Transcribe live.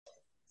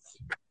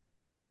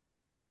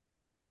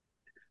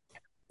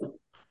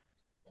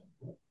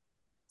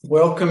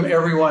Welcome,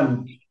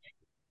 everyone.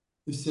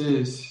 This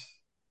is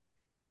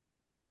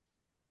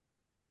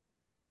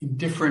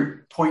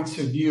different points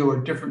of view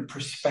or different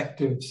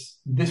perspectives.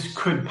 This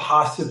could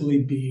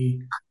possibly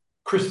be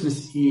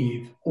Christmas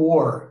Eve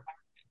or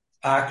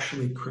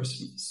actually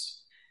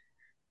Christmas.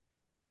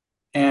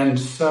 And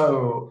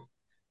so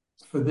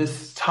for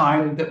this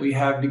time that we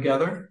have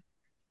together,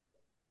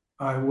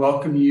 I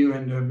welcome you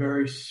into a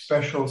very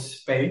special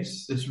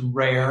space that's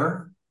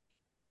rare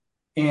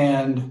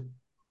and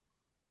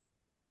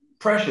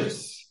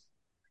precious.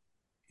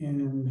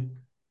 And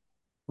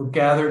we're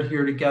gathered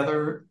here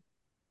together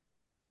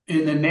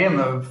in the name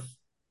of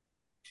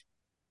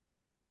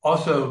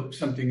also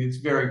something that's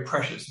very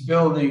precious,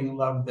 building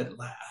love that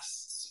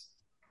lasts.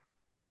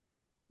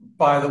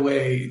 By the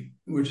way,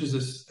 which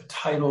is a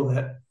title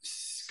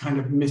that's kind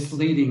of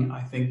misleading,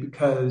 I think,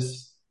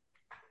 because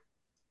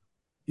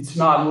it's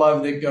not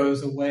love that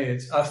goes away,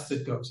 it's us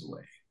that goes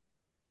away.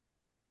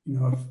 You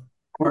know, if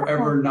we're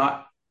ever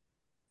not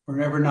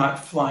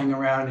flying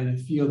around in a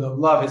field of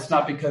love, it's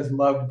not because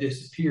love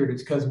disappeared,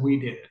 it's because we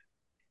did.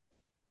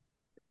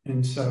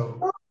 And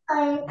so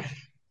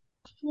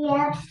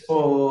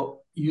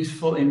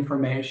useful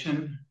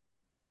information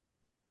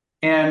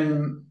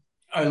and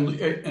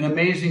an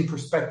amazing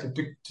perspective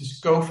to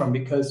go from,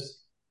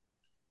 because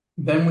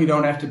then we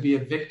don't have to be a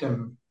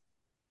victim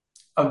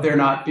of there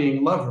not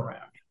being love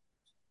around.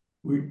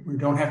 We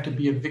don't have to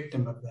be a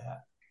victim of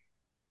that.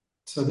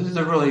 So this is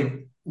a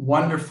really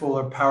wonderful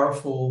or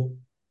powerful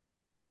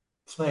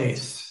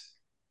place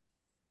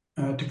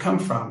to come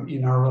from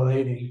in our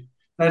relating.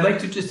 And I'd like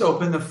to just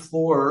open the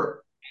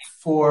floor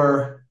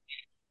for,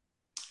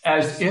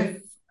 as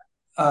if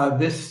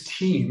this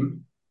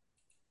team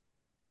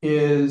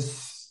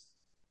is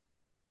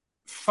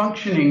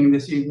functioning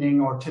this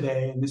evening or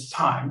today in this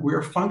time.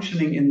 We're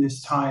functioning in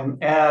this time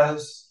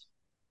as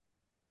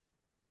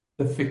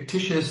the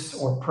fictitious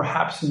or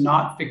perhaps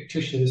not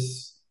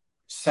fictitious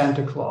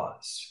Santa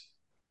Claus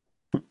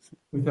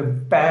with a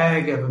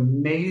bag of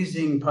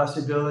amazing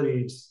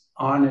possibilities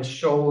on his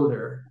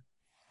shoulder,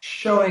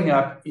 showing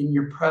up in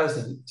your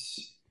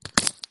presence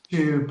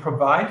to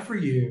provide for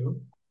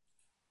you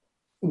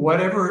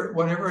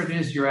whatever it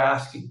is you're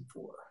asking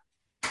for.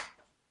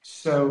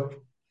 So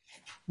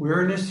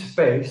we're in a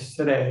space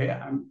today.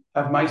 I'm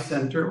at my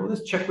center. Well,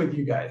 let's check with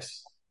you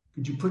guys.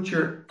 Could you put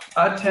your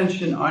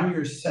attention on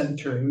your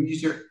center and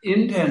use your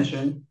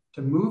intention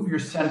to move your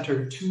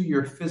center to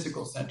your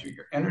physical center,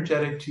 your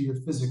energetic to your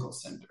physical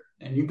center?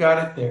 And you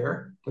got it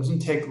there. Doesn't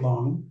take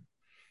long.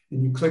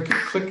 And you click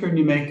and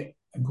you make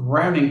a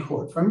grounding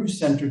cord from your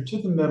center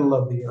to the middle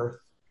of the earth.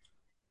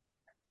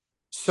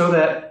 So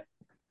that,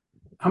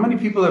 how many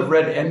people have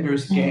read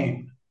Ender's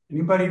Game?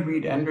 Anybody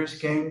read Ender's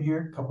Game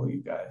here? A couple of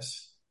you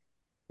guys.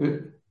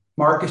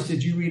 Marcus,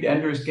 did you read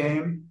Ender's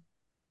Game?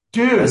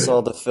 Dude! I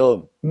saw the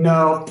film.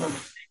 No.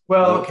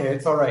 Well, No. okay,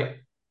 it's all right.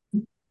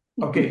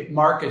 Okay,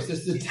 Marcus,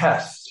 this is a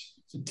test.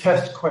 It's a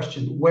test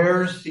question.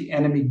 Where's the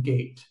enemy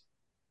gate?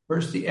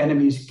 Where's the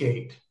enemy's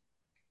gate?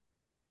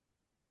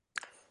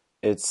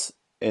 It's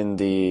in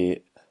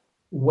the...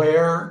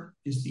 Where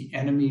is the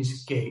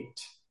enemy's gate?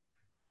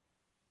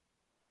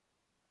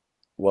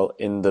 Well,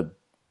 in the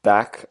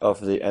back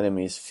of the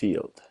enemy's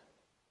field.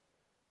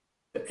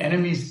 The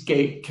enemy's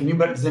gate.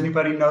 Does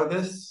anybody know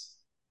this?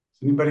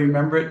 Does anybody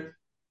remember it?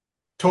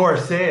 Tor,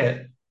 say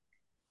it.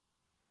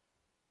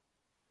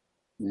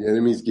 The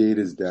enemy's gate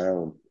is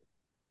down.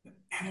 The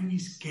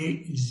enemy's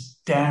gate is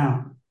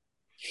down.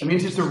 It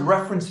means it's a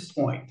reference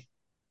point. It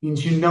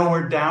means you know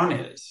where down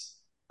is.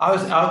 I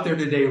was out there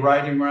today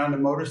riding around a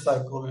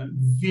motorcycle in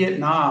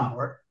Vietnam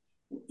where,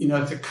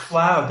 it's a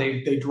cloud.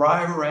 They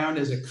drive around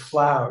as a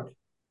cloud.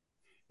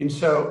 And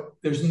so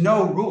there's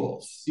no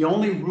rules. The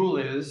only rule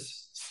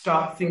is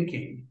stop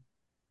thinking.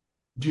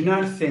 Do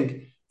not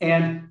think.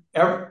 And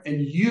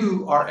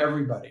you are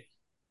everybody.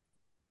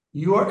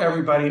 You are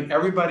everybody, and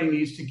everybody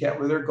needs to get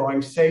where they're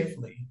going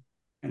safely.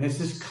 And it's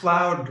this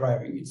cloud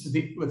driving.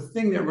 The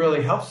thing that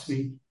really helps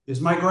me is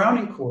my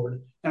grounding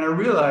cord. And I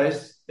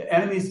realize the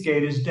enemy's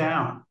gate is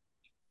down.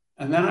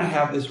 And then I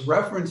have this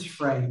reference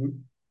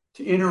frame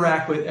to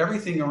interact with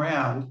everything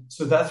around.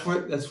 So that's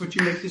what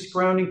you make this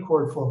grounding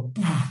cord for.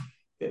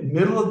 The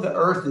middle of the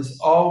earth is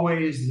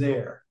always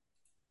there.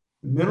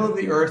 The middle of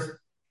the earth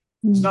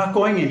is not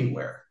going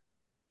anywhere.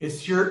 So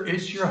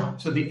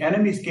the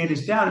enemy's gate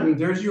is down. I mean,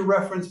 there's your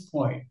reference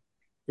point.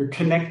 You're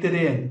connected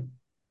in.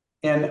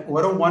 And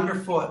what a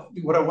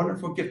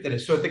wonderful gift that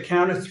is. So at the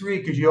count of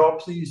 3, could you all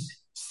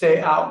please say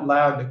out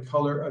loud the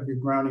color of your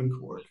grounding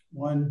cord?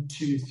 1,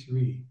 2,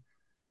 3.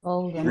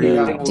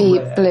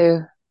 Deep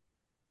blue.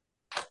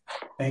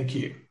 Thank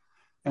you.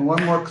 And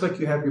one more click,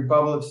 you have your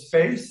bubble of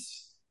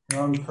space, your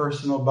own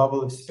personal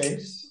bubble of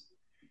space.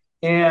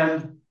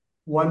 And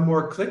one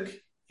more click.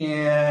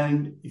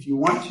 And if you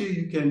want to,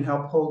 you can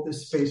help hold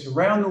this space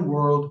around the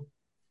world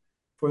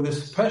for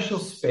this special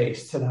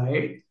space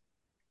tonight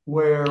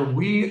where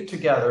we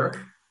together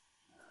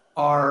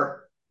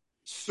are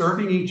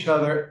serving each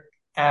other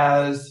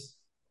as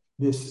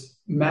this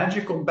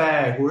magical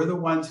bag. We're the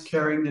ones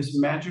carrying this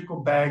magical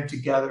bag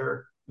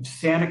together of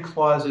Santa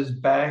Claus's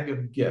bag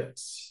of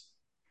gifts.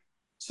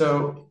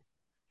 So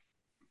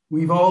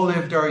we've all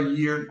lived our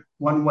year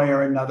one way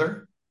or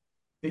another.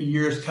 The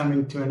year is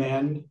coming to an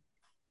end.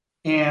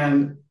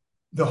 And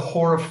the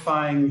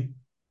horrifying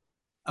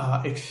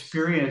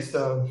experience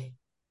of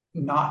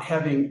not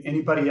having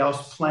anybody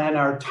else plan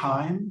our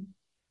time.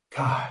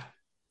 God,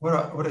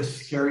 what a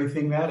scary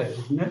thing that is,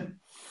 isn't it?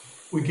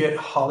 We get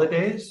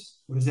holidays.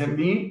 What does that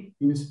mean?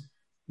 It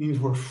means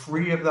we're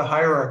free of the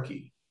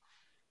hierarchy.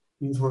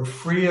 It means we're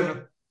free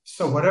of,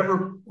 so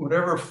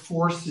whatever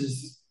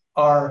forces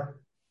are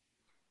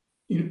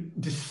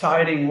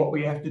deciding what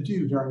we have to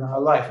do during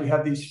our life. We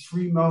have these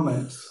free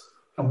moments.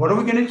 And what are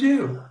we going to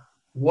do?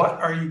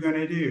 What are you going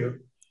to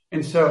do?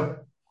 And so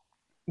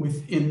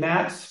within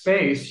that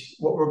space,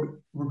 what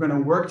we're going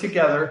to work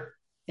together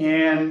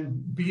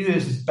and be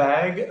this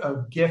bag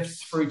of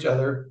gifts for each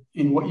other.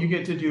 And what you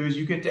get to do is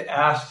you get to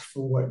ask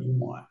for what you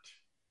want.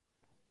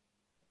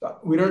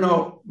 We don't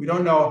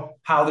know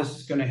how this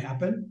is going to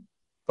happen,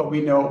 but we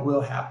know it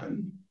will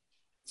happen.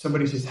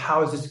 Somebody says,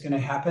 how is this going to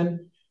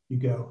happen? You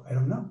go, I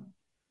don't know.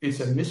 It's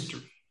a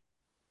mystery.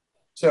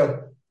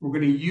 So we're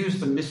going to use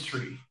the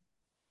mystery.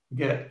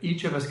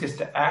 Each of us gets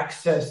to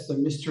access the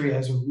mystery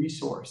as a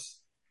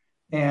resource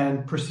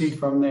and proceed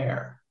from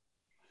there.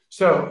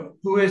 So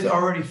who has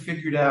already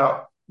figured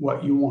out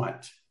what you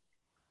want?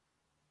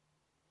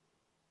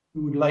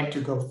 Who would like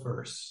to go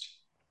first?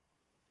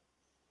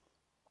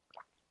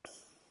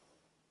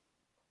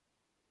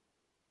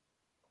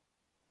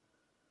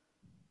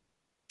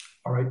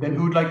 All right, then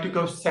who would like to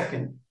go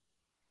second?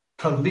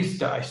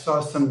 Callista, I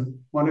saw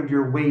one of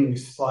your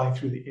wings fly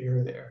through the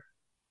air there.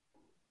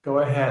 Go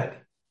ahead.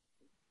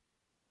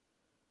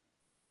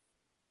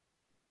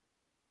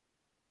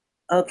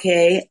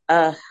 Okay,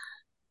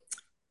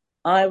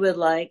 I would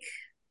like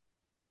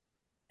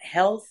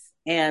health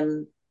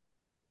and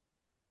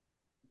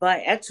by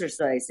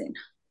exercising.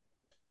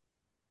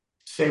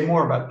 Say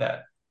more about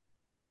that.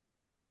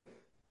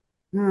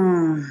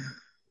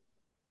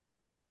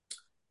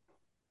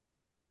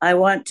 I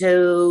want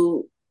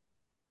to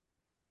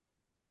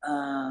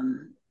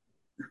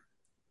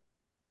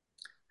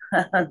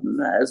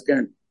it's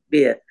going to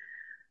be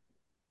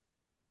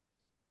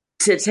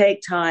to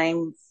take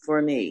time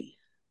for me.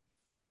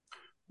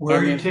 Where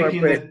are you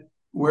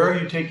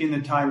taking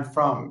the time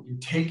from? You're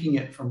taking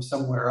it from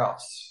somewhere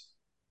else.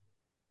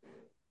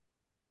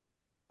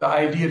 The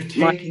idea of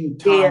taking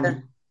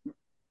time.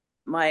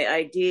 My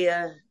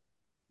idea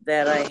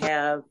that I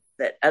have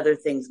that other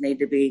things need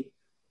to be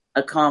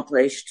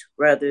accomplished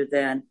rather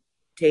than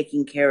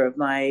taking care of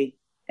my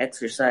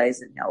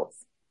exercise and health.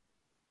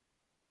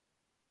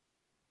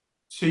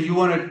 So you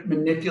want to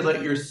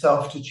manipulate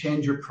yourself to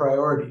change your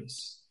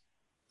priorities.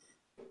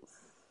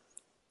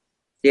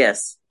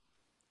 Yes,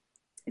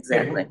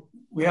 exactly.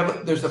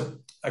 There's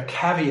a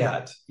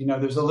caveat,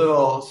 there's a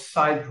little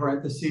side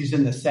parentheses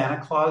in the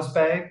Santa Claus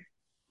bag,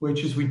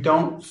 which is we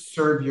don't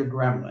serve your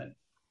gremlin.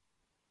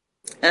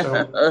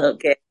 So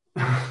okay.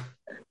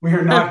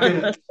 we're not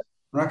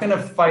going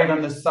to fight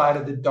on the side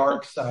of the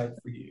dark side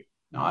for you.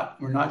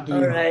 We're not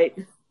doing all right.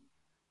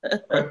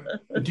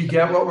 But do you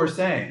get what we're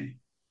saying?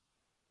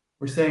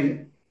 We're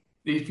saying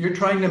if you're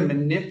trying to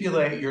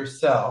manipulate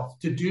yourself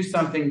to do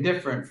something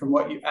different from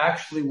what you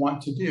actually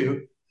want to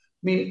do,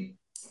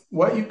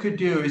 what you could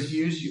do is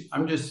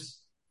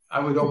I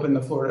would open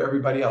the floor to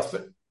everybody else,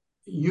 but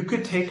you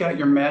could take out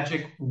your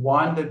magic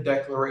wand of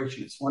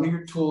declaration. It's one of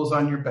your tools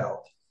on your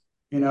belt.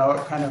 It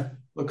kind of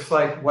looks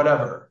like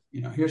whatever.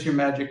 Here's your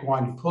magic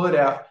wand. You pull it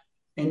out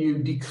and you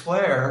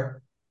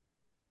declare,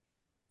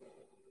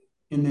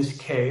 in this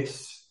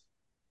case,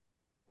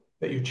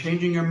 that you're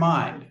changing your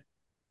mind.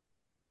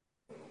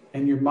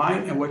 And your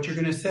mind, and what you're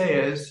going to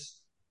say is,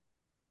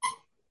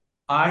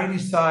 I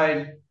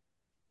decide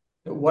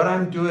that what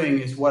I'm doing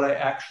is what I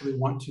actually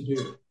want to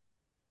do.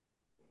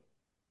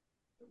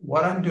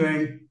 What I'm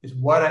doing is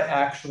what I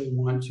actually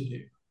want to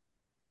do.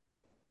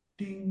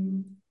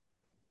 Ding.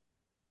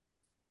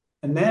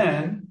 And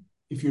then,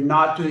 if you're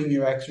not doing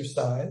your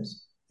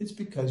exercise, it's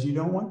because you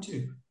don't want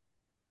to.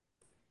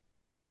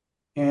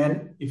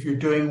 And if you're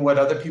doing what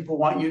other people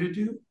want you to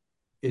do,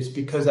 it's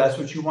because that's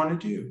what you want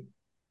to do.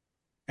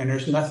 And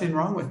there's nothing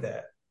wrong with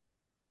that.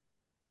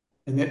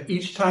 And that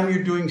each time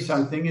you're doing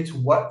something, it's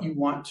what you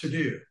want to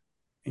do.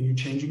 And you're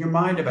changing your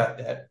mind about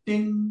that.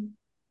 Ding!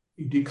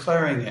 You're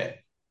declaring it.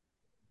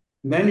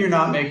 And then you're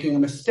not making a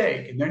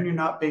mistake. And then you're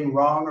not being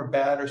wrong or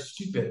bad or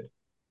stupid.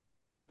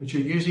 But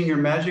you're using your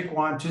magic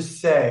wand to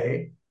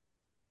say,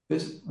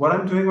 what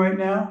I'm doing right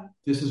now,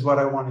 this is what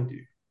I want to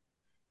do.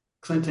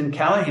 Clinton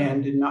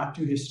Callahan did not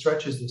do his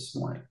stretches this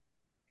morning.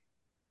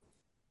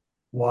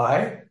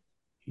 Why?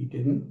 He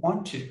didn't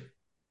want to.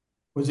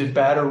 Was it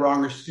bad or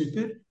wrong or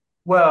stupid?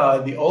 Well,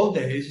 in the old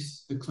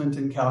days, the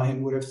Clinton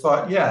Callahan would have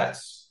thought,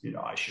 yes,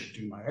 I should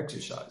do my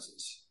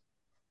exercises.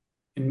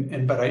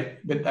 But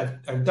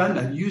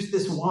I've used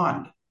this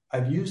wand.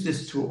 I've used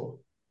this tool.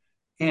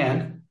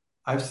 And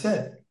I've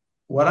said,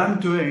 what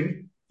I'm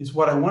doing is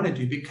what I want to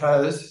do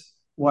because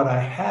what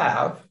I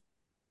have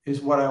is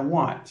what I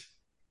want.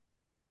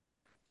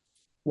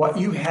 What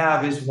you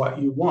have is what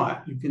you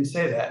want. You can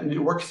say that. And it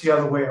works the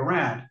other way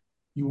around.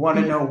 You want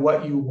to know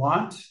what you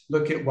want,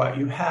 look at what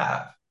you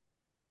have.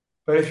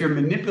 But if you're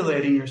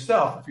manipulating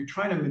yourself, if you're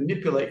trying to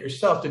manipulate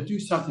yourself to do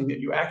something that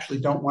you actually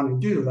don't want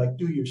to do, like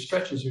do your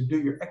stretches or do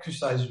your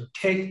exercises or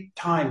take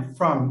time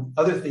from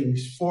other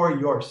things for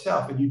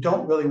yourself, and you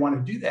don't really want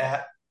to do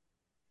that,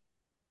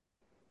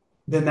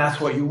 then that's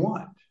what you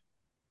want.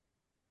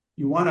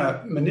 You want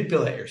to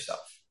manipulate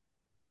yourself.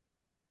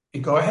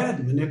 And go ahead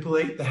and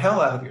manipulate the hell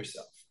out of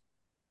yourself.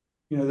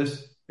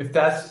 If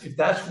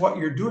that's what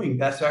you're doing,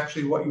 that's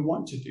actually what you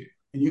want to do.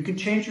 And you can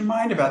change your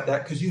mind about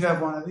that because you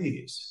have one of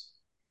these.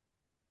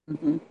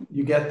 Mm-hmm.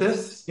 You get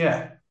this?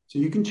 Yeah. So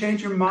you can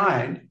change your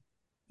mind.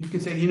 You can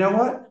say, you know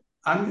what?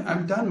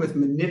 I'm done with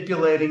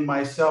manipulating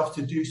myself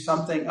to do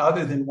something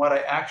other than what I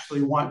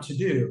actually want to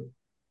do.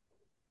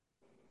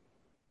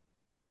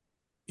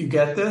 You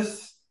get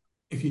this?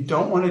 If you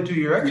don't want to do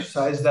your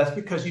exercise, that's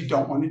because you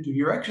don't want to do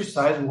your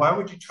exercise. And why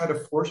would you try to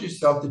force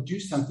yourself to do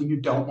something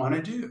you don't want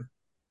to do?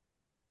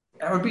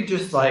 That would be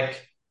just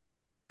like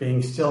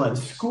being still in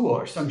school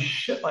or some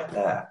shit like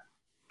that.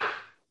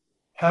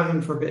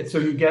 Heaven forbid. So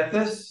you get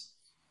this?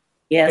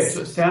 Yes. Okay,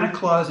 so Santa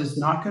Claus is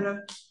not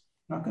gonna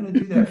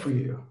do that for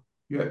you.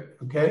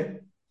 Okay?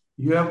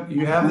 You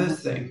have this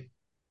thing.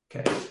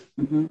 Okay.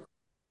 Mm-hmm.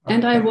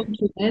 And Okay. I want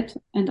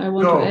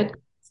to add,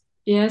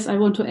 yes, I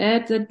want to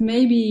add that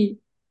maybe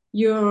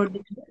your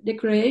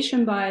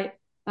declaration by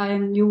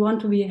you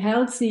want to be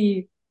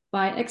healthy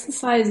by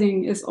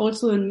exercising is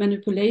also a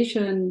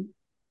manipulation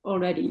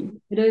already.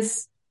 It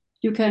is,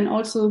 you can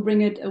also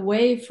bring it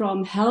away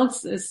from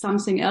health as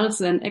something else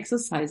than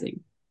exercising.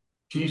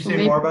 Can you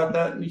say more about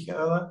that,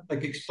 Michaela?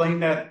 Like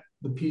explain that,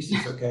 the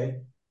pieces,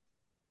 okay?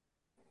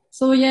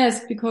 So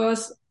yes,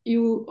 because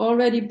you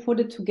already put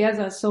it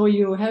together. So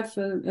you have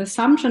an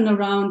assumption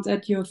around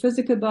that your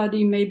physical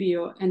body, maybe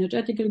your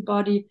energetical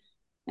body,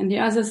 and the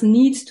others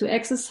needs to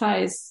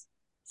exercise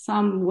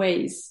some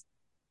ways.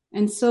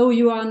 And so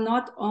you are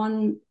not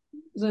on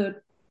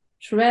the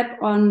trap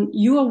on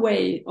your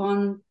way,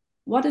 on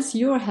what is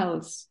your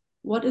health?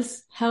 What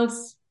is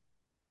health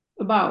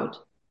about?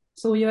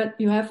 So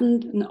you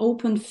haven't an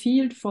open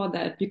field for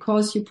that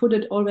because you put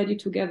it already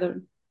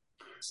together.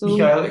 So,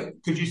 Michaela,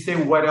 could you say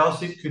what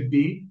else it could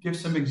be? Give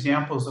some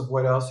examples of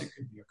what else it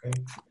could be, okay?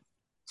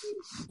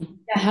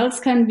 Yeah,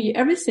 health can be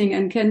everything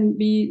and can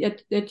be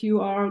that you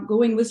are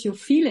going with your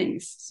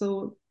feelings.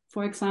 So,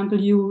 for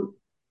example, you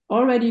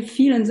already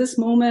feel in this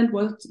moment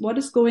what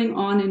is going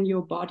on in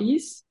your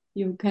bodies.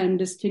 You can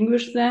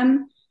distinguish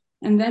them.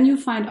 And then you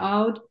find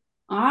out,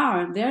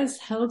 there's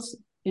health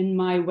in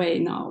my way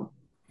now.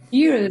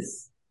 Here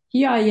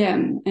I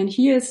am. And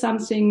here is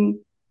something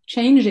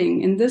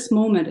changing in this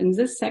moment, in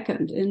this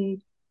second.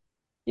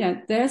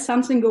 There's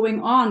something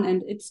going on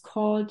and it's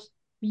called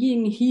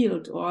being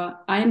healed or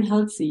I'm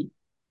healthy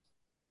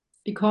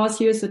because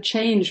here's a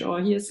change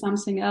or here's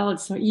something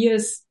else or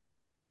here's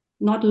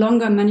not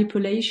longer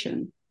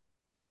manipulation.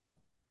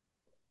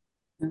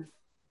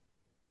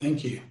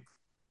 Thank you.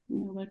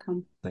 You're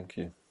welcome. Thank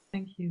you.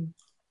 Thank you.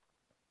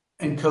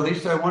 And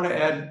Kalista, I want to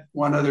add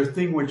one other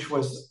thing, which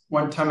was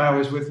one time I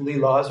was with Lee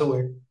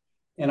Lozowick,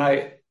 and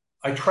I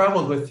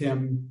traveled with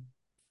him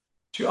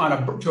to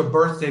a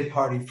birthday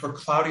party for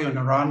Claudio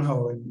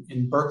Naranjo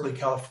in Berkeley,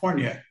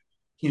 California.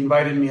 He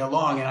invited me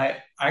along, and I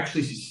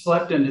actually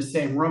slept in the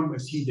same room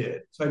as he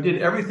did. So I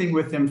did everything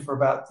with him for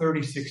about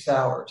 36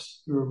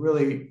 hours.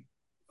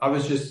 I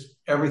was just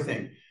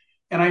everything.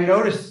 And I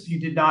noticed he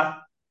did not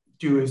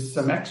do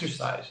some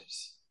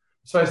exercises.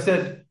 So I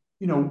said,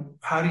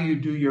 how do you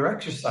do your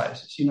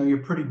exercises? You're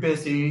pretty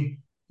busy.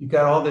 You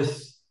got all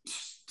this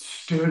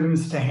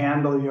students to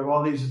handle. You have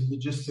all these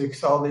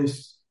logistics, all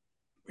these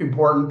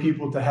important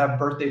people to have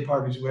birthday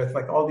parties with,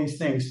 like all these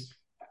things.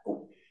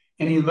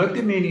 And he looked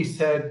at me and he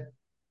said,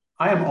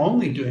 I am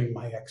only doing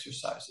my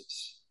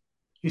exercises.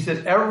 He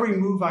said, every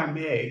move I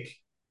make,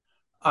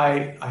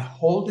 I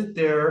hold it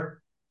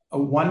there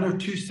 1 or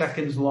 2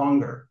 seconds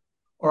longer,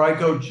 or I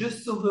go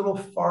just a little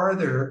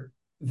farther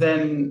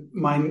than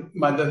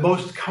the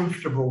most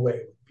comfortable way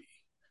would be.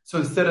 So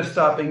instead of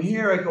stopping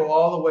here, I go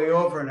all the way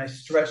over and I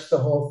stretch the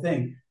whole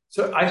thing.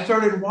 So I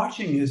started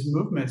watching his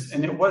movements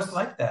and it was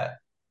like that.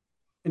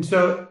 And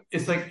so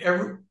it's like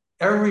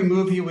every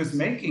move he was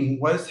making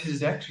was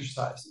his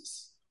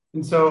exercises.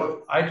 And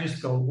so I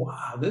just go,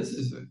 wow, this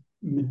is a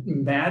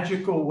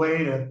magical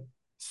way to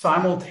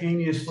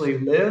simultaneously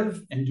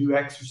live and do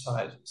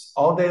exercises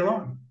all day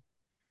long.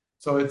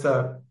 So it's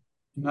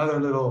another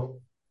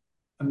little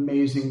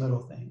amazing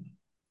little thing.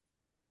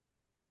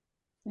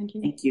 Thank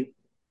you. Thank you.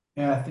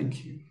 Yeah,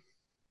 thank you.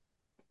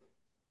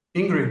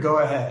 Ingrid, go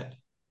ahead.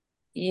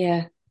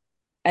 Yeah,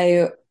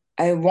 I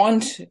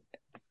want,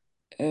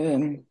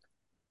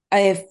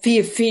 I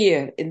feel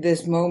fear in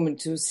this moment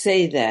to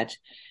say that.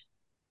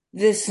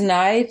 This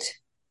night,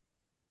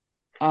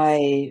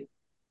 I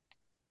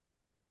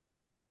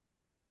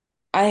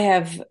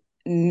have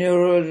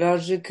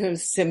neurological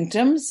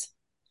symptoms,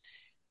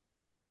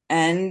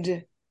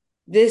 and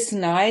this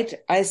night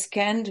I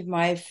scanned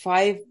my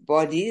 5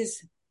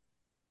 bodies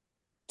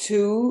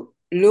to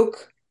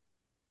look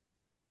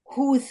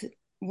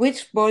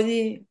which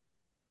body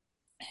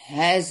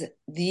has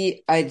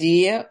the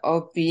idea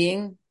of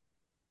being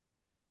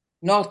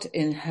not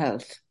in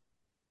health.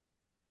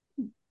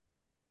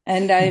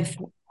 And I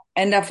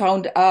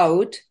found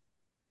out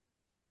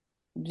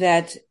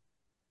that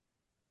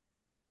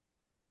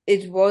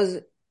it was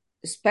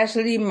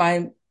especially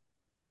my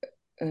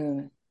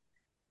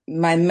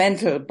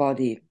mental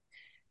body.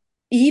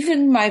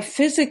 Even my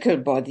physical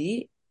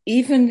body,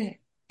 even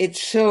it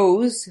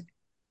shows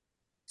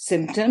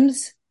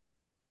symptoms,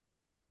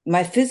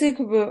 my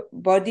physical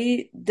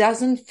body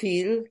doesn't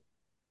feel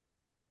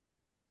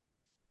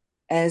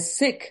as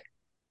sick.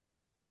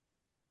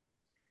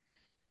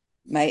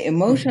 My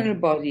emotional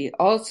body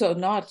also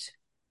not.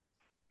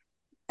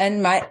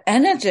 And my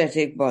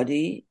energetic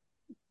body,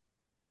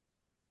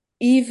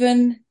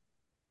 even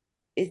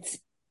it's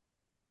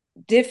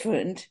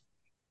different.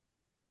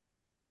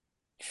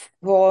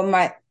 For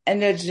my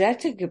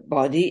energetic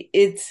body,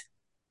 it's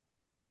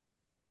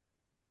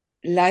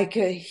like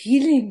a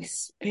healing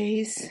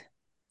space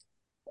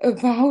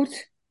about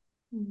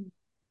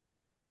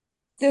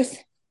this,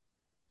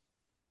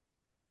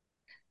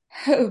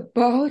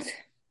 about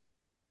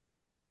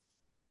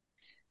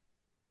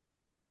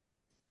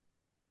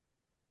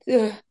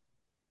the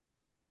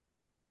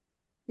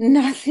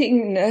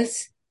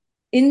nothingness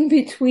in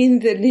between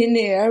the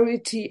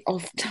linearity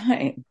of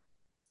time.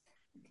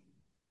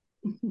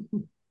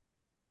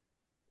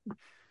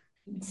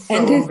 So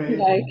and it's amazing.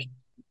 like,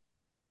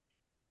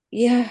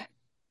 yeah,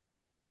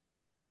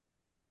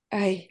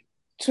 I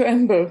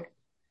tremble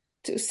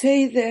to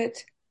say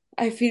that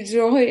I feel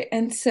joy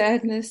and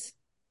sadness.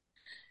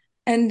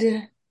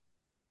 And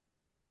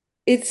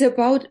it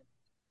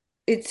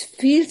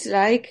feels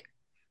like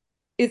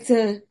it's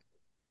a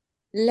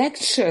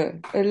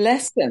lecture, a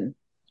lesson,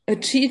 a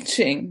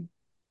teaching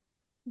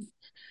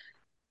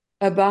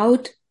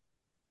about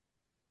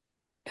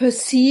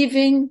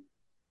perceiving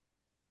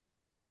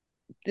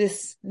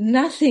this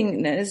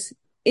nothingness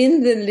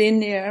in the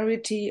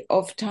linearity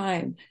of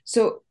time.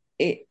 So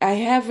I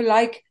have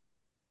like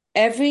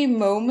every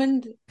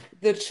moment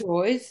the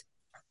choice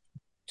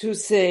to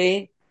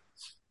say,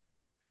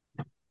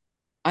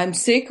 I'm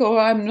sick or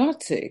I'm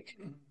not sick.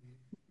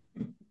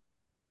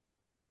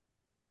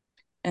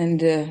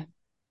 And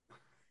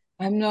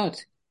I'm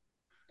not.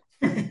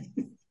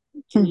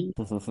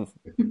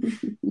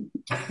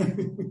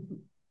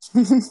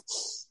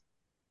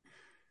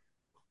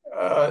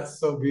 It's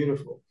so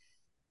beautiful.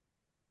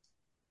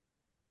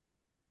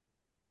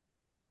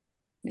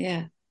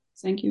 Yeah.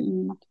 Thank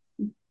you.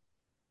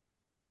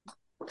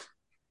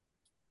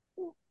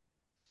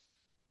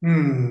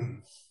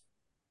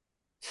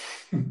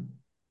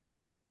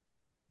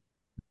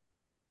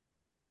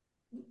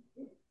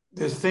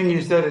 This thing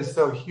you said is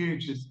so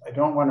huge. I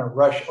don't want to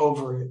rush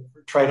over it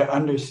or try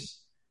to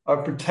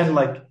or pretend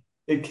like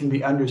it can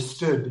be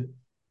understood.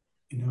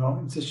 You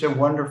know, it's such a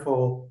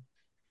wonderful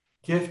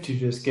gift you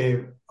just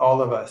gave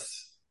all of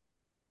us.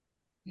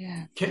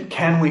 Yeah.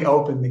 Can we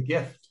open the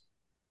gift?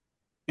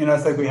 You know,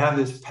 it's like we have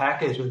this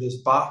package or this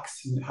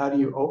box, and how do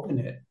you open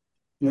it?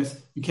 You know,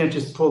 you can't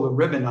just pull the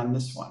ribbon on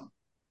this one.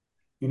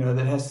 You know,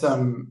 that has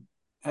some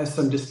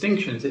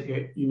distinctions that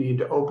you need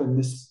to open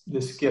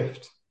this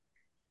gift.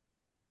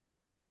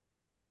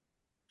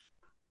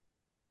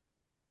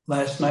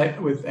 Last night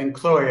and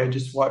Chloe, I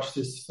just watched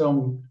this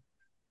film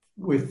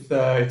with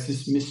it's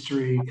this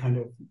mystery, kind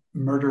of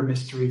murder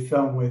mystery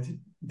film with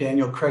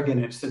Daniel Craig in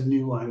it. It's a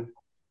new one,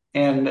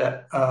 and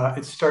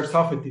it starts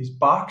off with these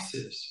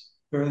boxes.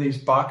 There are these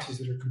boxes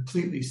that are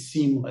completely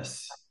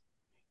seamless,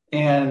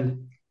 but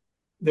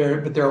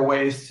there are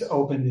ways to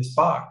open this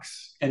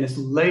box, and it's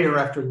layer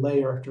after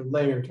layer after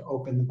layer to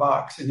open the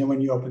box. And then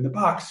when you open the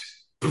box,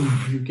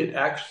 you get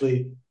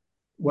actually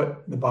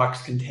what the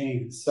box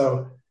contains.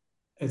 So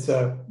it's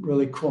a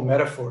really cool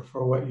metaphor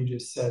for what you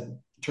just said in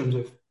terms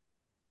of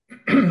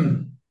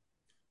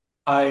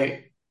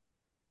I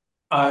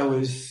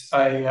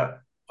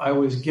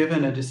was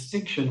given a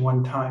distinction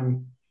one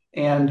time,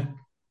 and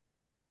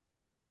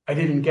I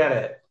didn't get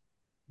it,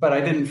 but I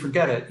didn't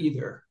forget it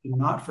either. Did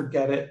not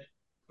forget it,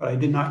 but I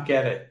did not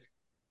get it.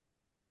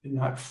 Did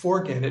not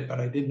forget it, but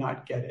I did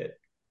not get it.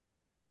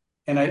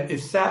 And it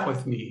sat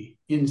with me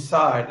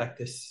inside like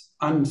this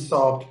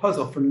unsolved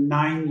puzzle for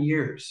 9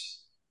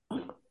 years.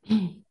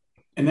 And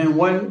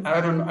then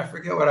I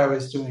forget what I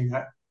was doing.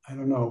 I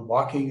don't know,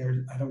 walking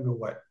or I don't know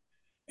what.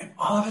 And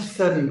all of a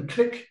sudden,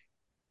 click,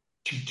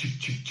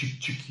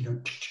 you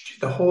know,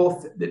 the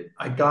whole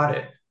I got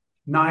it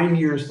 9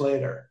 years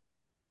later.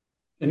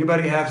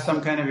 Anybody have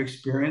some kind of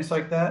experience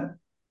like that?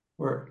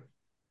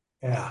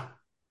 Yeah.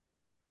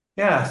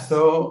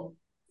 So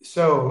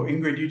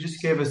Ingrid, you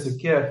just gave us a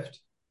gift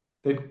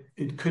that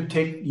it could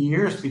take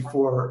years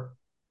before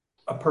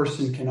a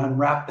person can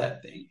unwrap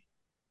that thing.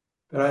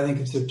 But I think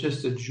it's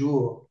just a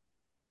jewel.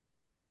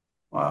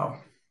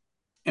 Wow.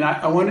 And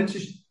I wanted to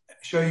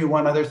show you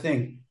one other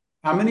thing.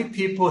 How many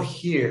people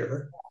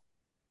here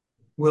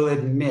will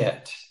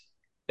admit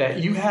that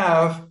you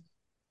have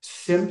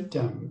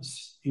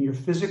symptoms in your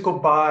physical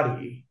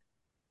body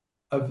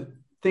of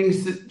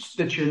things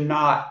that you're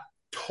not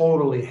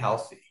totally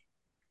healthy.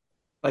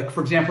 Like,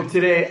 for example,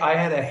 today I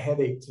had a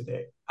headache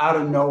today out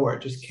of nowhere.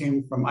 It just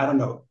came from, I don't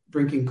know,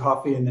 drinking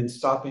coffee and then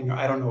stopping, or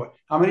I don't know what.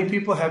 How many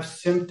people have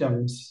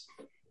symptoms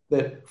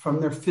that from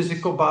their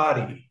physical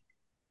body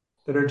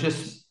that are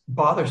just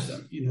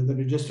bothersome, that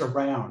are just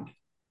around?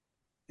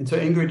 And so,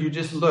 Ingrid, you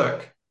just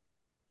look,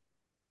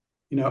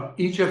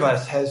 each of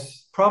us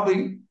has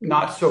probably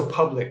not so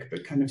public,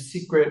 but kind of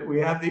secret.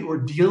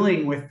 We're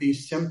dealing with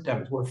these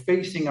symptoms. We're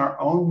facing our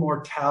own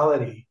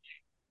mortality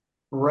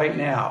right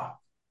now.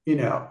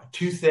 A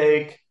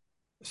toothache,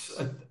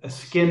 a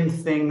skin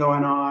thing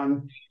going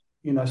on,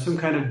 some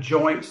kind of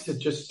joints that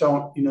just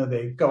don't,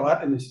 they go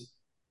up and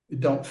they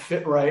don't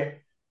fit right.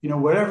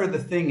 Whatever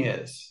the thing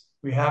is,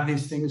 we have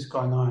these things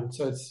going on.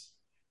 So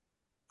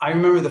I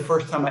remember the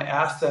first time I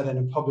asked that in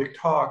a public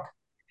talk,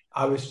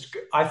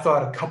 I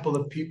thought a couple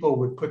of people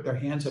would put their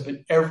hands up,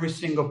 and every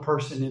single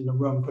person in the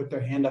room put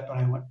their hand up, and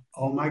I went,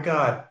 oh my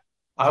God,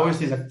 I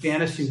was in a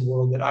fantasy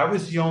world that I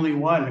was the only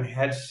one who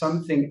had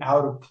something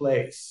out of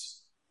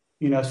place,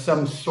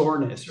 some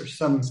soreness or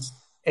some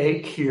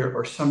ache here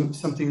or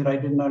something that I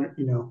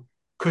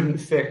couldn't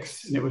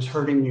fix, and it was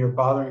hurting me or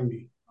bothering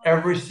me.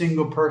 Every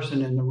single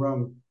person in the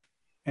room.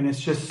 And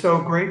it's just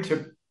so great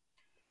to,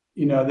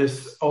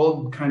 this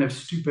old kind of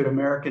stupid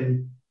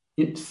American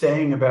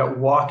saying about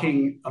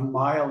walking a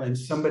mile in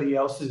somebody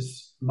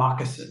else's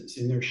moccasins,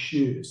 in their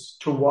shoes.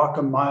 To walk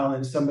a mile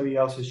in somebody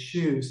else's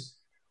shoes,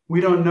 we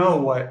don't know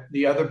what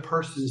the other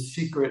person's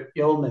secret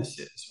illness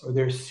is, or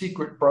their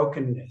secret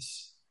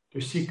brokenness,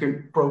 their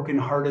secret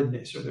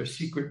brokenheartedness, or their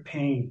secret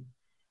pain.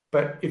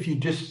 But if you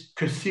just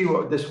could see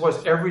what this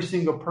was, every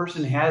single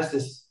person has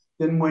this.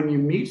 Then when you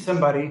meet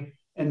somebody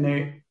and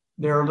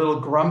they're a little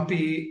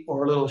grumpy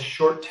or a little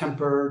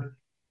short-tempered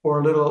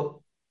or a little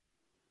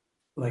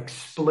like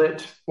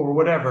split or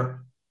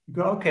whatever, you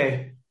go,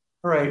 okay,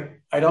 all right.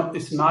 I don't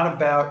have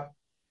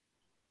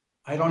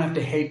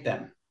to hate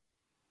them.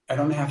 I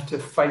don't have to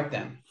fight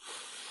them.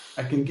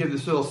 I can give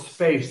this little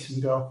space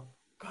and go,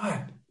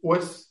 God,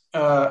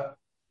 how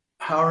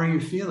are you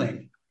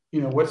feeling?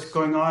 What's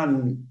going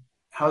on?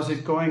 How's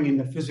it going in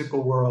the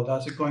physical world?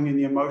 How's it going in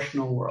the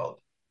emotional world?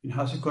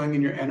 How's it going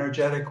in your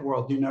energetic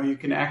world? You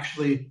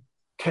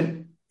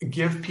can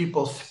give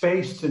people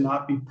space to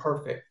not be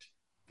perfect.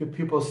 Give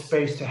people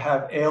space to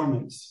have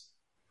ailments.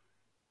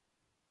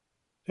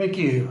 Thank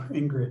you,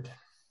 Ingrid.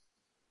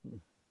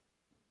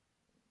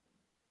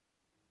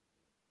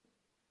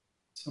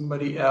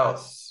 Somebody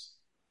else.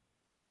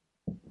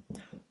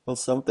 Well,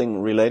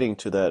 something relating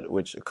to that,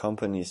 which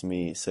accompanies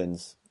me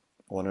since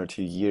 1 or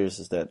 2 years,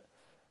 is that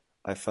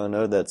I found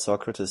out that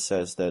Socrates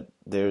says that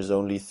there's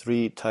only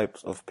 3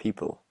 types of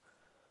people.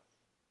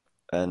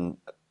 And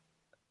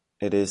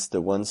it is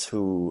the ones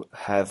who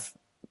have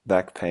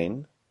back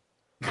pain,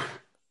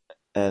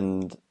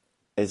 and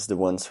it's the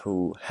ones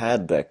who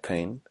had back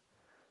pain,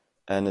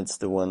 and it's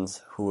the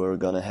ones who are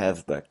gonna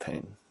have back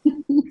pain.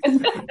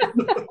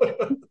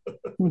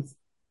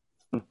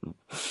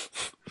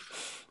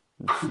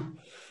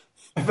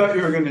 I thought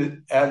you were going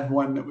to add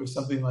one that was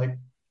something like,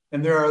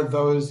 and there are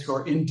those who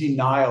are in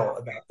denial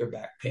about their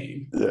back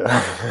pain.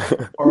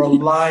 Yeah. Or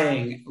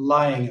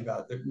lying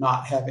about their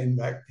not having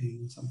back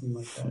pain, something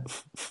like that.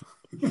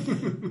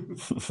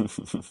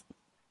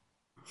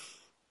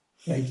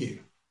 Thank you.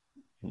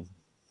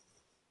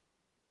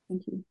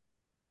 Thank you.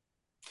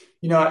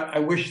 I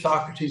wish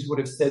Socrates would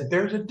have said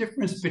there's a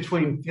difference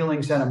between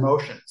feelings and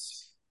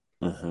emotions.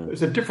 Mm-hmm.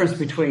 There's a difference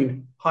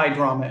between high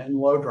drama and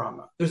low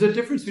drama. There's a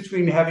difference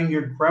between having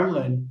your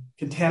gremlin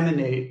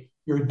contaminate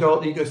your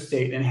adult ego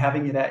state and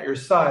having it at your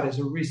side as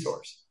a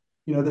resource.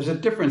 There's a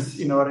difference,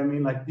 you know what I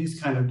mean? Like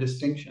these kind of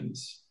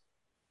distinctions.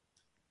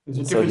 There's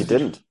a So he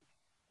difference.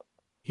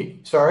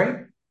 didn't.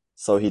 Sorry?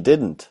 So he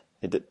didn't.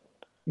 He did.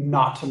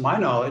 Not to my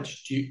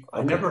knowledge. I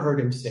Okay. never heard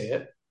him say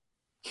it.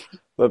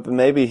 But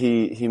maybe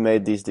he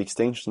made these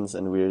distinctions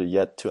and we're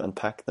yet to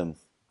unpack them.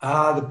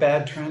 The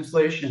bad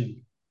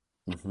translation.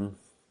 Mm-hmm.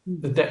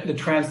 The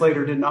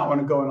translator did not want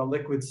to go in a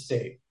liquid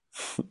state.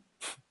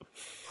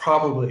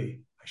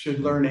 Probably. I should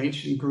learn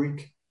ancient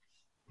Greek.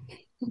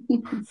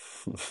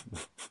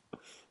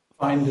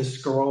 Find the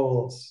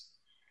scrolls.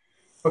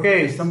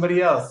 Okay,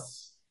 somebody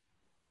else.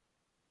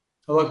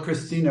 Hello,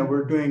 Christina.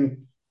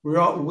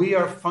 We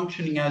are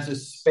functioning as a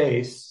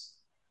space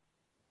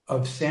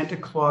of Santa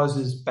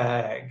Claus's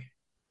bag.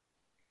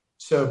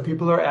 So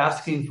people are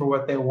asking for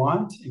what they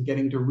want and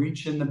getting to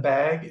reach in the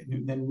bag,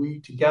 and then we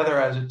together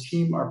as a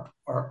team are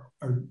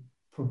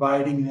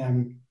providing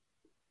them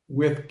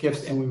with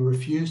gifts, and we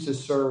refuse to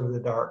serve the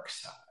dark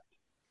side.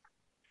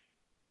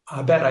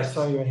 I bet I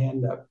saw your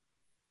hand up.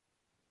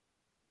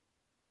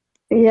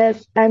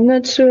 Yes, I'm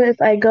not sure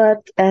if I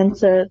got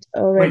answered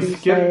Wait, already by.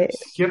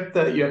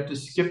 you have to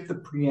skip the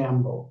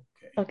preamble.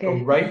 Okay. Go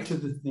Okay. right to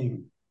the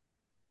thing.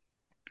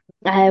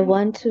 I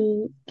want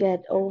to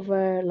get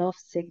over love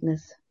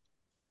sickness.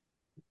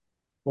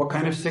 What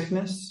kind of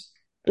sickness?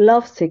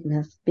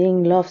 lovesickness,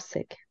 being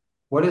lovesick.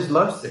 What is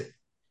lovesick?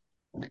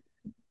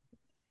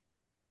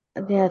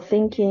 They are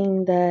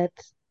thinking that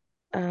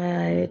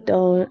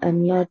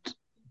I'm not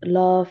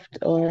loved,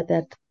 or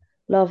that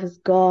love is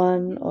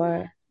gone,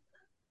 or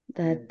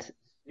that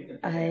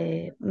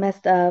I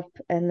messed up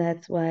and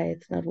that's why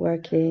it's not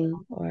working,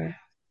 or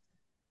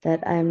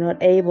that I'm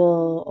not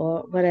able,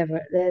 or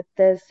whatever.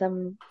 There's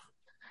some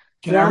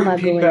Can I drama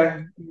repeat going back?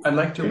 on. I'd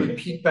like to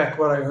repeat back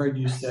what I heard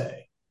you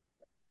say.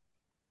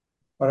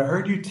 What I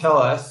heard you tell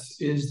us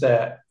is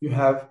that you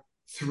have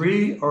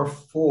 3 or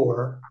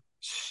 4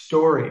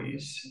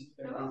 stories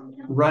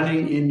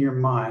running in your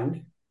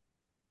mind.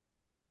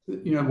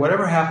 You know,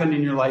 whatever happened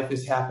in your life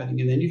is happening.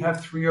 And then you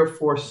have 3 or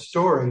 4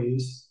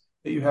 stories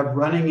that you have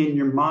running in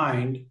your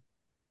mind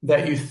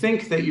that you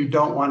think that you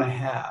don't want to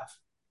have.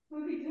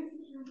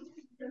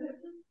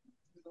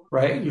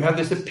 Right? You have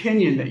this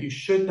opinion that you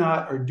should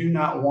not or do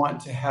not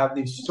want to have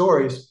these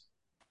stories,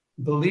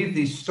 believe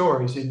these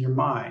stories in your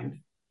mind.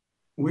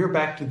 We're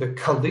back to the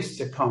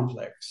Kalista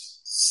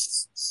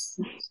complex,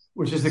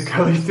 which is the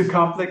Kalista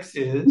complex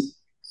is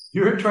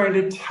you're trying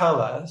to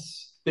tell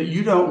us that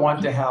you don't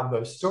want to have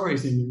those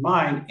stories in your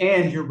mind,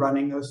 and you're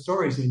running those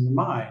stories in your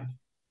mind.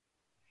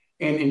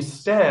 And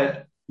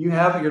instead, you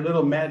have your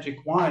little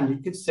magic wand. You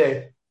could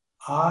say,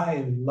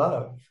 I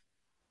love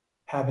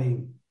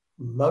having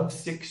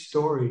lovesick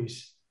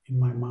stories in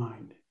my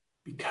mind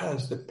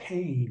because the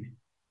pain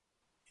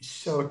is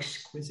so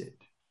exquisite.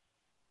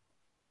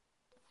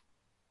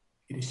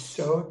 It is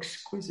so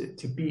exquisite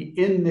to be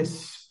in this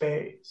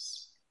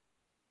space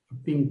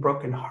of being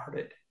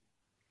brokenhearted,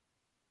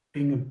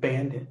 being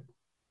abandoned,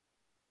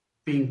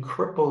 being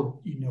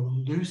crippled,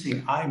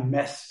 losing. I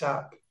messed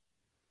up.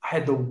 I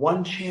had the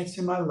one chance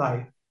in my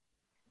life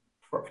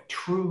for a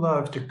true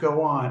love to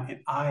go on,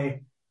 and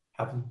I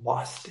have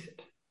lost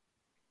it.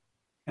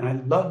 And I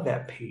love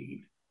that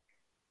pain.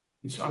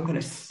 And so I'm going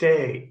to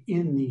stay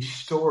in these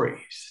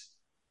stories.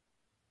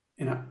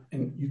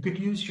 And you could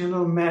use your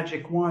little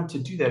magic wand to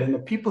do that. And the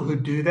people who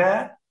do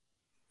that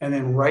and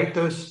then write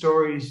those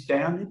stories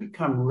down, they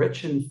become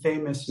rich and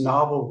famous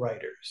novel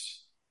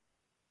writers.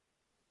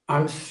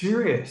 I'm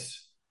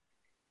serious.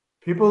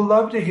 People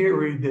love to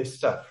read this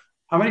stuff.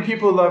 How many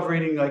people love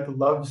reading like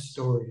love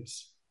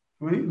stories?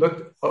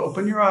 Look,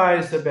 open your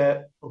eyes a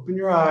bit. Open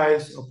your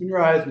eyes.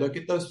 Look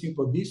at those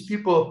people. These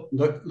people,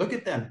 look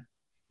at them.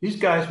 These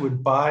guys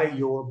would buy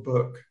your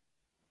book.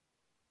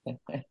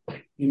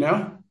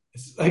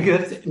 It's like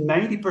that's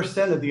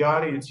 90% of the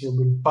audience here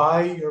would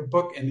buy your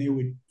book and they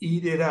would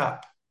eat it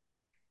up.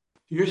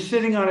 You're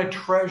sitting on a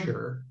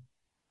treasure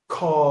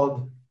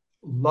called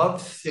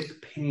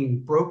lovesick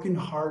pain,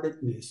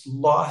 brokenheartedness,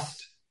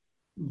 lost,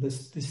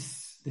 this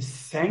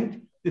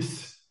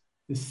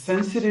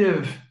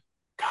sensitive.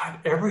 God,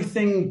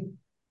 everything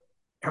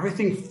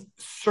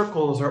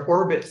circles or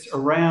orbits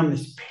around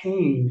this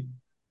pain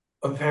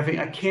of having,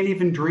 I can't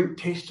even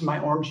taste my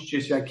orange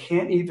juice. I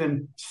can't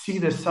even see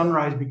the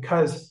sunrise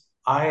because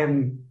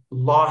I've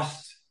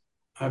lost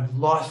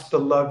the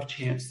love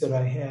chance that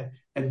I had.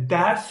 And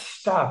that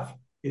stuff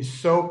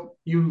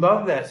you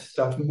love that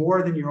stuff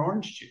more than your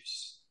orange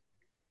juice.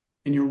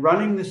 And you're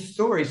running the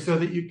story so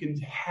that you can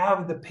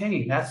have the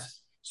pain.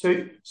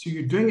 So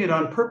you're doing it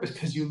on purpose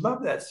because you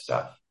love that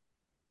stuff.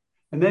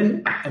 And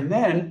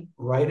then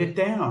write it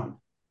down.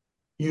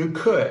 You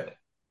could.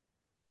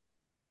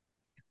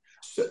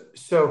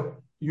 So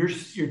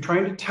you're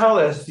trying to tell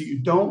us that you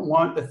don't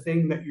want the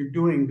thing that you're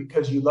doing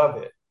because you love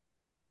it.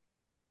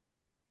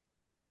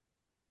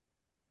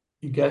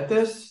 You get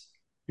this?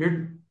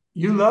 You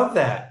love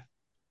that.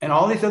 And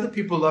all these other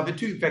people love it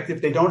too. In fact,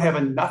 if they don't have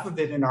enough of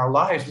it in our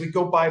lives, we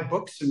go buy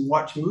books and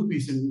watch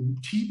movies and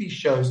TV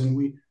shows, and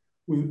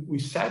we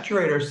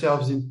saturate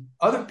ourselves in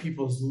other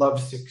people's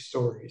lovesick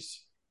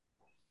stories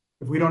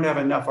if we don't have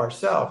enough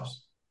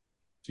ourselves.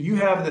 So you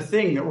have the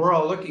thing that we're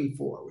all looking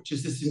for, which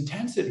is this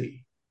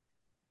intensity.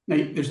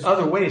 Now, there's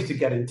other ways to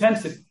get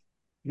intensity.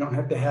 You don't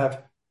have to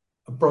have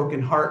a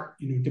broken heart,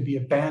 to be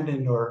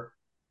abandoned or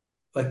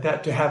like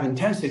that to have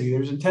intensity.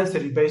 There's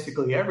intensity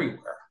basically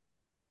everywhere.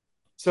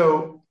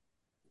 So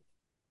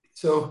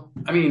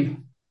I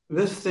mean,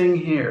 this thing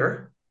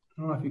here,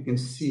 I don't know if you can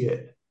see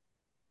it.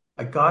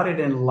 I got it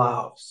in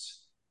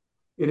Laos.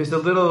 It is a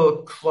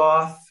little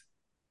cloth,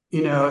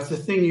 it's a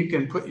thing you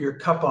can put your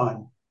cup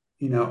on,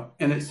 and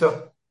it's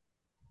so,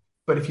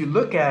 but if you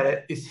look at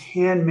it, it's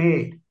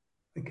handmade.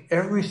 Like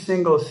every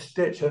single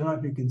stitch, I don't know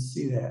if you can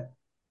see that.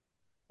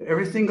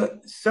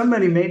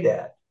 Somebody made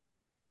that.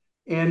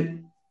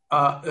 And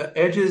the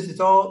edges, it's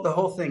all, the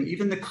whole thing.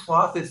 Even the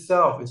cloth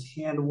itself is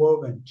hand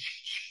woven.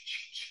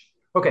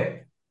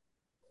 Okay,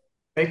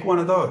 make one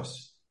of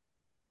those.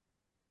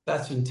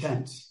 That's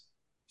intense.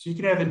 So you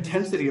can have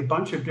intensity a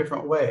bunch of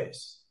different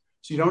ways.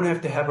 So you don't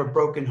have to have a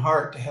broken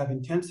heart to have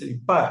intensity,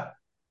 but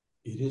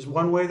it is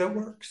one way that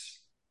works.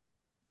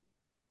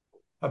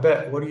 I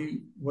bet. What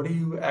do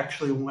you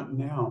actually want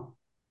now?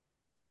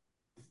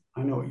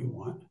 I know what you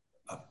want.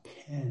 A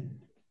pen.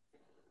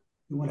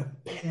 You want a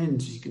pen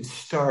so you can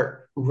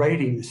start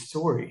writing the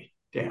story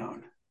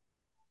down.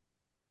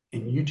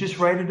 and you just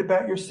write it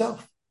about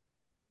yourself.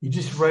 You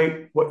just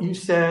write what you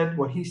said,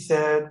 what he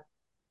said,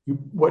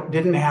 what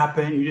didn't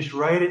happen. You just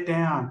write it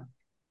down.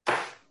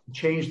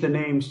 Change the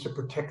names to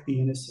protect the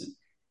innocent.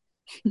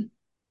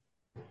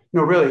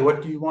 No, really,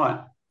 what do you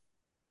want?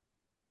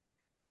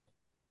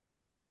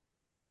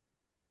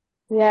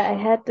 Yeah, I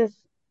had this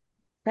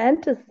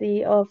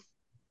fantasy of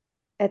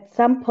at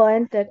some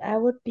point that I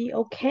would be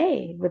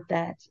okay with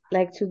that,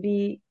 like to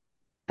be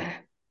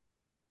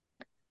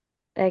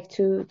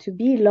to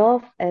be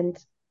love and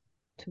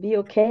to be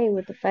okay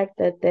with the fact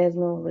that there's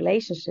no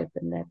relationship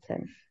in that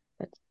sense.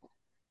 But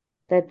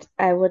that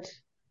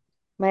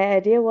my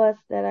idea was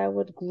that I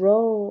would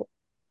grow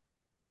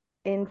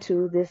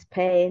into this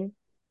pain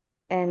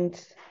and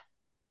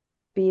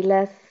be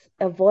less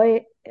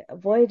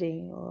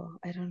avoiding, or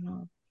I don't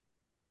know.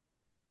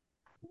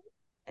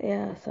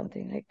 Yeah,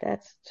 something like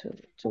that,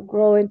 to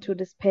grow into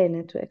this pain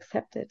and to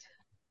accept it.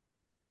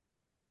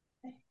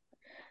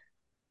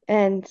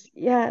 And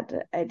yeah,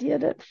 the idea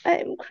that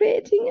I'm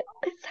creating it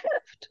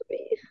myself to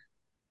be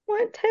more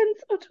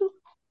intense, or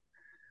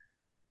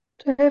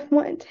to have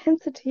more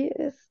intensity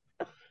it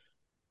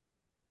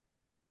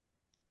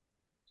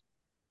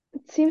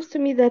seems to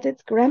me that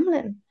it's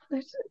gremlin.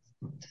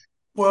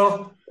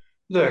 Well,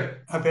 look,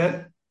 I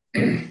bet,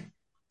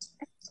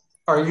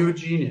 are you a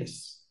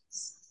genius?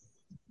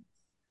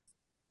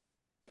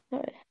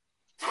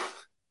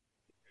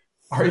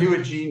 Are you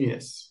a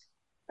genius?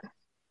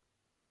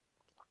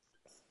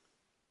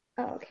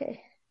 Oh,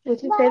 okay.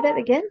 Would you say that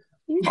again?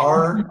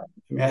 I'm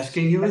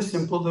asking you a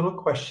simple little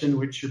question,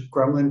 which your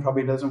gremlin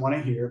probably doesn't want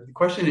to hear. The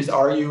question is,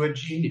 are you a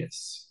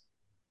genius?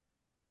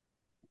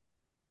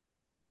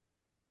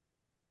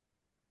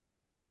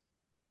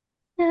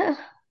 Yeah.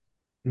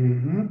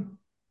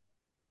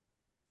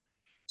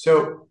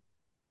 So,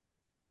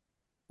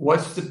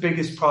 what's the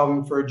biggest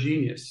problem for a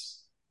genius?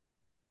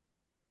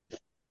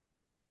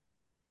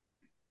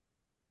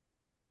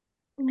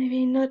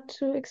 Maybe not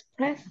to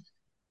express,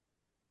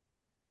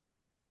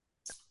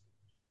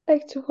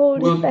 like to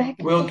hold it back.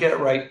 We'll get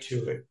right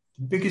to it.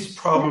 The biggest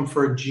problem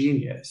for a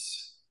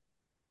genius.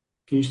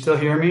 Can you still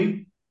hear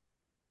me?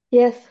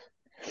 Yes.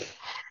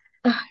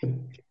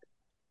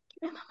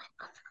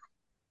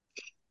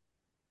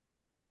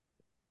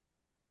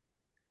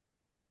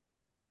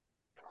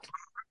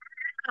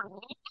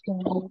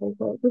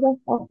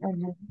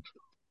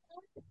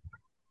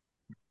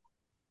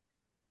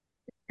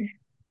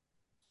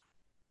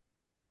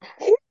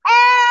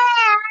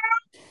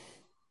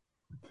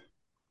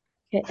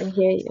 Okay, I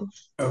hear you.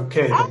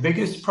 Okay, the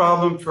biggest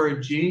problem for a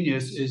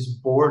genius is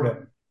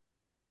boredom.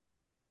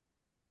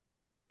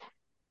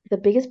 The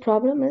biggest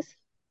problem is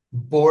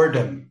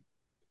Boredom.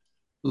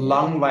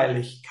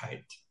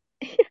 Langweiligkeit.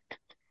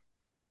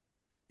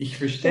 Ich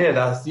verstehe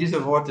das.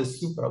 Diese Wort ist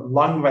super.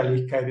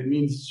 Langweiligkeit. It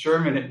means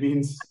German. It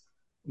means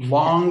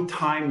long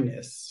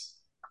timeness.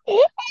 A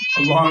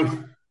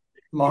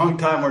long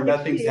time where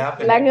nothing's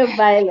happening.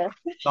 Langeweile.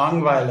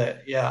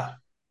 Langeweile, yeah.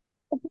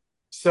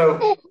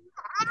 So,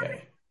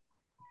 okay.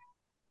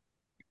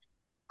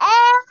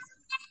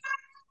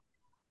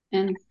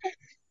 And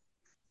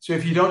So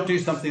if you don't do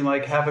something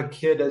like have a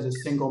kid as a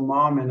single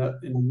mom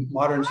in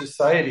modern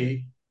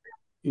society,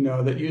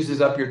 that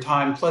uses up your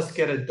time, plus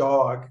get a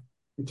dog,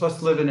 and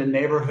plus live in a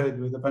neighborhood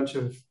with a bunch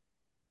of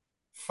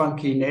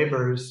funky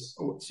neighbors,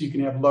 so you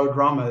can have low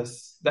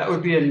dramas, that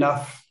would be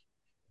enough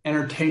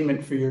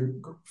entertainment for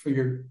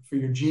your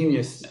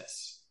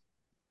geniusness.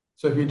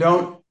 So if you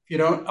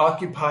don't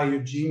occupy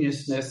your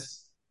geniusness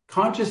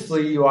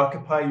consciously, you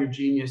occupy your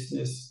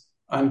geniusness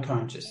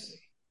unconsciously.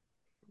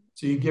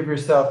 So you give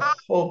yourself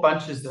whole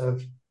bunches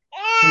of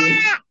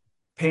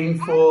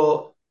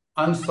painful,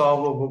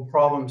 unsolvable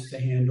problems to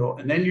handle,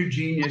 and then your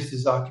genius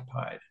is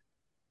occupied.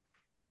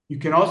 You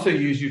can also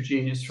use your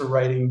genius for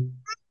writing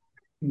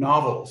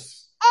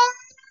novels.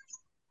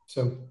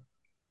 So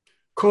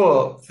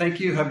cool. Thank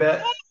you,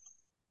 Habet.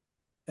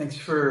 Thanks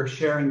for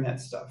sharing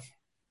that stuff.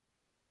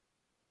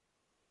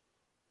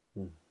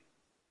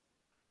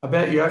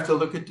 Habet, you have to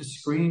look at the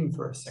screen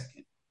for a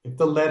second. You have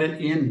to let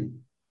it in.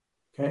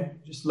 Okay?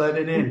 Just let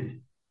it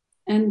in.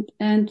 And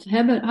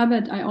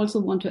Habet, I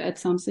also want to add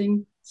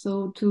something.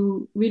 So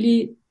to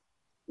really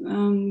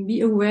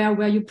be aware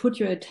where you put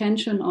your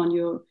attention on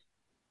your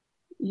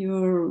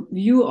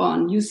view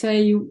on. You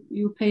say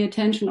you pay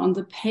attention on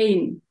the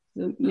pain.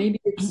 So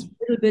maybe it's a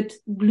little bit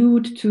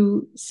glued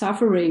to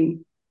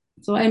suffering.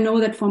 So I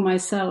know that for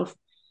myself.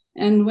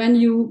 And when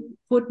you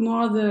put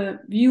more the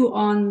view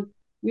on,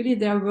 really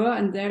there were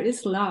and there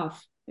is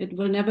love, it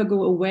will never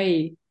go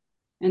away.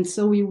 And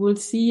so you will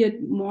see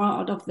it more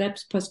out of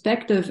that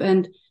perspective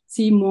and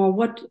see more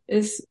what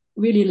is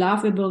really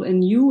lovable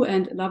in you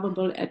and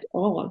lovable at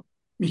all.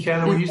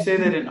 Michaela, will you say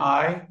that in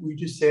I? We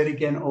just say it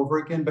again over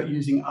again, but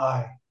using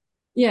I.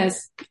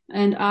 Yes.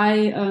 And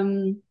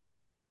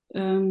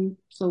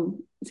so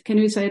can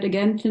you say it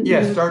again?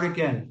 Yeah, start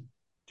again.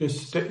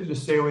 Just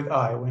say with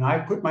I. When I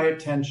put my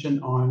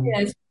attention on.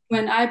 Yes.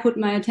 When I put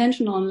my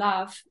attention on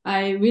love,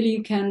 I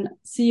really can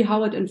see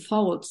how it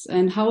unfolds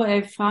and how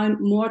I find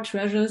more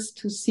treasures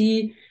to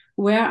see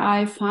where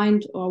I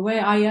find or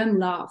where I am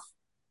love.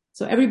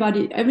 So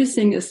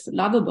everything is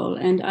lovable,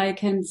 and I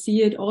can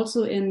see it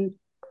also in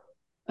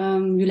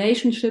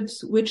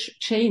relationships which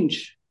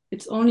change.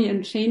 It's only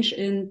a change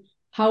in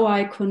how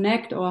I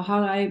connect or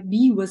how I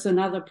be with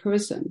another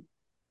person.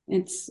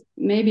 It's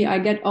maybe I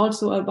get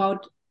also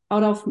out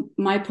of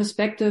my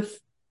perspective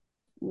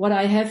what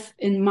I have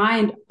in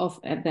mind of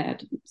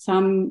that,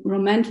 some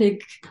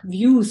romantic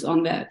views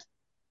on that.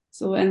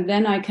 So, and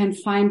then I can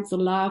find the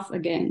love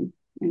again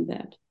in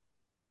that.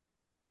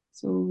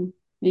 So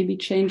maybe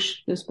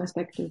change these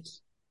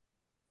perspectives.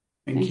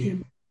 Thank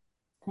you.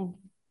 Thank you.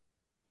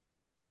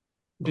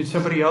 Did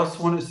somebody else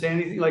want to say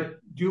anything? Like,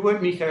 do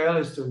what Michael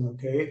is doing,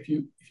 okay? If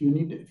you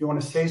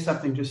want to say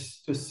something,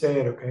 just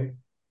say it, okay?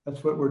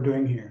 That's what we're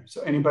doing here.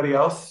 So anybody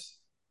else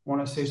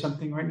want to say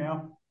something right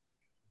now?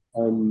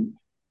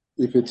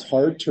 If it's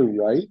hard to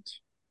write,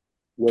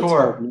 what's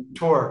helped me?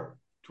 Tor.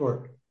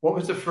 What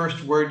was the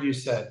first word you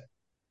said?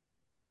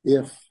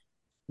 If.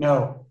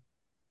 No.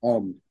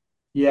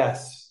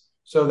 Yes.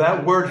 So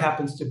that word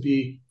happens to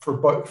be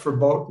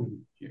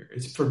verboten here.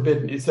 It's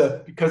forbidden.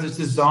 Because it's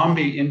a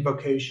zombie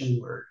invocation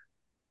word,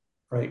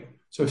 right?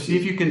 So see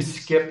if you can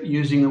skip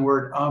using the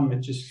word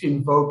it just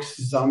invokes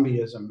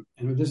zombieism.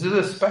 And this is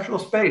a special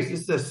space.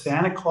 This is a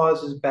Santa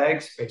Claus's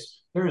bag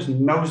space. There is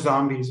no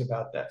zombies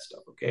about that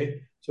stuff,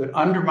 okay? So it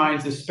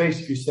undermines the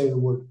space if you say the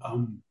word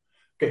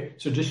Okay,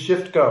 so just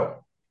shift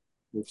go.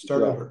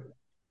 Start over.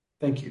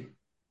 Thank you.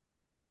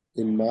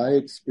 In my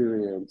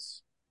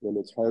experience, when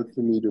it's hard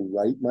for me to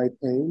write my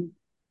pain,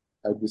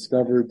 I've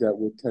discovered that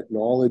with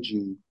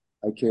technology,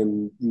 I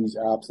can use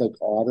apps like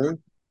Otter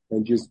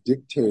and just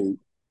dictate,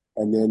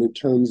 and then it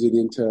turns it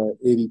into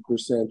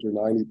 80% or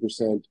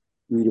 90%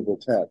 readable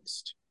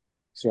text.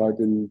 So I've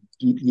been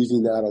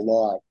using that a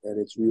lot, and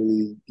it's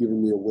really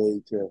given me a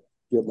way to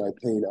get my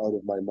pain out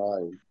of my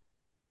mind.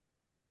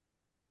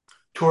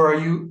 Tor, are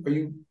you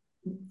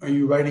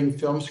writing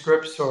film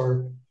scripts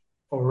or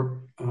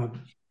a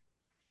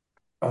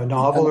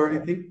novel or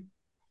anything?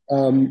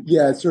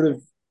 Yeah, sort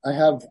of. I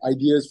have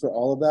ideas for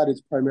all of that. It's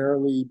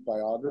primarily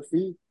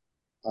biography,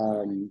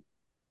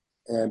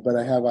 but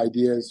I have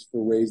ideas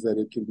for ways that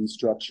it can be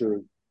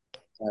structured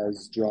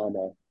as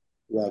drama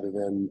rather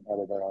than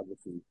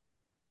autobiography.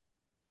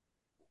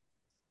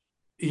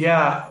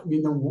 Yeah, I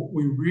mean,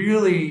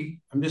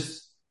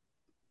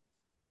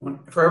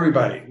 for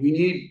everybody, we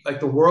need, like,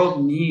 the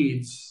world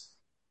needs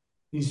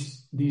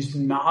these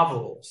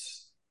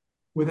novels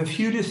with a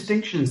few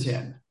distinctions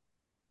in.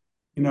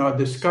 A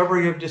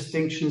discovery of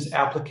distinctions,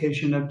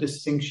 application of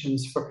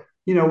distinctions.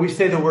 We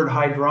say the word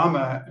high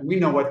drama, and we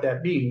know what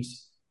that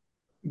means,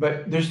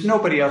 but there's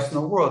nobody else in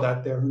the world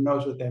out there who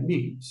knows what that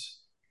means.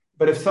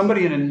 But if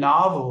somebody in a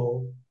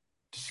novel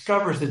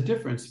discovers the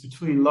difference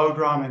between low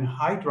drama and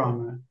high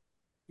drama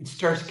and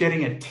starts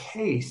getting a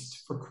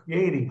taste for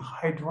creating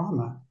high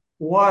drama,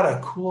 what a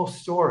cool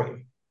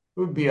story. It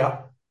would be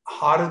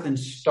hotter than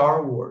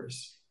Star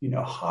Wars,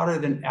 hotter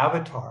than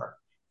Avatar.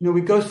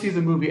 We go see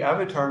the movie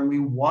Avatar and we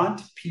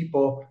want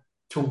people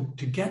to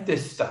get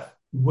this stuff.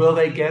 Will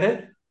they get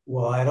it?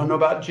 Well, I don't know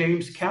about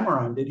James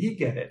Cameron. Did he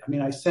get it? I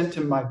mean, I sent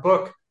him my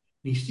book.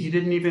 He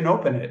didn't even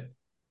open it.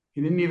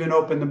 He didn't even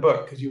open the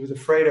book because he was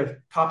afraid of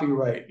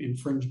copyright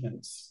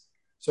infringements.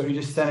 So he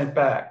just sent it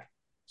back.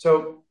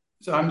 So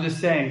I'm just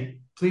saying,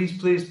 please,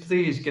 please,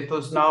 please get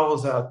those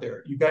novels out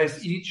there. You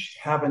guys each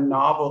have a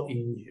novel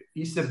in you.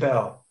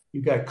 Isabel,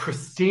 you got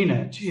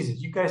Christina.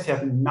 Jesus, you guys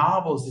have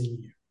novels in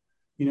you.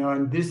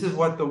 And this is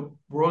what the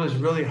world is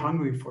really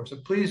hungry for. So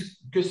please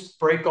just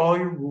break all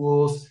your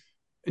rules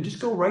and just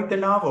go write the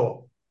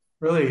novel.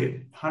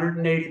 Really,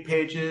 180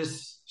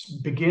 pages,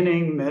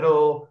 beginning,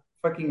 middle,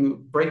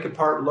 fucking break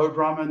apart, low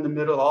drama in the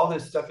middle, all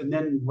this stuff, and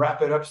then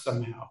wrap it up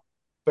somehow.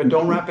 But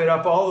don't wrap it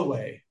up all the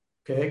way,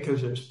 okay?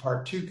 Because there's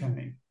part 2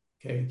 coming,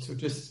 okay? So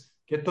just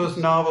get those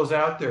novels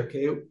out there,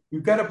 okay?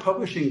 We've got a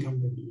publishing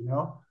company,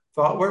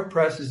 Thoughtwork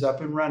Press is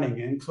up and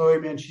running, and Chloe,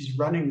 man, she's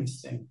running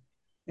this thing.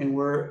 And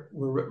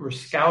we're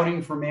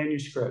scouting for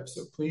manuscripts.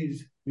 So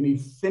please, we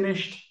need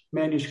finished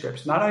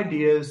manuscripts, not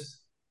ideas,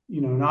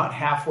 not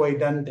halfway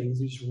done things.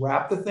 You just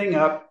wrap the thing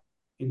up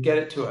and get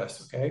it to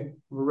us, okay?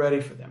 We're ready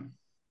for them.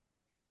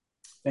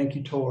 Thank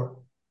you, Tor.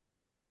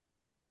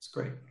 It's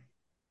great.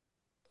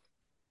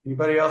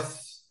 Anybody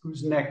else?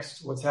 Who's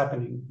next? What's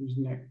happening? Who's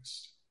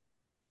next?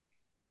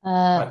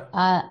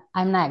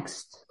 I'm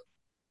next.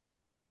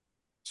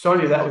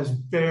 Sonia, that was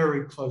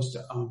very close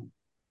to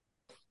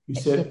You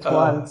said it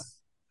was.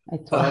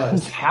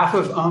 Half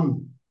of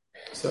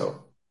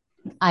So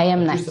I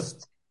am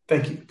next.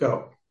 Thank you.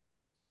 Go.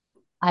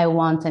 I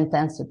want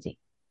intensity.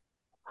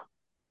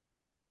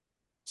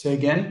 Say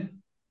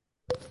again.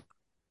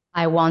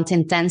 I want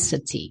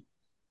intensity.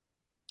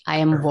 I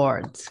am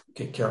bored.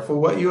 Okay, careful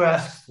what you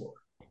ask for.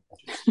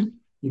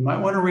 You might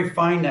want to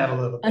refine that a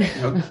little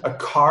bit. A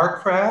car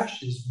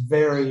crash is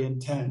very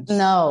intense.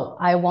 No,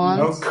 I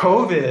want.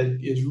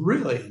 COVID is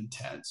really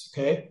intense.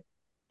 Okay,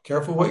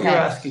 careful what you're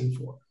asking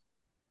for.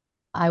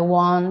 I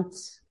want.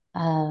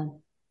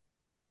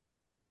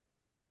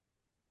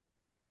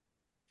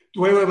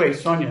 wait,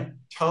 Sonia,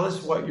 tell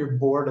us what you're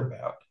bored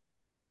about.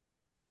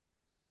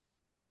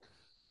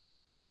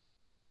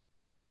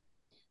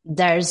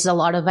 There's a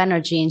lot of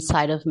energy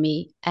inside of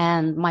me,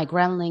 and my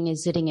groundling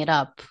is eating it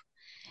up.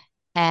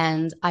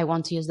 And I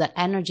want to use that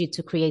energy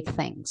to create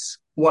things.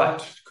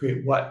 What?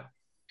 Create what?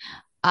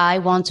 I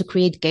want to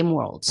create game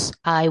worlds.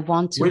 I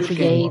want to Which create.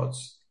 game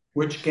worlds?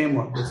 Which game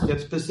world? Let's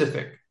get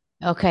specific.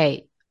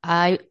 Okay.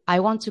 I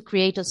want to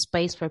create a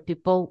space where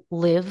people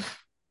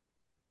live.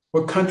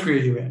 What country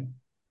are you in?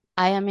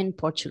 I am in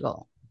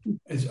Portugal.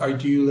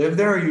 Do you live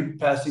there or are you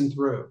passing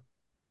through?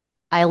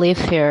 I live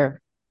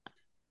here.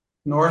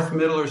 North,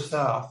 middle, or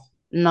south?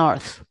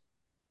 North.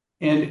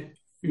 And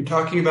you're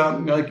talking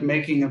about like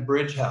making a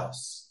bridge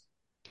house.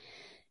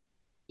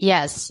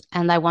 Yes,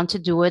 and I want to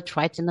do it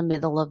right in the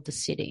middle of the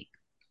city.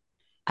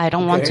 I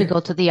don't want to go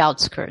to the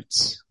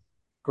outskirts.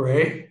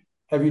 Great.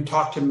 Have you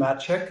talked to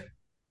Maciek?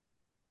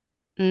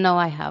 No,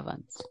 I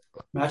haven't.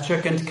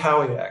 Maciek and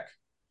Kawiak.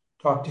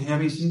 Talk to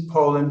him. He's in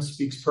Poland,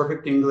 speaks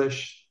perfect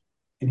English,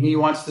 and he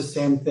wants the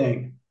same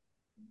thing.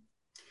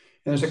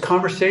 And there's a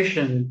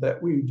conversation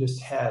that we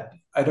just had.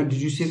 Did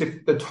you see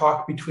the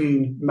talk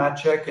between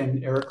Maciek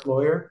and Eric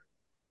Lawyer,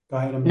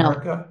 guy in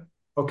America?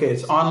 No. Okay,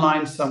 it's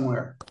online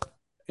somewhere.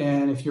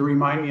 And if you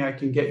remind me, I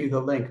can get you the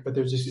link. But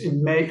there's this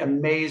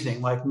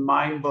amazing, like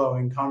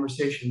mind-blowing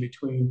conversation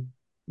between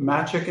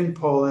Maciek in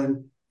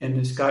Poland and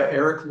this guy,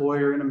 Eric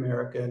Lawyer in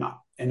America.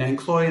 And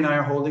Chloe and I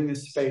are holding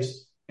this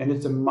space, and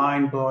it's a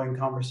mind-blowing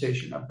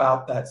conversation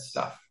about that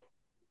stuff.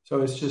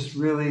 So it's just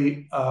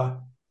really, that's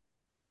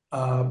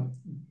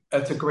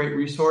a great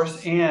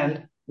resource.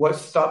 And what's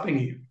stopping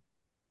you?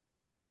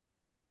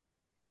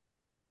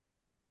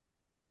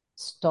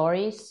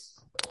 Stories.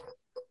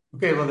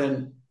 Okay, well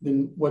then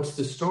what's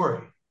the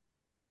story?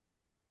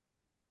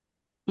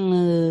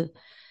 That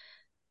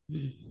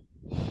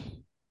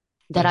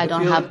I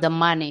don't have the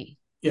money.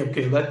 Yeah,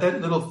 okay, let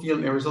that little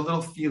feeling, there was a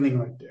little feeling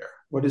right there.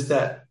 What is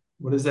that?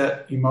 What is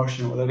that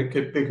emotion? Let it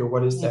get bigger.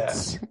 What is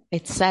that?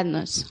 It's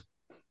sadness.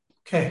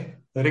 Okay,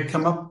 let it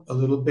come up a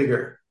little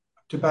bigger,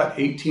 up to about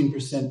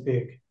 18%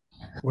 big.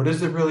 What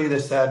is it really the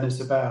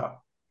sadness about?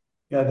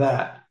 Yeah,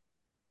 that.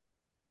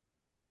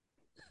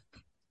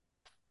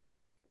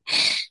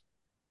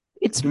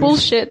 It's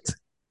bullshit.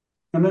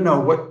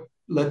 No.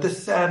 Let the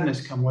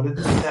sadness come. What is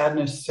the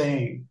sadness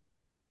saying?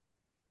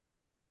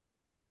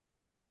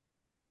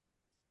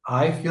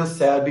 I feel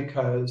sad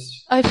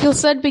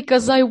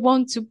because I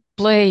want to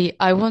play.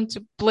 I want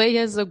to play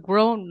as a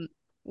grown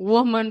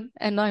woman,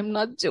 and I'm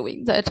not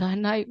doing that,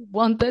 and I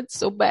want that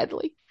so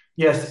badly.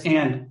 Yes,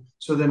 and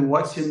so then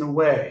what's in the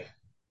way?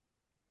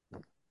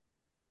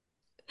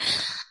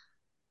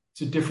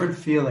 It's a different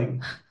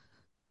feeling.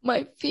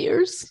 My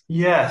fears.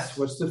 Yes,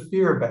 what's the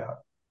fear about?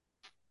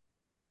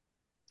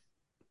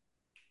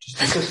 Just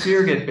let the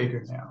fear get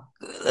bigger now.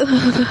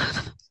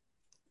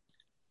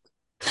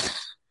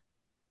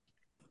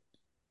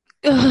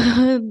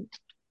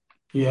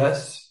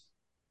 Yes.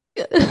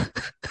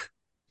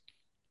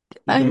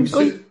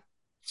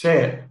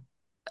 Say it.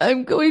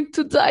 I'm going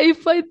to die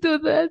if I do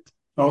that.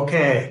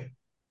 Okay.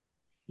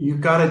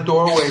 You've got a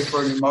doorway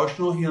for an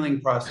emotional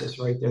healing process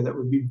right there that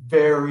would be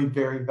very,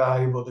 very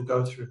valuable to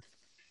go through.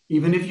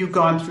 Even if you've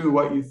gone through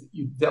what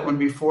that one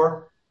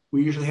before,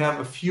 we usually have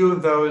a few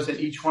of those, and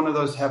each one of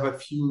those have a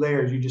few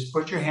layers. You just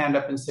put your hand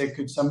up and say,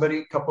 could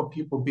a couple of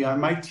people be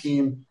on my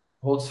team,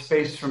 hold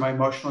space for my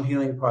emotional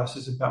healing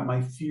process about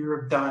my fear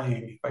of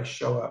dying if I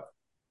show up?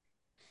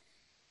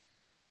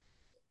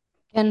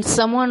 Can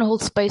someone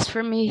hold space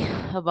for me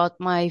about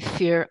my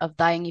fear of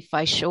dying if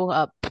I show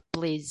up,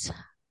 please?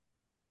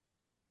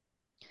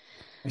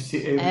 I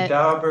see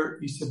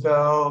Dalbert,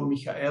 Isabel,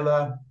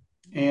 Michaela,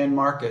 and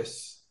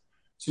Marcus.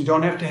 So you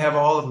don't have to have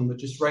all of them, but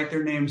just write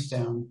their names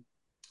down.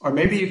 Or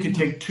maybe you could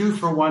take 2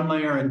 for one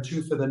layer and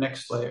 2 for the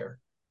next layer.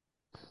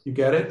 You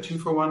get it? 2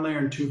 for one layer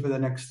and 2 for the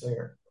next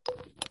layer.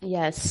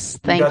 Yes,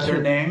 thank you. You got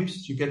their names?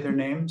 Did you get their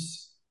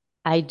names?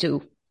 I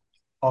do.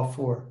 All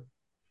 4.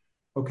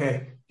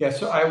 Okay. Yeah,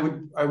 so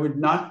I would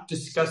not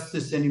discuss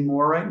this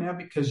anymore right now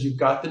because you've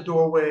got the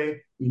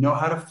doorway. You know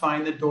how to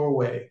find the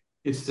doorway.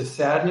 It's the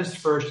sadness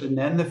first and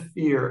then the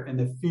fear, and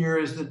the fear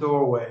is the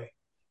doorway.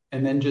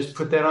 And then just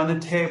put that on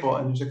the table,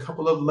 and there's a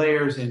couple of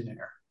layers in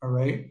there, all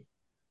right?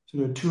 So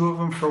there are 2 of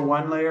them for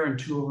one layer and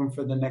 2 of them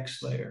for the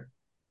next layer.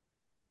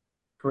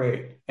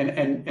 Great.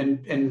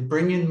 And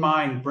bring in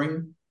mind,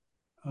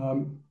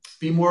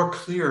 be more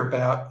clear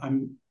about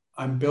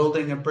I'm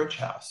building a bridge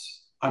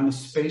house. I'm a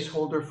space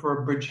holder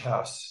for a bridge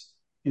house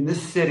in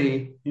this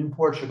city in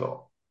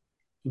Portugal,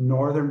 in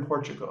northern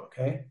Portugal,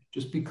 okay?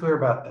 Just be clear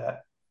about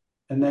that.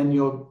 And then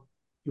you'll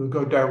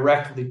go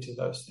directly to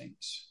those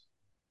things.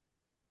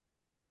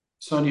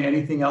 Sonia,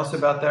 anything else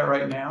about that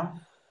right now?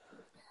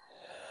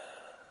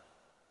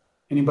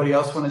 Anybody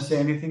else want to say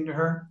anything to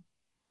her?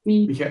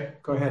 Me. Yeah,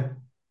 go ahead.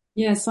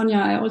 Yeah, Sonia,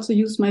 I also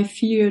use my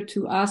fear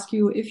to ask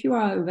you if you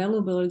are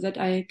available that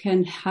I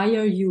can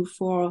hire you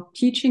for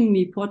teaching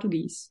me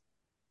Portuguese.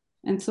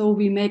 And so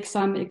we make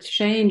some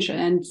exchange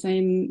and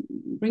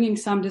bringing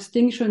some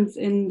distinctions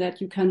in that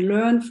you can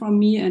learn from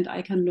me and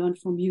I can learn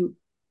from you.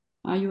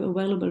 Are you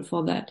available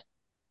for that?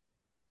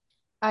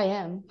 I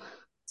am.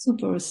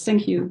 Super.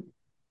 Thank you.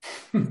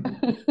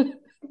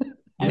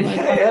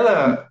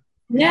 Michaela,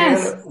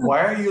 yes.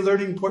 Why are you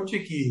learning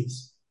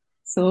Portuguese?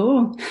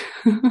 So,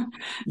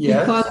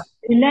 yes. Because I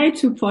relate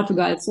to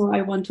Portugal, so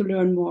I want to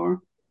learn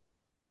more.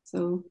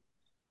 So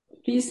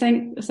please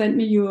send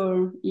me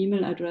your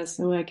email address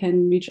so I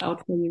can reach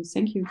out for you.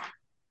 Thank you.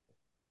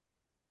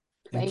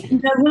 Thank you.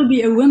 And there will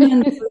be a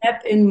women's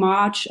lab in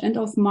March, end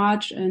of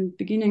March and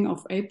beginning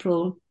of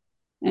April.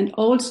 And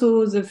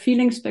also the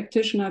Feelings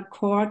Practitioner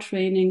core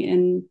training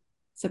in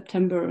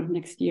September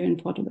next year in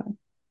Portugal.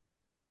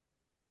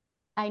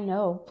 I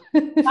know.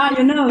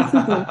 You know,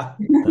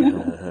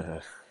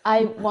 super.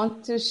 I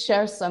want to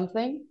share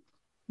something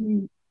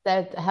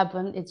that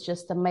happened. It's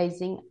just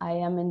amazing. I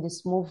am in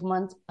this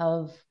movement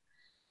of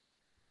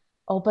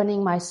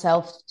opening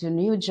myself to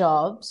new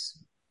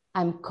jobs.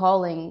 I'm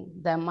calling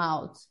them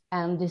out,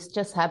 and this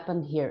just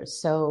happened here.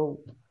 So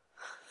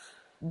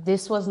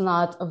this was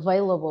not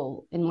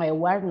available in my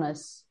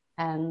awareness,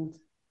 and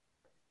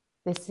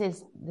this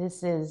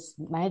is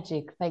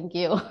magic. Thank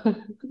you.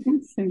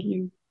 Thank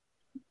you.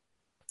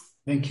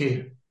 Thank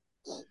you.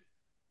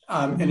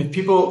 And if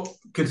people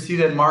could see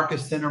that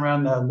Marcus sent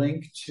around the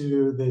link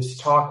to this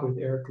talk with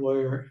Eric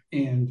Lawyer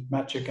and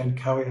Maciek and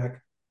Kawiak,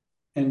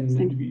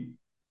 and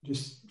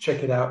just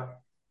check it out.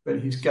 But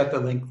he's got the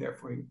link there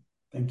for you.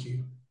 Thank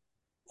you.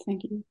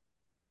 Thank you.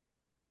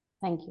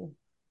 Thank you.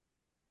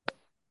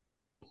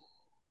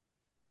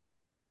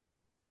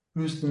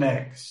 Who's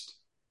next?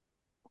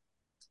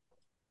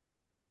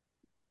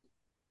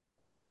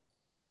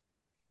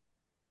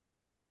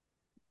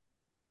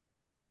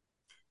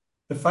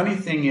 The funny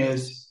thing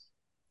is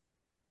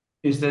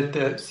that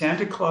the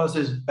Santa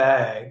Claus's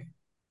bag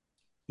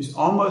is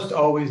almost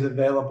always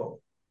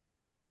available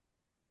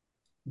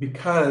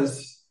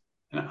because,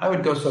 and I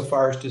would go so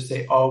far as to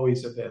say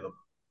always available,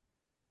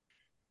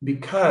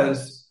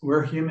 because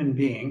we're human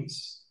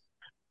beings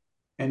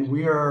and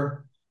we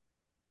are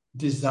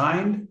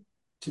designed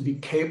to be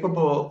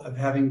capable of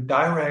having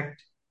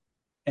direct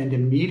and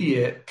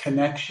immediate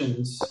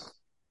connections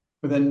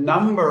with a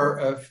number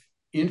of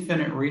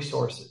infinite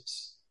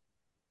resources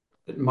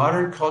that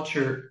modern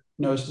culture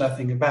knows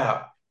nothing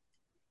about.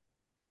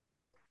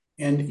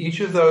 And each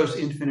of those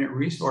infinite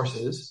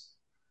resources,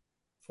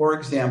 for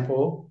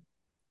example,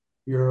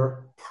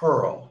 your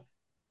pearl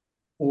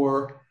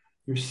or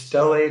your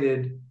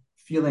stellated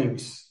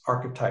feelings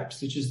archetypes,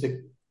 such as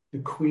the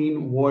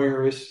queen,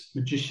 warrioress,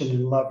 magician,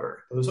 and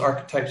lover. Those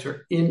archetypes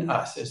are in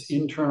us as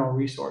internal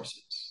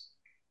resources.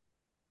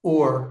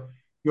 Or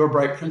your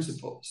bright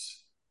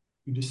principles.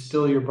 You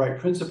distill your bright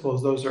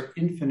principles, those are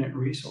infinite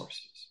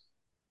resources.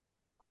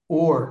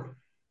 Or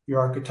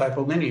your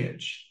archetypal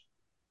lineage.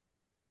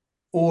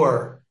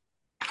 Or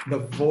the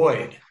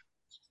void,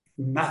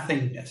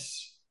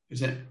 nothingness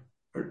is an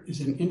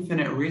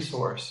infinite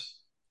resource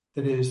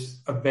that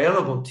is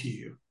available to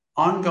you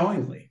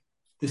ongoingly.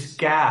 This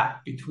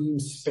gap between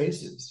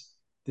spaces,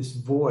 this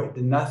void,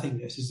 the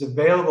nothingness is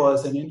available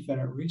as an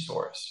infinite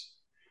resource.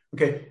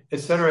 Okay, et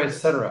cetera, et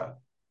cetera.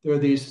 There are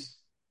these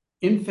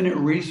infinite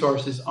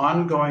resources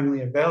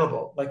ongoingly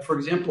available. Like, for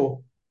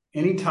example,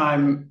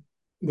 anytime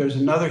there's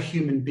another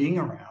human being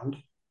around,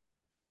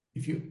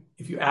 if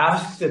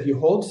you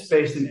hold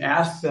space and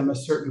ask them a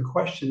certain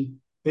question,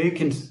 they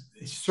can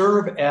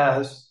serve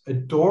as a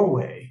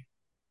doorway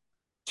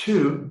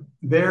to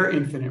their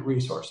infinite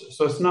resources.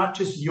 So it's not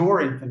just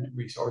your infinite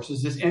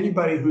resources, it's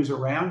anybody who's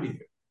around you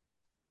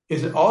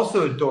is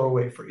also a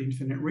doorway for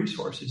infinite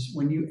resources.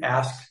 When you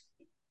ask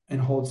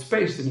and hold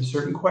space in a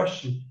certain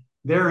question,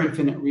 their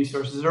infinite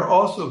resources are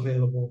also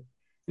available.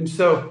 And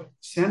so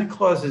Santa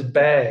Claus's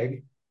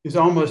bag is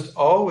almost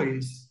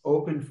always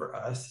open for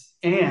us,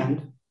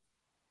 and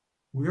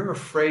we're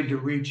afraid to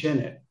reach in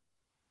it.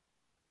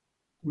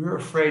 We're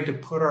afraid to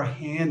put our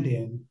hand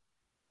in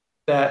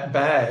that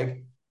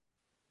bag.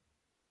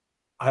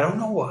 I don't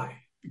know why,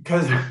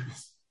 because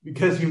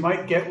you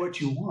might get what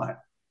you want.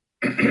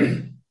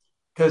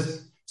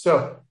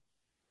 So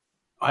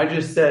I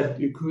just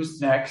said,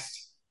 who's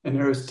next? And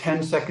there was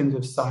 10 seconds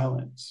of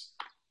silence.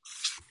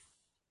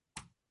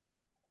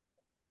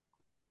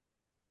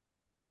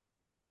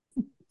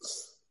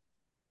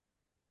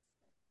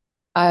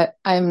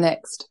 I'm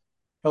next.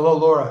 Hello,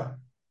 Laura.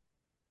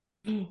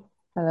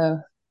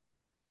 Hello.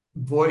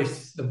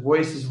 The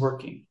voice is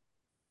working.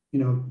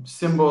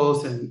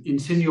 Symbols and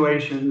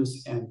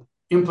insinuations and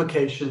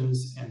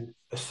implications and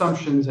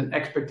assumptions and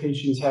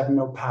expectations have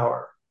no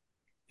power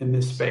in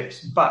this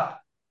space. But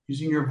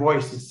using your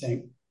voice is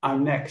saying,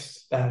 I'm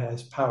next, that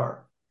has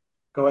power.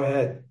 Go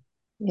ahead.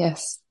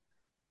 Yes.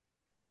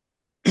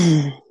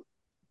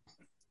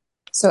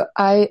 So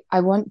I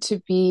want to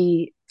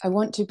be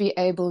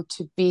able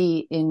to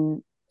be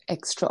in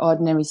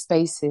extraordinary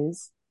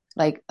spaces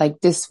like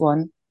this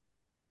one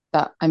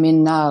that I'm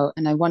in now,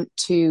 and I want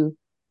to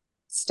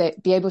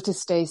be able to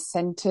stay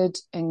centered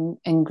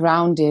and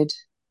grounded,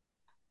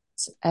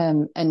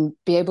 and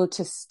be able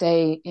to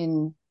stay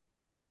in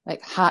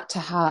like heart to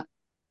heart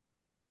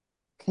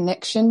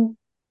connection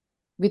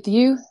with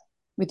you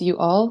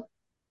all.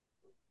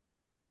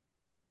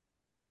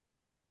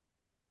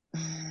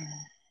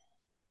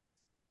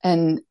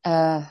 And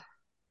to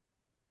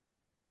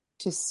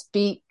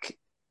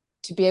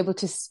be able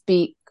to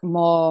speak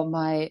more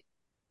my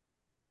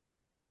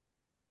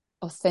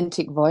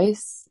authentic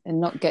voice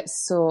and not get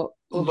so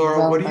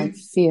overwhelmed by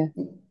fear.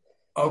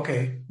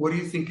 Okay, what do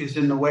you think is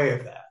in the way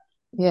of that?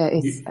 Yeah,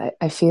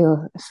 I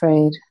feel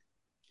afraid.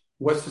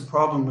 What's the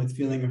problem with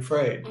feeling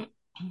afraid?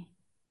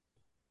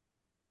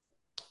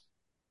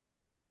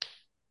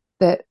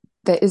 That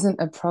there isn't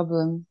a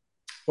problem.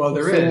 Well,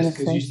 there is,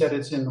 because you said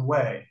it's in the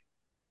way.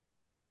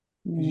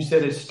 You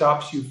said it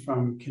stops you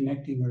from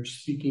connecting or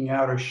speaking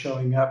out or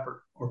showing up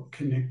or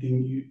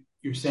connecting.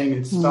 You're saying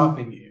it's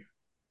stopping you.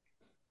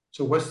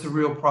 So what's the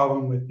real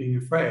problem with being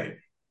afraid,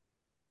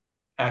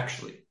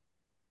 actually?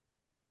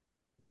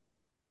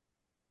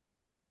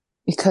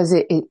 Because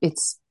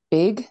it's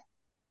big.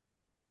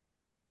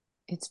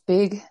 It's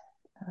big.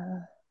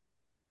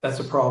 That's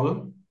a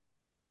problem.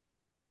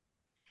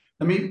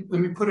 Let me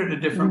put it a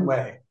different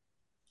way.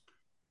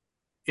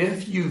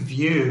 If you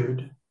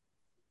viewed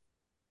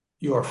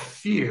your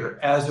fear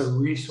as a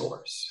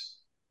resource,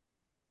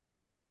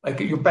 like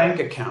your bank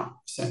account,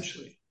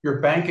 essentially, your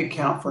bank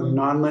account for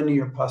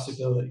nonlinear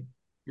possibility,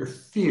 your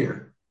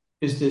fear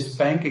is this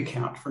bank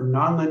account for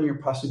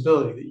nonlinear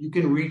possibility that you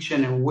can reach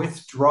in and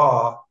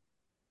withdraw.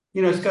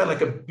 It's got like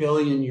 €1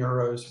 billion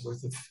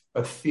worth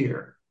of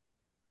fear,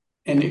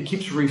 and it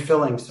keeps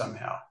refilling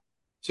somehow.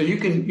 So you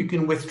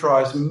can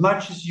withdraw as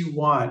much as you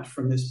want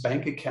from this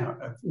bank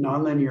account of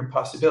nonlinear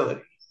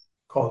possibility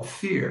called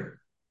fear,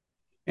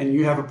 and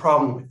you have a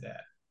problem with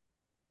that.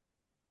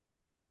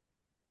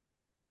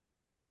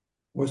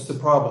 What's the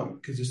problem?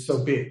 Because it's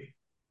so big.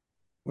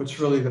 What's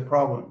really the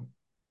problem?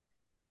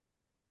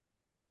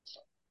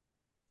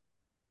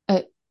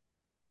 I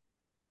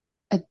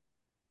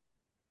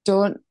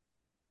don't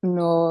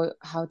know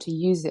how to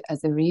use it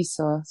as a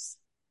resource.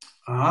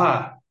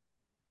 Can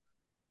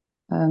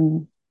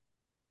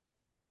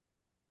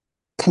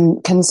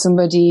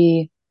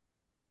somebody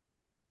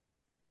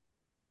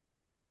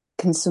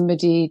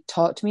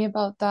talk to me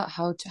about that?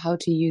 How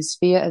to use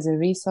fear as a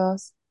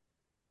resource?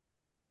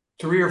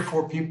 3 or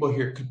 4 people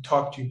here could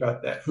talk to you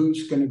about that.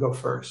 Who's going to go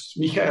first?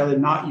 Michaela,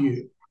 not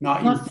you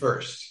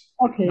first.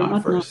 Okay,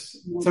 not first.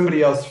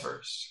 Somebody else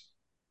first.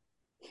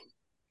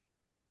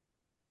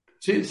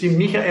 See,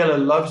 Michaela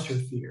loves her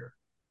fear.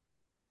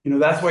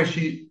 That's why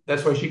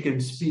she can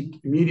speak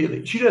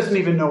immediately. She doesn't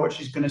even know what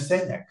she's going to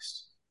say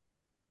next.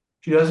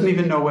 She doesn't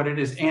even know what it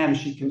is, and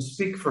she can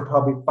speak for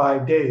probably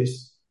 5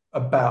 days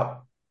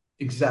about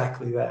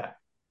exactly that.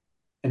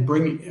 And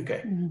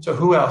So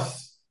who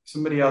else?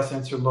 Somebody else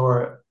answer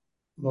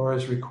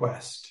Laura's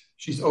request.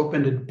 She's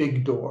opened a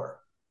big door.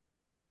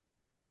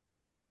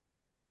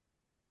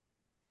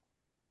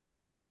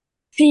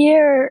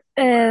 Fear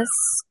is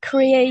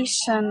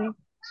creation.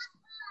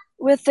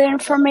 With the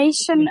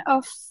information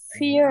of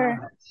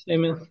fear.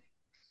 Amen.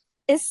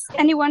 Is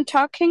anyone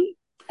talking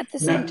at the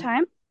same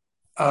time?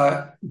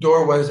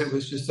 It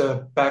was just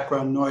a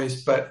background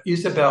noise, but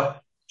Isabel,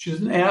 she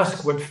doesn't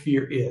ask what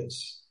fear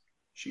is.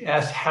 She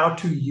asks how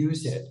to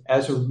use it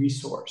as a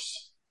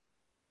resource.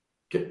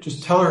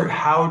 Just tell her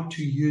how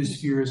to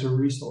use fear as a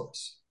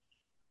resource.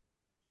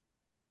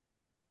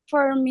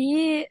 For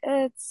me,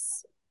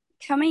 it's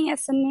coming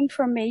as an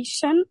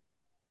information,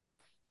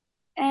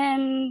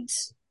 and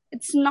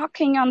it's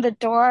knocking on the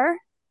door,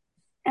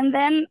 and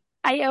then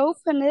I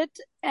open it,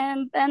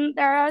 and then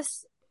there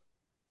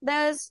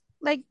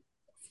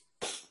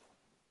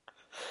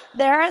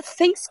are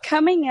things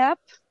coming up,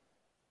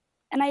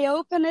 and I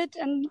open it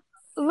and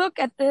look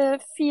at the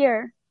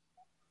fear.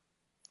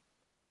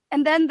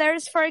 And then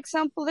there's, for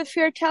example, the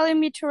fear telling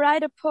me to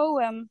write a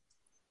poem.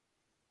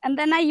 And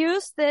then I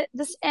use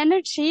this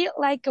energy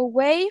like a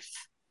wave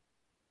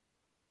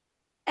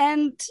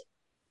and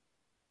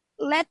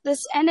let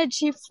this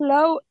energy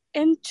flow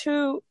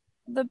into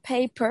the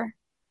paper.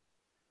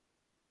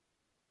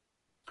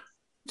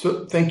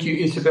 So thank you,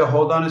 Isabel.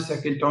 Hold on a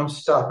second. Don't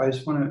stop. I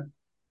just want to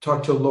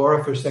talk to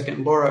Laura for a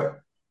second.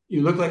 Laura,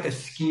 you look like a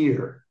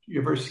skier.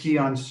 You ever ski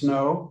on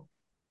snow?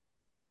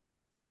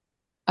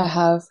 I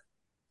have.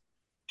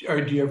 Or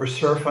do you ever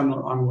surf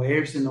on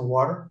waves in the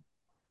water?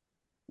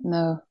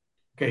 No.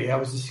 Okay, that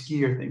was a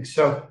skier thing.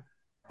 So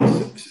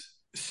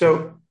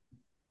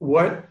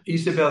what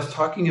Isabel's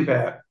talking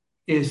about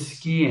is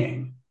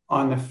skiing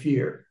on the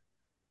fear.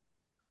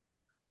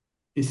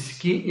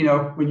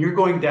 When you're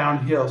going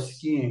downhill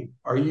skiing,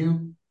 are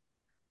you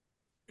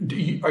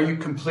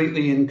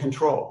completely in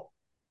control?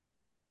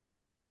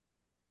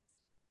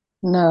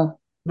 No.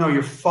 No,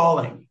 you're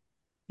falling.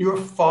 You're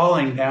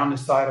falling down the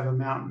side of a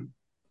mountain.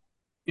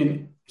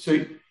 And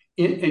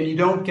you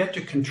don't get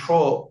to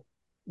control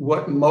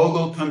what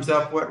mogul comes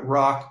up, what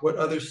rock, what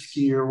other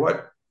skier,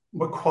 what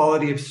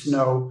quality of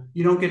snow.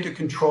 You don't get to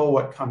control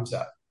what comes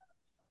up.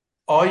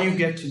 All you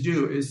get to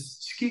do is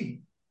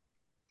ski.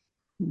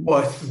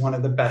 Well, it's one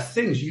of the best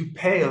things. You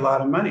pay a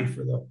lot of money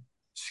for the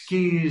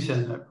skis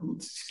and the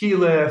ski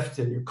lift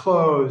and your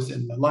clothes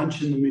and the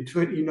lunch in the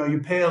between.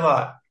 You pay a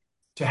lot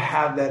to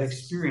have that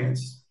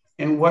experience.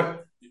 And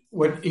what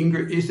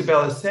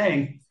Isabel is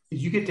saying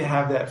is you get to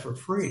have that for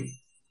free.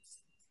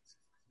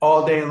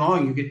 All day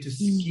long, you get to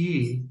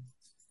ski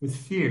with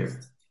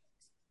fear.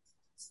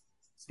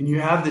 And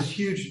you have this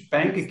huge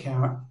bank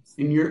account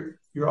and you're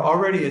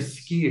already a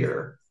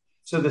skier.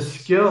 So the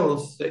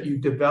skills that you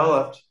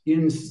developed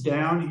in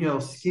downhill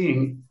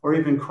skiing or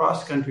even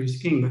cross-country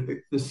skiing, but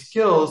the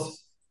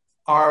skills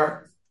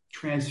are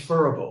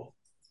transferable.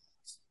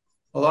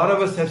 A lot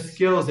of us have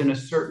skills in a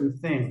certain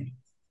thing.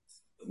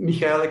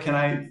 Michaela, can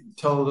I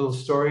tell a little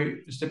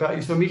story just about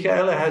you? So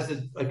Michaela has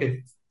a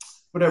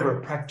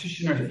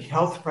practitioner,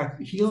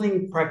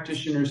 healing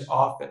practitioner's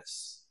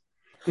office.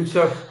 And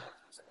so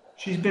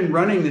she's been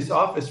running this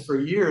office for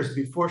years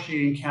before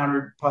she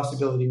encountered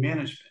possibility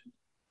management.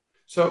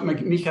 So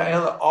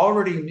Michaela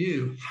already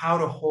knew how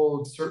to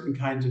hold certain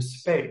kinds of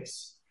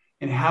space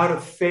and how to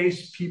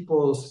face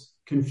people's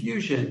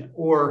confusion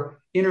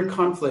or inner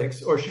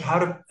conflicts or how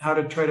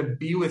to try to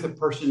be with a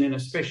person in a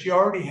space. She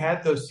already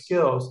had those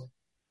skills.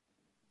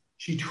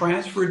 She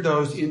transferred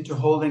those into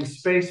holding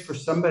space for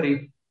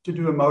somebody to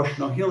do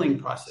emotional healing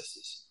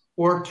processes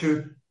or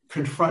to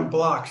confront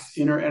blocks,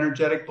 inner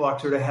energetic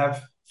blocks, or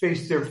to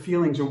face their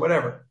feelings or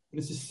whatever. But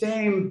it's the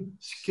same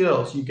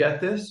skills. You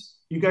get this?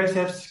 You guys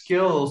have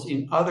skills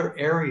in other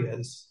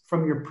areas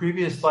from your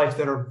previous life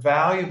that are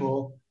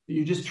valuable.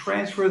 You just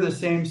transfer the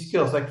same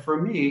skills. Like for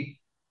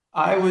me,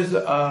 I was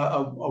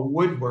a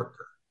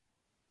woodworker.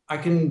 I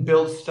can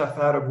build stuff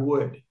out of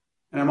wood.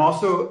 And I'm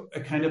also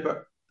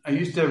I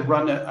used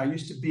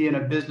to be in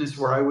a business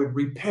where I would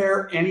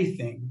repair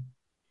anything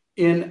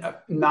in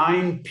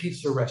 9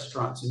 pizza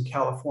restaurants in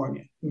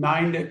California.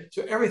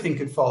 So everything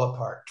could fall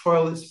apart.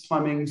 Toilets,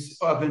 plumbings,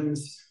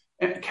 ovens,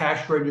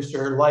 cash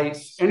register,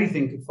 lights,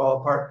 anything could fall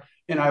apart,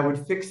 and I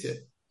would fix it.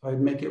 I'd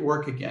make it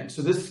work again.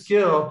 So this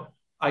skill,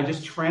 my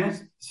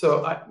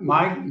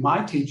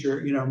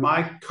teacher,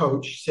 my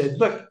coach said,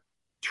 look,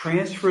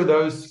 transfer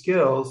those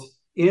skills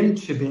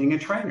into being a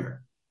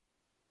trainer,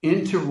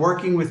 into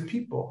working with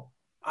people.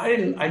 I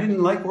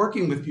didn't like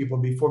working with people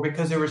before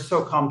because they were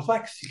so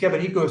complex. Yeah,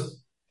 but he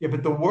goes, yeah,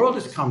 but the world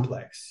is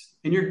complex,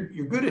 and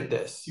you're good at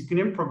this. You can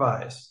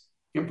improvise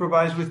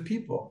with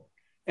people,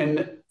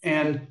 and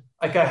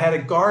like I had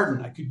a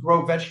garden, I could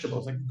grow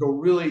vegetables. I could grow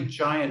really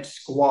giant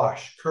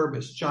squash,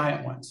 kerbis,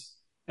 giant ones.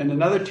 And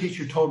another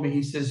teacher told me,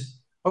 he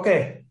says,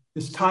 okay,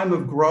 this time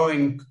of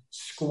growing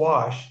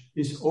squash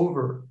is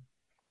over.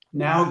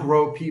 Now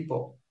grow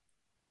people.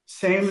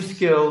 Same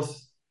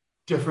skills,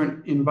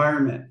 different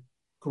environment.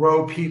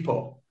 Grow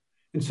people.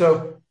 And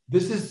so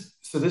this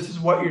is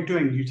what you're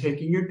doing. You're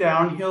taking your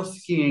downhill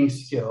skiing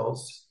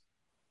skills,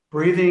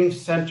 breathing,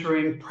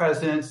 centering,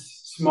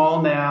 presence,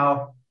 small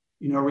now,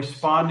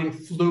 responding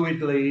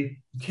fluidly.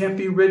 You can't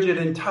be rigid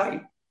and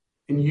tight,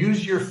 and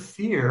use your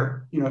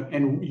fear,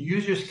 and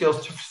use your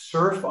skills to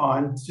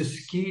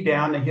ski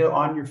down the hill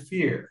on your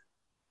fear.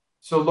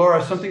 So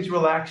Laura, something's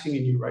relaxing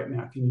in you right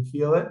now. Can you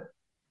feel it?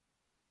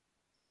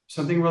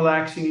 Something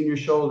relaxing in your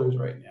shoulders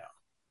right now.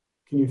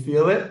 Can you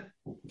feel it?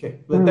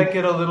 Okay, let that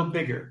get a little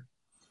bigger.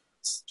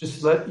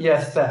 Just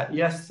yes, that.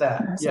 Yes.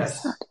 Let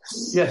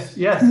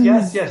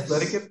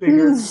it get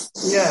bigger.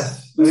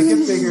 Yes, let it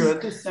get bigger.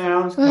 Let the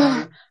sounds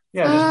come.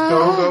 Yeah,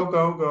 just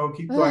go.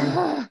 Keep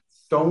going.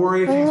 Don't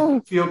worry if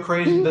you feel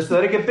crazy. Just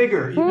let it get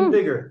bigger, even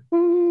bigger.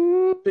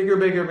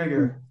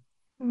 Bigger.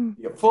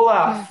 Yeah, full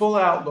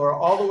out, Laura,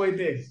 all the way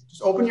big.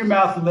 Just open your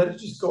mouth and let it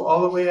just go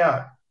all the way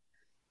out.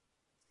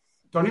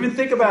 Don't even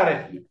think about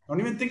it.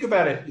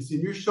 It's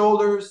in your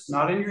shoulders,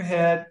 not in your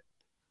head.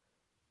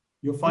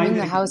 You'll find I'm in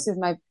the house with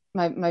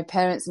my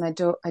parents, and I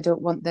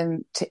don't want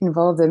them to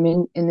involve them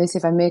in this.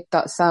 If I make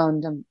that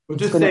sound, I'm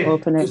just going to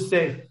open it. Just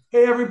say,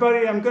 hey,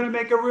 everybody, I'm going to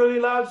make a really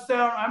loud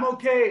sound. I'm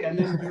okay. And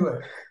then do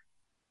it.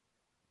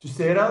 Just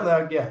say it out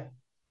loud. Yeah.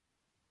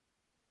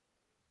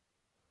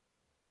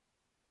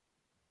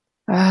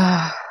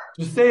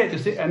 Just say it.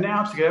 Just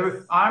announce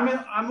it.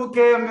 I'm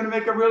okay. I'm going to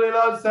make a really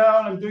loud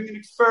sound. I'm doing an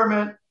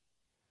experiment.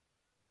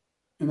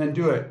 And then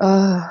do it.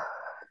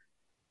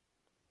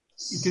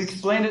 You can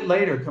explain it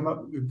later. Come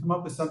up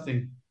with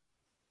something.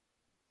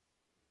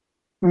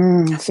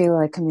 I feel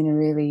like I'm in a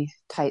really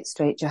tight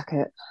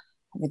straitjacket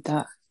with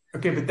that.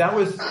 Okay, but that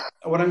was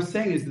what I'm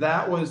saying is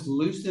that was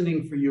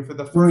loosening for you for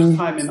the first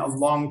time in a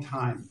long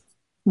time.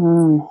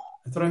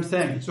 That's what I'm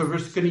saying. So we're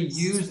just going to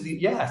use the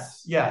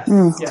yes.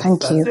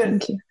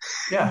 Thank you.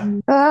 Yeah.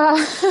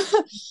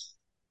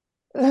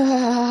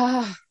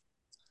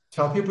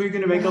 Tell people you're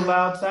going to make a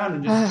loud sound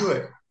and just do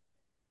it.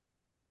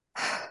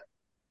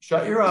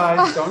 Shut your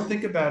eyes. Don't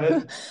think about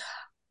it.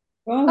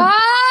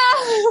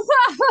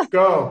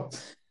 Go.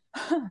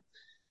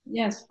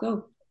 Yes,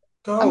 go.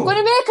 I'm going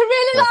to make a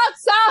really loud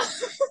sound.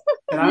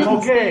 And I'm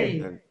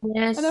okay.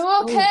 Yes. And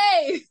I'm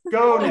okay.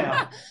 Go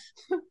now.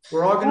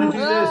 We're all going to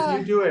do this.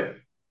 You do it.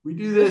 We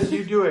do this.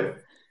 You do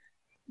it.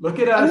 Look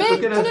at us. I'm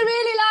making a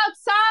really loud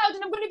sound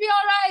and I'm going to be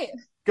all right.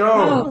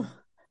 Go.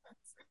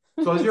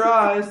 Close your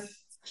eyes.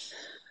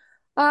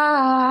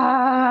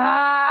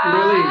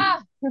 Really.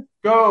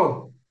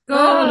 Go.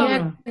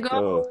 Go.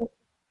 Go.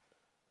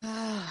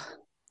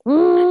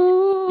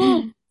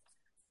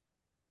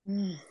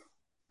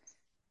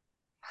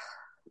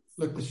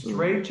 Look, the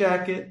straight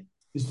jacket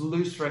is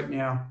loose right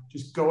now.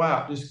 Just go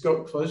out. Just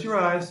go. Close your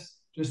eyes.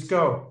 Just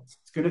go.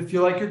 It's going to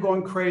feel like you're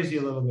going crazy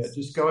a little bit.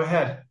 Just go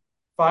ahead.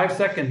 5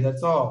 seconds.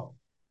 That's all.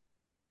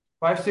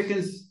 5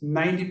 seconds,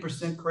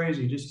 90%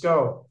 crazy. Just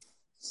go.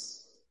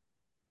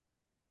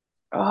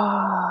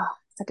 Oh,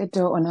 it's like I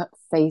don't want to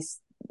face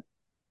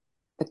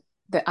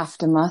the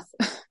aftermath.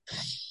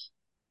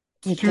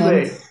 It's too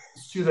late.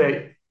 It's too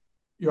late.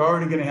 You're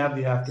already going to have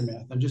the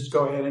aftermath. And just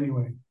go ahead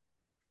anyway.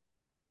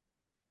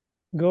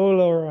 Go,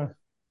 Laura.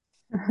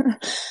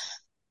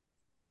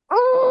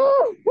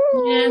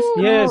 Yes.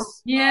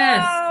 Yes.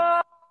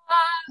 Yes.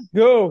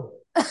 Go.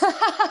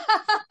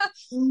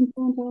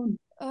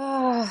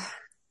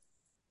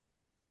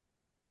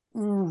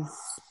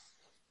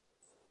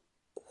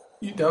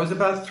 That was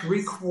about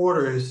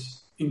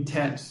 3/4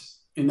 intense,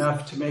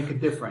 enough to make a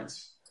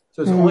difference.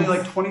 So it's only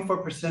like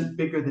 24%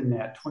 bigger than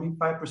that,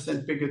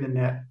 25% bigger than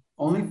that.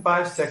 Only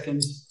 5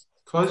 seconds.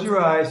 Close your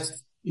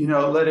eyes.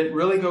 Let it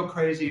really go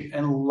crazy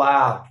and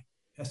loud.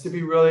 It has to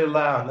be really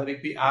loud. Let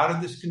it be out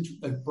of this control.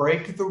 Like,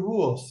 break the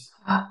rules.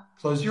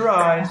 Close your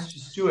eyes.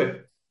 Just do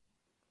it.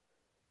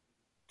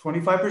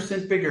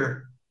 25%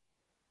 bigger.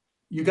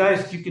 You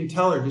guys, you can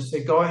tell her. Just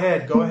say, go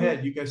ahead. Go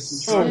ahead. You guys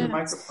control your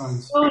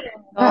microphones.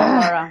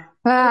 Laura.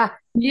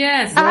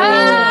 Yes.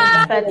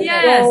 Yes.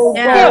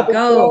 Yeah.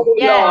 Go.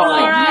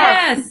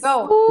 Yes.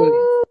 Go.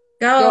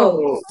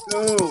 Go.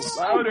 Go.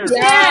 Louder.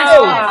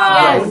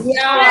 Yes.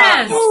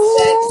 Yes.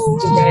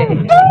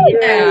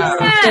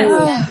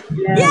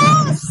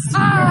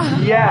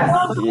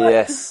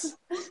 Yes.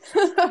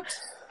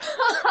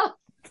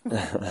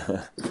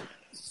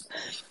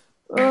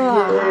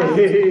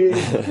 Yay.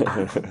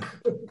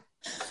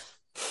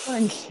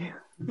 Thank you.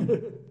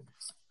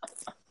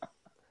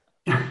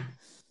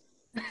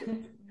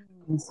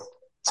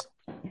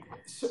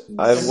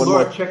 I have one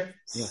Laura, more. check.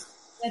 Yeah.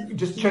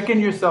 Just check in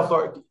yourself,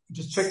 Laura.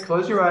 Just check.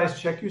 Close your eyes.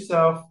 Check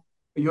yourself.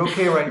 Are you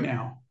okay right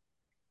now?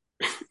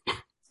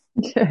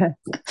 Yeah.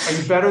 Are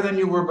you better than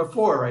you were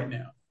before right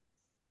now?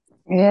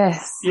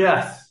 Yes.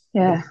 Yes.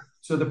 Yeah.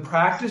 So the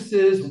practice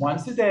is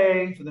once a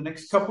day for the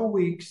next couple of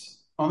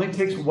weeks. Only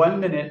takes 1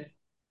 minute.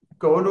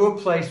 Go into a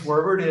place,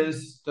 wherever it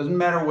is, doesn't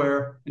matter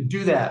where, and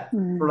do that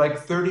for like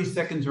 30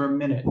 seconds or a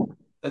minute.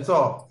 That's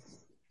all.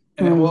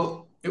 And it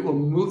will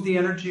move the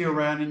energy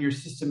around in your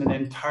system in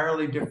an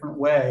entirely different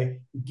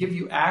way, give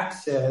you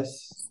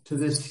access to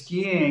this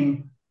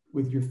skiing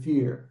with your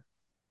fear.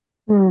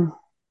 Could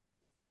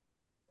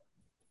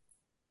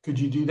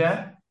you do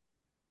that?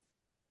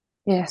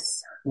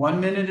 Yes. 1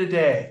 minute a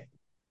day.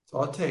 That's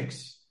all it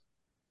takes.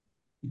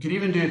 You could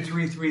even do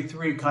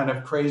 3-3-3 kind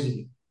of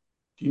crazy.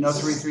 Do you know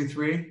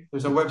 3-3-3?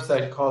 There's a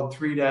website called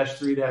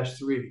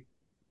 3-3-3.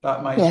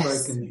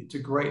 Yes. It's a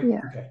great,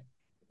 Yeah. okay.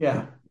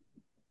 Yeah.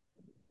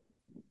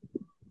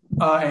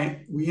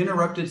 And we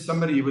interrupted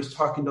somebody who was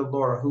talking to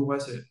Laura. Who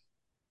was it?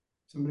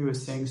 Somebody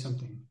was saying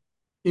something.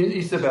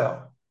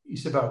 Isabel,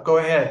 go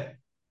ahead.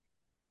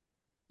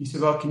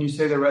 Isabel, can you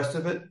say the rest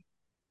of it?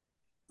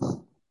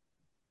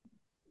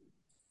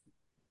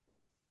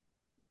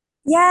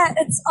 Yeah,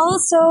 it's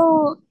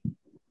also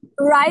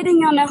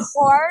riding on a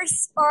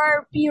horse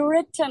or be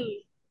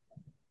ridden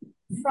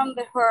from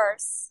the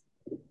horse.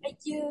 Like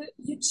you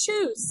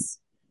choose.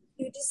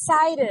 You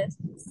decided.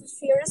 If the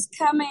fear is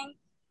coming,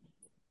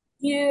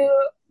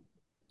 you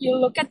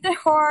look at the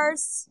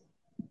horse,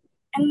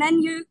 and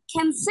then you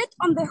can sit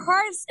on the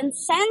horse and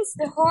sense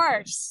the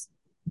horse.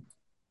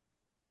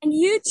 And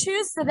you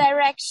choose the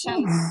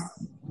direction.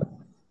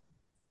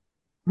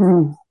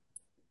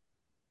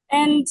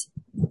 And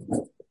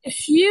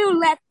if you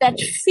let that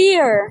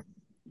fear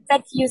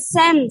that you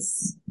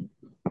sense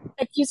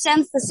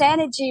this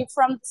energy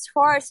from this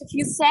horse, if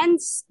you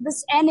sense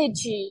this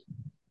energy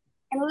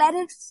and let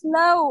it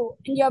flow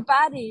in your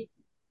body,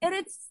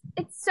 it's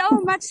so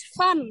much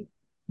fun.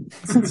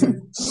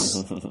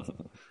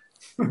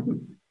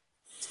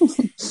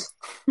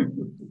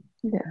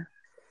 Yeah.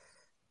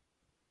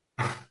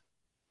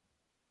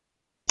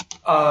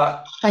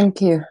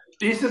 Thank you.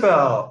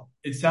 Isabel,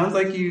 it sounds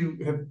like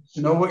you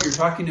know what you're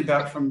talking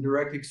about from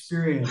direct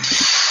experience.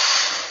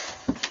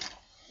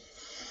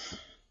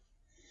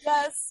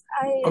 Yes,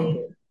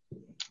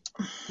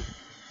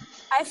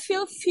 I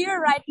feel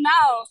fear right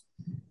now.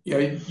 Yeah,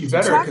 you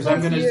better, because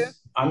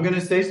I'm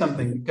gonna say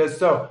something.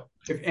 Because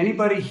if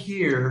anybody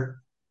here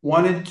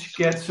wanted to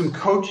get some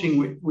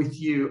coaching with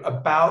you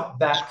about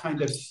that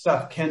kind of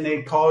stuff, can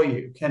they call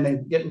you? Can they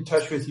get in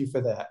touch with you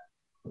for that?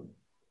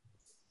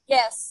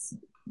 Yes.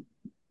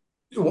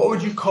 What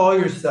would you call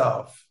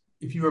yourself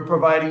if you were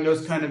providing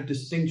those kind of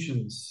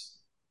distinctions?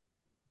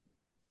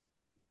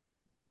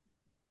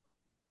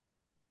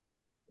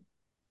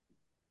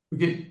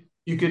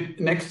 You could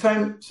next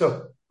time.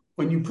 So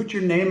when you put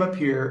your name up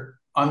here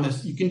on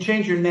this, you can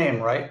change your name,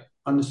 right?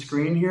 On the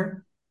screen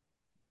here.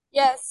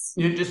 Yes.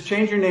 You just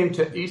change your name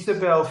to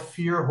Isabel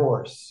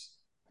Fearhorse.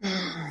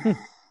 It's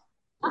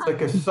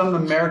like some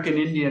American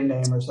Indian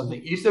name or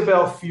something.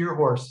 Isabel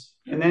Fearhorse.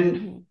 And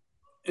then,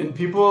 and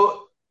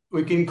people,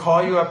 we can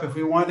call you up if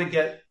we want to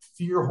get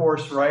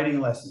Fearhorse riding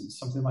lessons,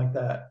 something like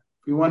that.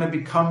 We want to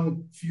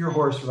become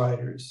Fearhorse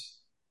riders.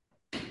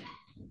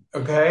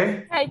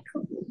 Okay? Okay,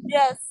 cool.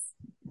 Yes.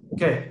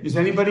 Okay. Is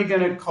anybody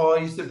going to call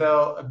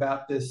Isabel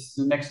about this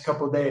the next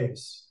couple of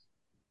days?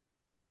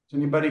 Is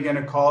anybody going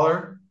to call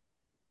her?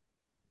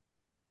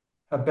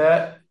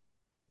 Habet?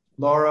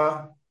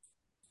 Laura?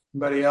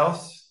 Anybody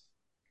else?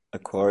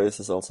 Aquarius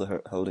is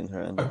also holding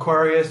her hand.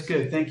 Aquarius,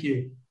 good, thank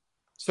you.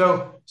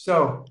 So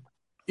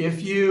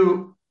if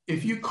you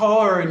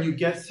call her and you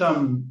get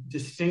some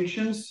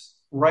distinctions,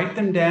 write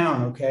them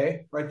down,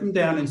 okay? Write them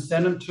down and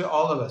send them to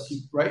all of us.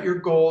 You write your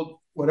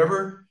goal,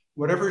 whatever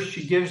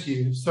she gives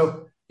you.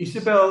 So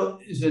Isabel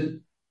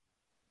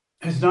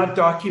has not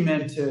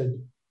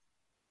documented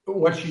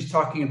what she's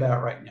talking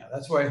about right now.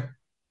 That's why.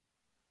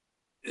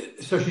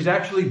 So she's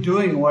actually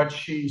doing what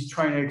she's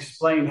trying to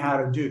explain how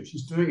to do.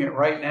 She's doing it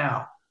right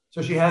now.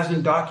 So she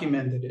hasn't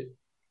documented it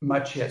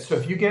much yet. So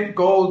if you get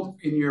gold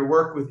in your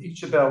work with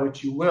Isabel,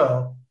 which you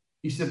will,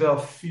 Isabel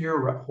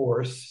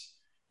Fearhorse,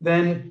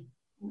 then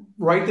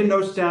write the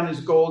notes down as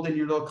gold in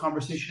your little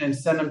conversation and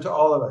send them to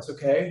all of us,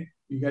 okay?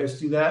 You guys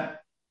do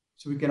that?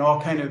 So we can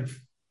all kind of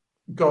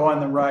go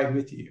on the ride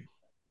with you.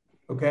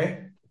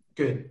 Okay?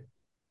 Good.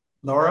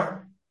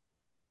 Laura,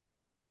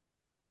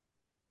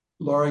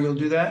 you'll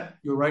do that?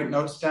 You'll write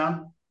notes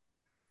down?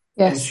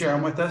 Yes. And share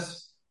them with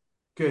us?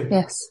 Good.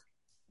 Yes.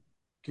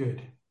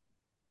 Good.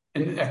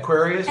 And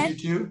Aquarius, you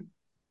too?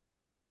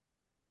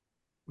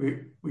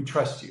 We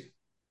trust you.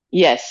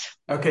 Yes.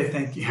 Okay,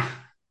 thank you.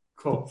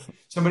 Cool.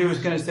 Somebody was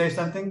going to say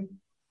something?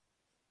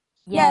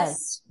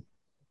 Yes.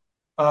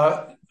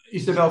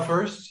 Isabel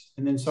first,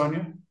 and then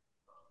Sonia.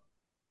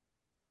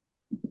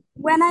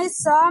 When I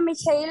saw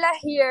Michaela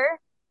here,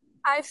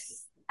 I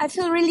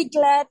feel really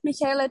glad,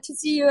 Michaela, to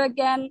see you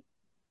again.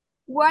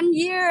 1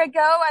 year ago,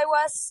 I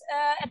was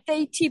at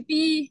the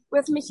ATB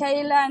with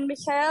Michaela and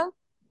Michael,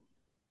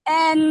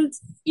 and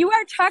you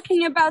were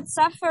talking about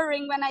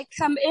suffering when I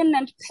come in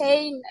and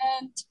pain,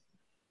 and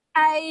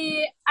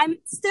I'm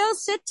still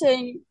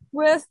sitting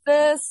with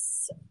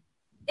this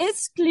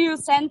Isklu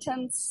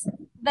sentence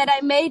that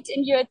I made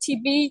in your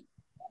TB,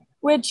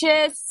 which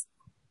is,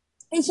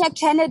 ich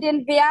erkenne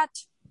den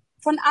Wert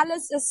von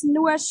alles ist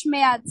nur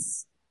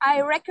Schmerz.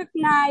 I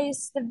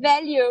recognize the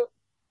value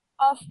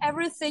of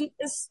everything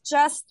is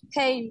just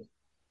pain.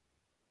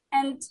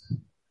 And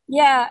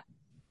yeah,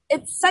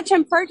 it's such an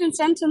important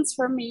sentence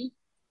for me.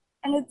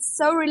 And it's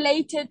so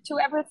related to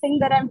everything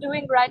that I'm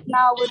doing right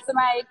now with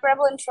my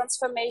Gremlin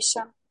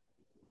transformation.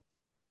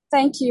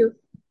 Thank you.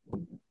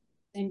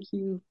 Thank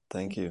you.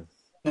 Thank you.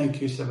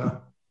 Thank you,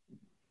 Isabel.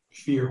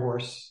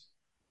 Fearhorse.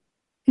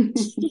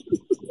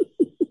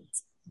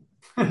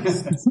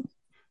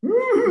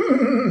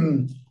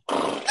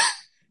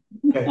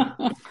 Okay.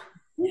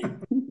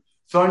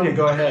 Sonia,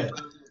 go ahead.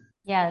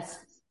 Yes,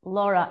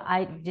 Laura,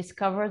 I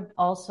discovered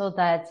also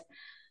that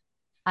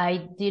I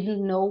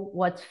didn't know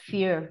what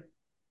fear,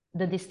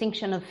 the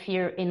distinction of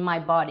fear in my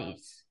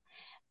bodies.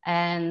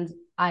 And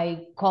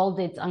I called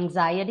it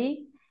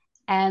anxiety.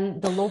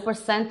 And the low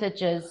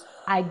percentages,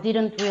 I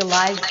didn't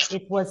realize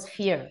it was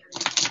fear.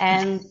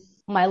 And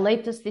my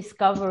latest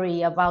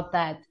discovery about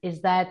that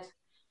is that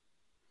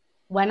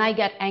when I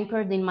get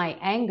anchored in my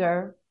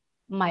anger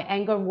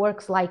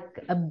works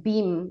like a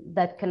beam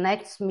that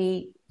connects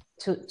me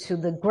to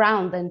the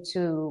ground and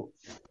to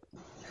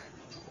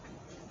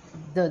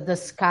the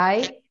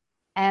sky.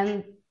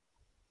 And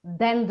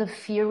then the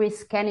fear is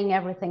scanning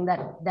everything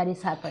that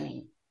is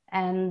happening.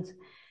 And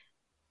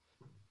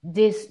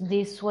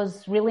this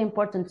was really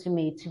important to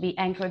me, to be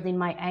anchored in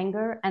my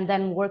anger and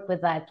then work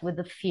with that, with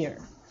the fear,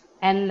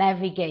 and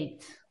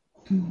navigate.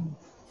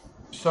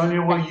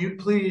 Sonia, will you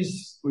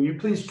please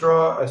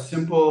draw a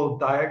simple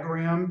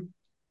diagram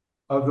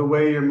of the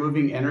way you're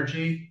moving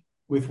energy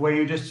with what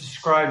you just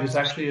described is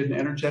actually an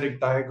energetic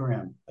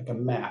diagram, like a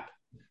map.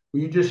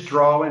 Will you just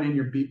draw it in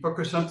your beat book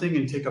or something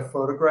and take a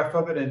photograph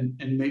of it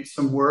and make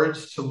some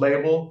words to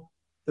label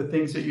the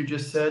things that you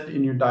just said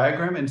in your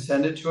diagram and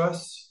send it to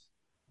us?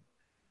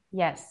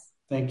 Yes.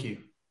 Thank you.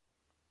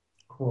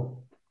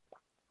 Cool.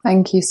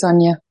 Thank you,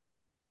 Sonia.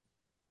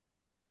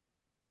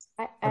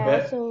 I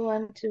also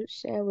want to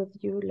share with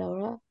you,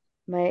 Laura,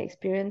 my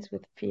experience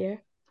with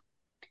fear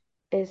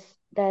is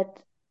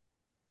that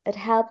it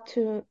helped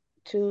to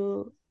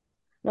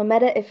no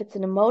matter if it's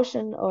an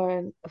emotion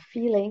or a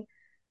feeling,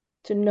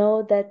 to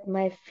know that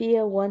my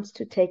fear wants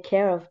to take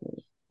care of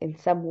me in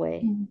some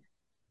way. Mm-hmm.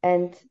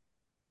 And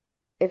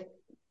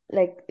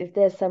if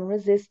there's some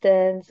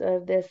resistance or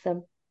if there's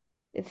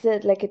it's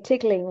like a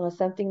tickling or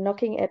something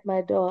knocking at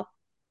my door,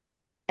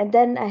 and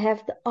then I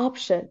have the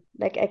option,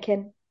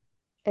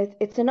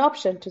 it's an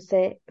option to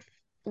say,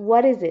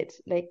 what is it?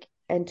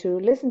 And to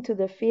listen to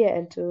the fear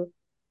and to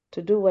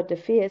do what the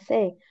fear is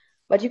saying.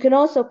 But you can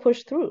also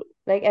push through.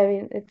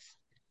 It's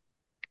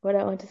what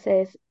I want to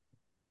say is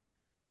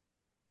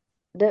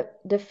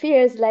the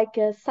fear is like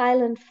a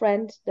silent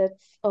friend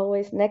that's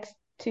always next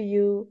to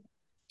you,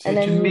 Say and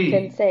to then you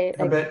can me. say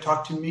I like, bet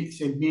talk to me.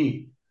 Say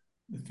me.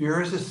 The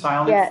fear is a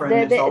silent yeah, friend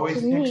that's to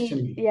always next to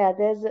me, me. yeah,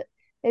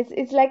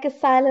 it's like a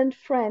silent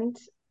friend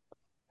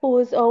who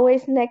is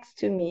always next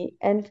to me,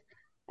 and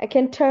I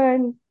can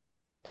turn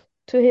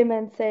to him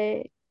and What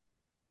say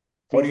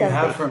do you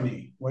have something. for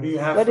me? What do you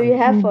have What for do you me?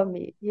 have for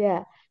me?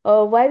 Yeah.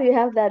 Or why do you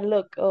have that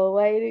look? Or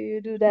why do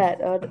you do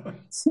that? Or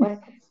why?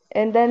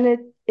 And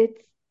then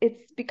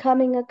it's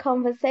becoming a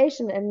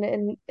conversation,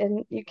 and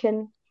you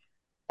can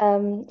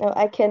or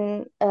I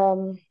can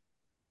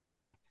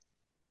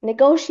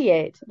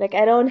negotiate. Like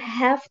I don't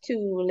have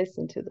to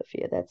listen to the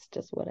fear. That's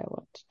just what I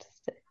wanted to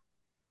say.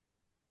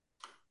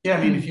 Yeah,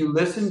 I mean, if you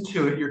listen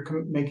to it, you're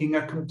making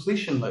a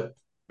completion loop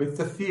with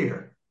the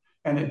fear,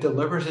 and it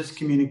delivers its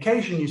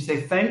communication. You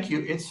say, thank you,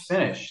 it's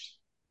finished.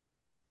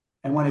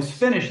 And when it's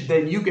finished,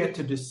 then you get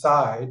to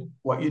decide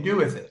what you do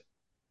with it.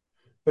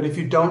 But if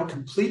you don't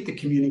complete the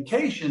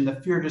communication, the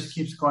fear just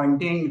keeps going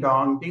ding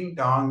dong, ding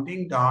dong,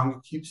 ding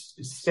dong. It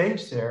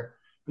stays there.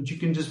 But you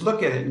can just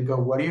look at it and go,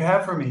 what do you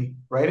have for me?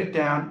 Write it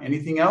down.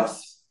 Anything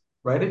else?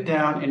 Write it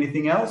down.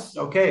 Anything else?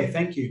 Okay,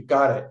 thank you.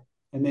 Got it.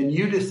 And then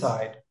you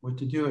decide what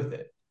to do with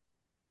it.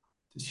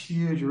 It's a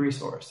huge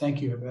resource.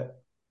 Thank you, Yvette.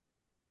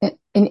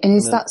 And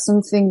is No. that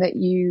something that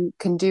you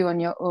can do on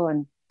your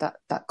own,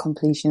 that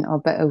completion, or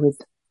better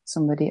with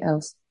somebody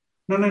else?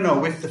 No.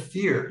 With the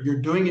fear.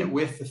 You're doing it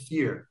with the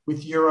fear,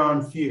 with your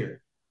own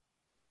fear.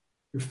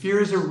 Your fear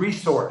is a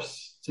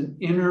resource. It's an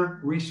inner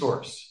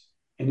resource.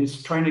 And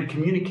it's trying to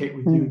communicate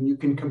with you. And you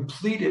can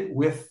complete it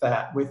with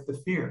that, with the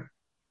fear.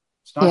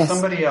 It's not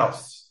somebody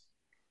else.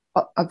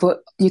 But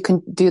you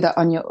can do that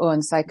on your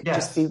own. So I could Yes.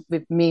 just be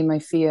with me, my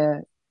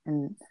fear,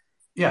 and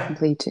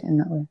complete it in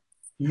that way.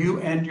 You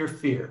and your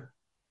fear.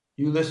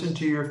 You listen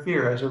to your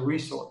fear as a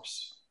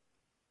resource.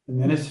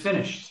 And then it's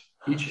finished.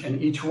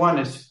 Each one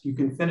is, you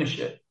can finish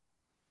it.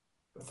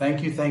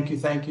 Thank you, thank you,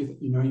 thank you.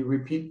 You know, you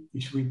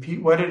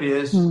repeat what it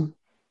is, and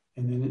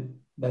then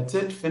that's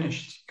it,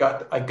 finished.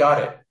 I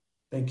got it.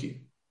 Thank you.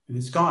 And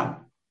it's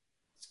gone.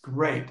 It's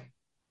great.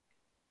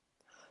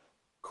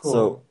 Cool.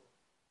 So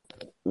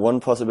one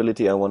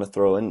possibility I want to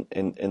throw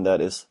in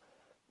that is,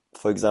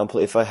 for example,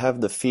 if I have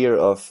the fear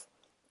of,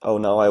 oh,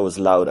 now I was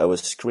loud, I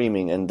was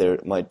screaming, and there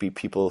might be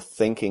people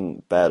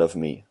thinking bad of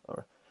me,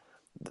 or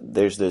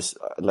there's this,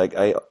 like,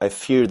 I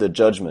fear the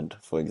judgment,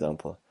 for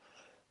example.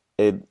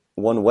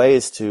 One way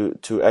is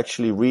to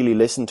actually really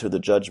listen to the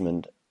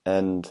judgment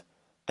and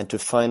to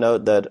find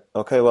out that,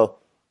 okay, well,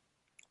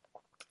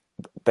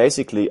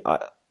 basically,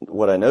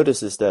 what I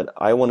notice is that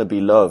I want to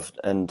be loved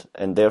and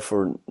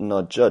therefore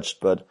not judged,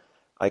 but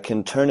I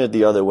can turn it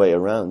the other way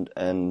around,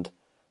 and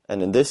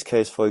in this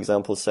case, for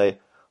example, say,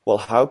 well,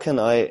 how can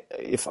I,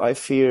 if I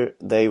fear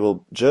they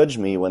will judge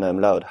me when I'm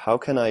loud, how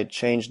can I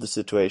change the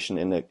situation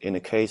in a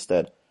case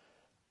that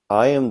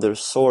I am the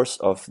source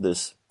of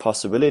this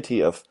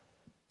possibility of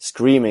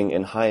screaming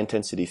in high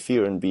intensity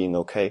fear and being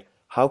okay?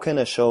 How can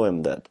I show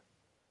him that?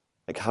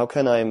 Like, how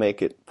can I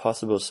make it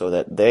possible so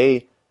that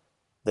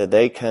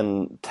they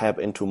can tap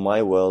into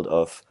my world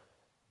of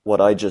what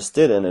I just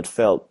did, and it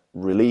felt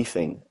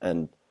relieving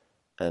and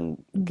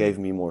gave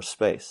me more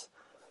space.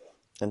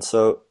 And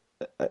so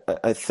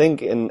I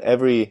think in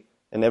every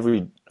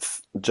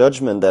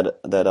judgment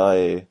that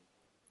I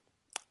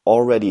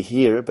already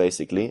hear,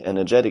 basically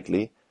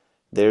energetically,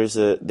 there's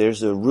a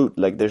root,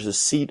 like there's a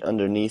seed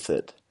underneath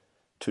it,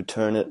 to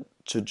turn it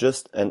to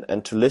just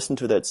and to listen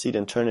to that seed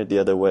and turn it the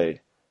other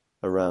way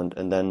around,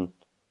 and then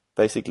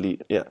basically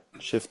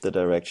shift the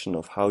direction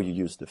of how you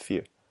use the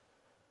fear.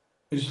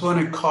 I just want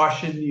to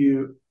caution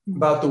you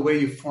about the way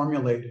you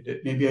formulated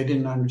it. Maybe I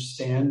didn't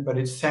understand, but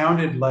it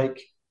sounded like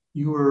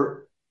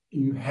you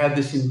had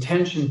this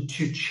intention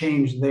to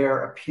change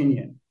their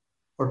opinion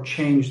or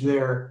change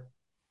their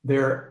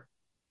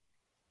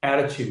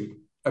attitude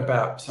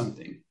about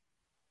something.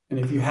 And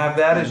if you have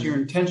that as your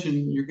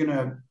intention, you're going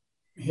to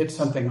hit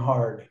something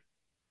hard.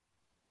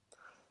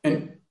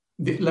 And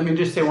let me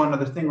just say one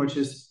other thing, which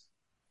is,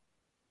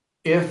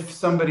 if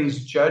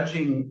somebody's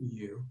judging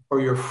you, or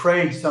you're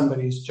afraid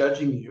somebody's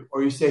judging you,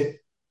 or you say,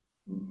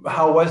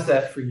 how was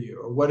that for you?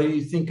 Or what do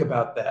you think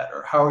about that?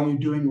 Or how are you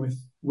doing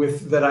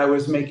with that I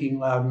was making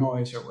loud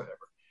noise or whatever?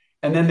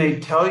 And then they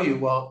tell you,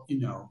 well,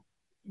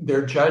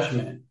 their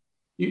judgment.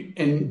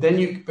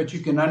 But you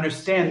can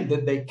understand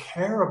that they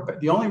care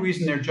about, the only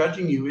reason they're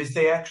judging you is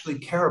they actually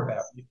care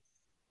about you.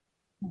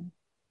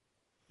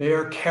 They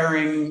are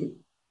caring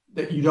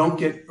that you don't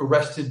get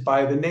arrested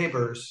by the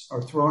neighbors or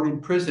thrown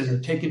in prison or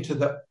taken to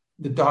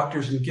the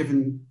doctors and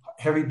given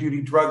heavy duty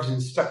drugs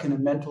and stuck in a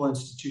mental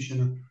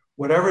institution, or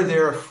whatever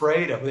they're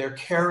afraid of. They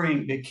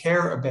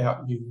care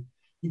about you.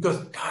 You go,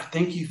 God,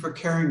 thank you for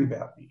caring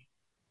about me.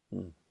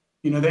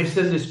 They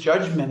send this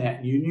judgment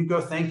at you, and you go,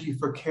 thank you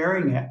for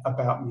caring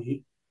about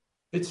me.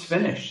 It's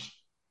finished.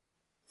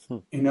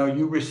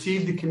 You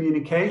receive the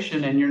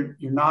communication, and you're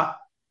not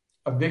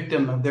a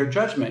victim of their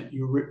judgment.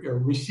 You're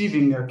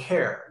receiving their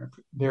care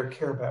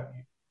about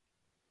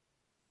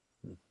you.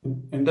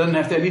 And it doesn't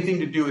have to anything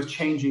to do with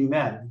changing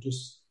them.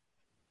 Just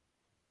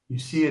you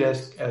see it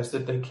as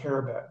that they care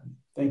about you.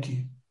 Thank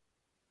you.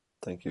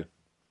 Thank you.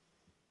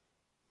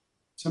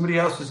 Somebody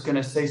else is going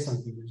to say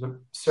something. There's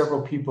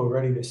several people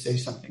ready to say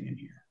something in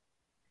here.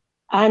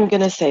 I'm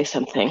going to say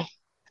something.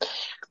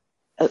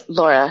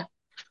 Laura,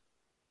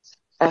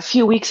 a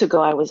few weeks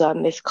ago, I was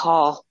on this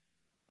call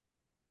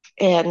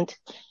and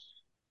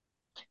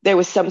there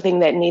was something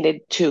that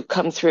needed to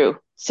come through,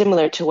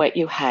 similar to what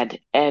you had.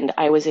 And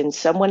I was in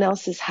someone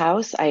else's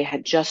house. I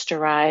had just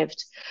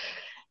arrived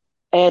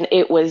and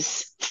it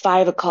was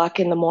 5:00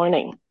 in the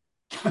morning.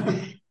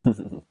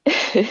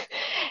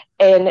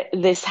 And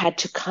this had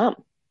to come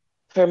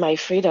for my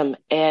freedom.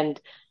 And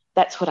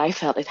that's what I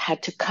felt. It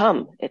had to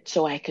come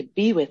so I could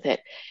be with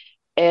it.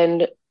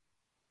 And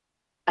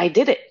I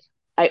did it.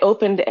 I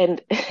opened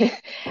and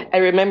I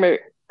remember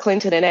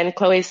Clinton and Anne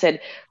Chloe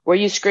said, "Were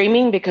you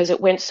screaming? Because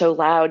it went so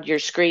loud, your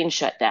screen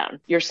shut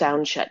down, your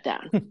sound shut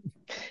down."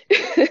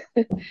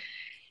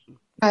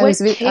 I was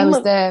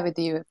there with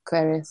you,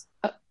 Aquarius.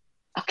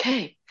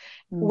 Okay.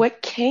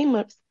 What came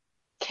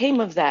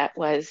of that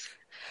was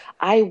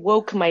I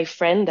woke my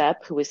friend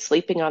up who was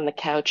sleeping on the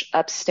couch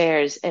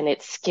upstairs and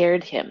it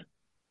scared him.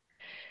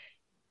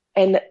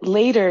 And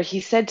later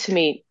he said to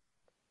me,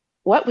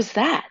 "What was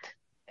that?"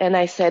 And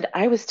I said,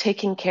 "I was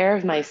taking care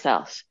of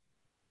myself."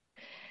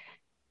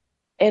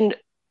 And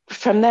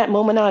from that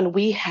moment on,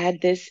 we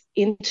had this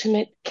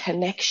intimate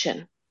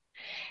connection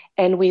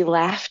and we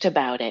laughed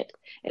about it.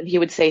 And he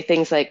would say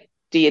things like,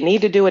 "Do you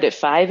need to do it at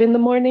 5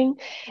 a.m?"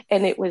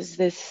 And it was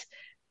this,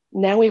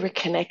 now we were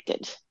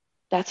connected.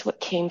 That's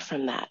what came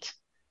from that.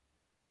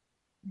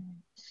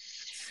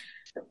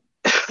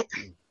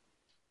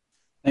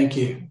 Thank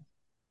you.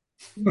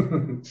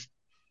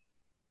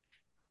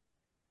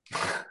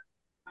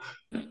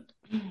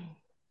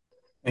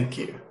 Thank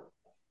you.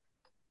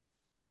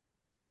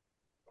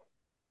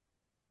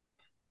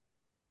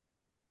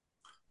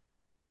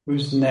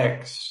 Who's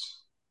next?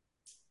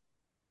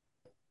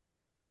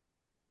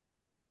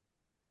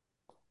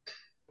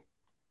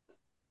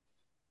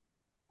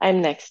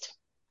 I'm next.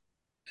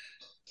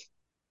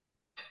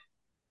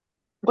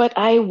 What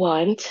I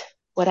want,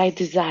 what I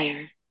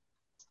desire,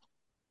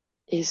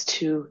 is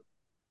to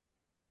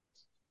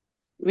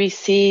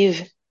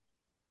receive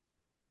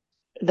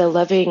the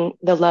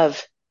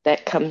love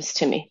that comes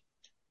to me.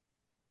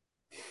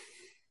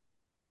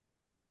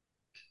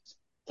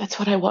 That's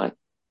what I want.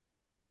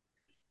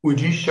 Would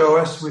you show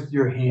us with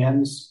your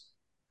hands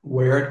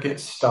where it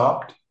gets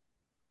stopped?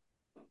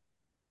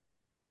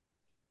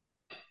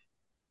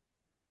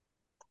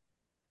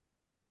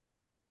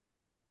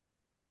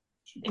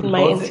 In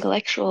my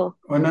intellectual.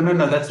 Oh,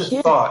 no. That's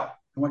a thought.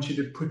 I want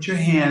you to put your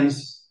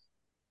hands.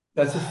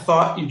 That's a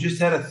thought. You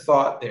just had a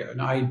thought there, an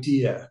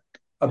idea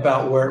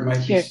about where it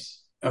might be.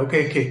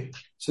 Okay.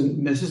 So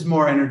this is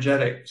more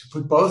energetic. So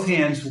put both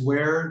hands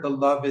where the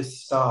love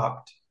is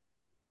stopped.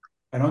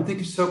 I don't think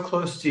it's so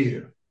close to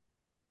you.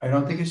 I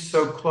don't think it's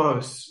so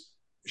close.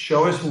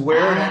 Show us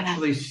where it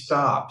actually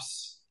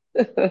stops.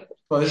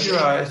 Close your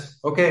eyes.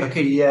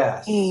 Okay.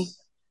 Yes.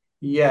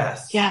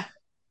 Yes. Yeah.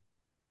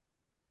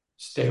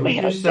 Stay with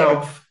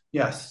yourself.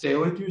 Yes, stay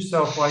with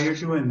yourself while you're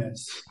doing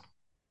this.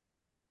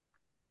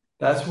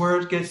 That's where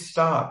it gets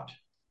stopped.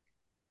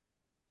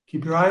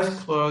 Keep your eyes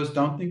closed.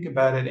 Don't think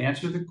about it.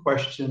 Answer the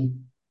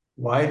question,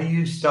 why do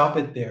you stop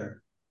it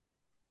there?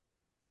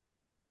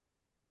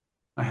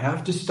 I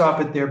have to stop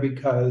it there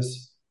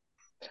because...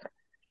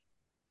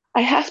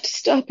 I have to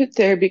stop it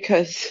there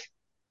because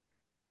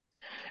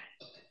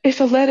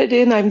if I let it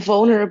in, I'm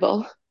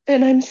vulnerable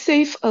and I'm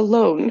safe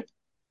alone.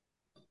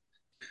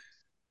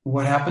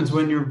 What happens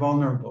when you're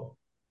vulnerable?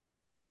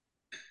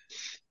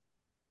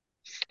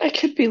 I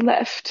could be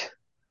left.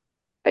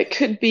 I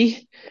could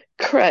be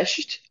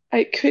crushed.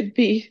 I could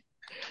be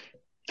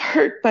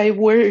hurt by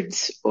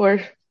words. Or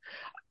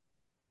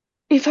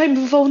if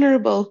I'm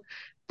vulnerable,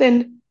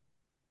 then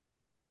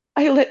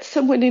I let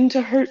someone in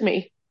to hurt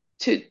me.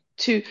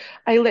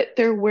 I let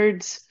their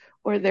words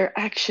or their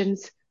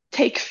actions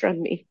take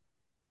from me.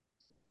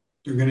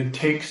 They're going to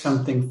take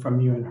something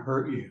from you and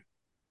hurt you.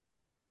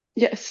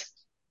 Yes.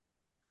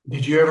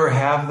 Did you ever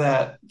have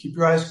that? Keep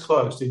your eyes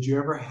closed. Did you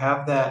ever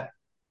have that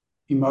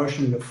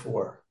emotion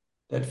before?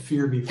 That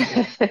fear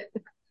before?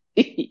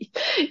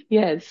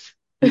 Yes.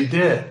 You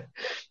did.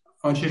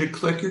 I want you to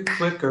click your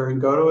clicker and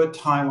go to a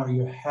time where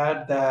you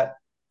had that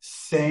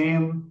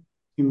same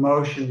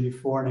emotion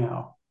before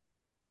now.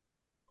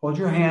 Hold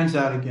your hands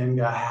out again.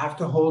 I have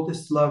to hold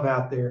this love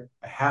out there.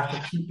 I have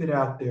to keep it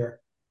out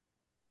there.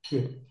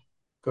 Good.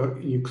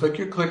 You click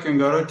your clicker and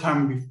go to a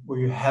time where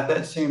you had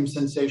that same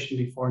sensation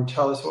before and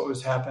tell us what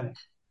was happening.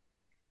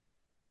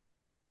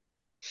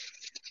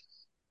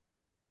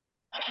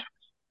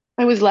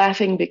 I was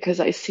laughing because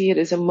I see it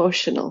as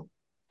emotional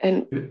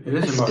and it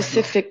is emotional.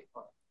 Specific.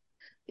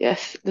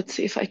 Yes, let's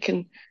see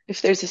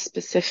if there's a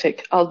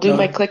specific. I'll do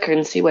my clicker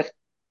and see where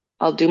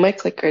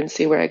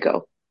I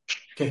go.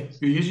 Okay,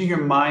 you're using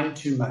your mind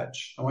too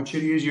much. I want you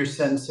to use your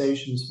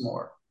sensations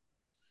more.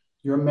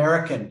 You're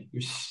American.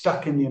 You're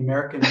stuck in the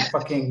American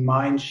fucking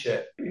mind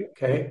shit.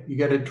 Okay? You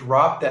got to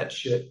drop that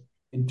shit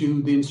and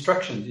do the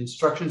instructions. The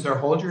instructions are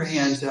hold your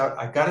hands out.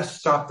 I got to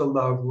stop the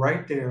love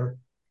right there.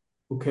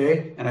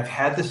 Okay? And I've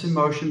had this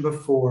emotion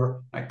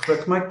before. I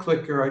click my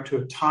clicker to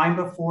a time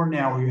before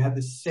now where you had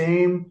the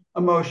same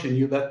emotion.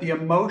 You let the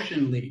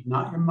emotion lead,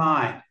 not your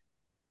mind.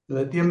 You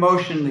let the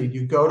emotion lead.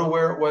 You go to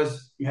where it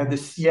was. You had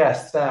this,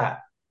 yes,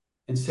 that,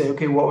 and say,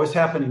 okay, what was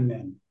happening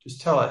then?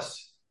 Just tell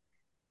us.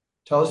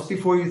 Tell us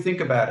before you think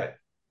about it.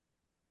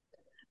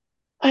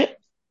 I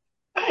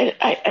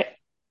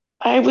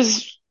I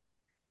was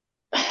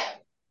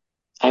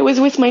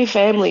with my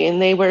family,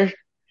 and they were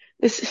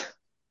this.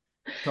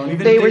 Don't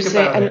even They were think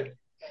about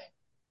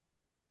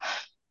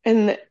saying,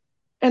 it.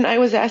 and I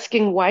was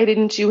asking, why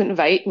didn't you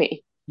invite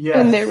me?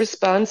 And their Yes.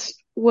 response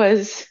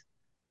was,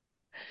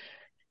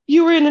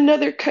 you were in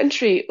another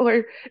country,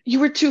 or you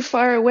were too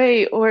far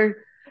away, or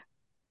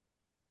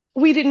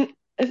we didn't.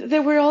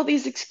 There were all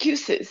these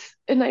excuses,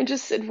 and I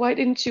just said, why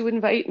didn't you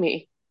invite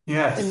me? And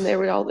Yes. there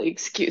were all the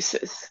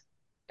excuses.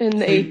 And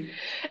So,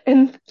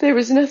 and there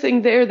was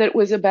nothing there that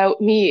was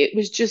about me. It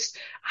was just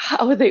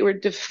how they were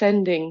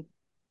defending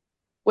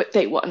what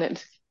they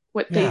wanted,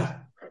 yeah.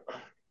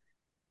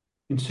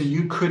 And so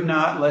you could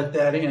not let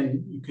that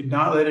in. You could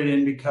not let it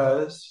in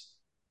because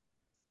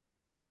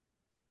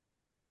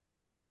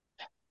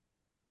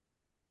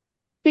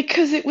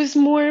it was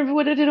more of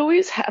what had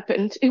always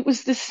happened. It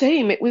was the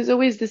same. It was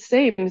always the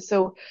same.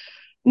 So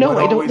no, what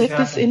I don't always let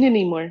this in happened?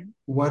 anymore.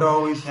 What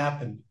always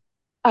happened?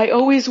 I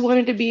always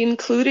wanted to be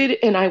included,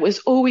 and I was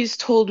always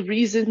told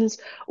reasons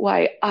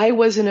why I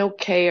wasn't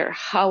okay or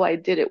how I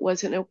did it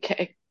wasn't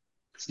okay.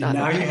 It's And not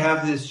now you okay.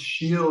 have this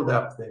shield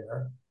up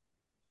there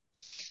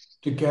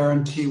to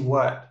guarantee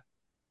what?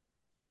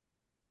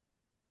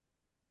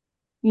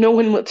 No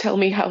one will tell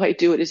me how I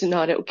do it is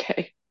not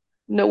okay.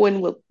 No one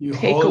will You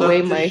take hold away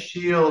up this my.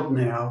 shield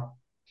now.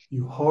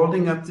 You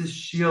holding up this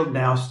shield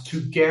now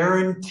to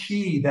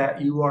guarantee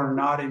that you are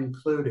not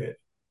included.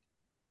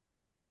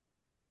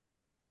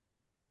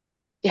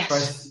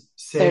 Yes,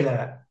 Say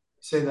that.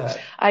 Say that.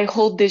 I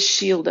hold this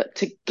shield up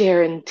to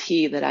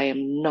guarantee that I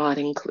am not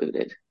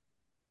included.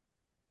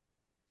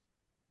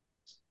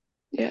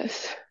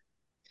 Yes.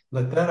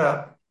 Let that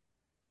up.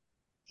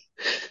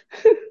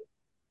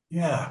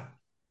 Yeah.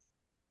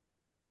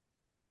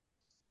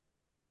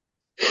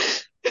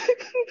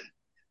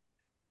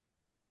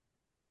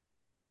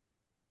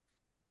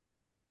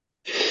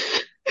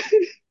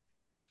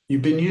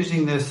 You've been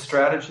using this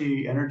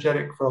strategy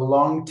energetic for a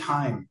long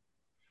time.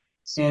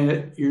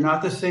 And you're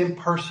not the same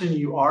person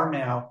you are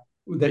now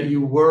that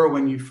you were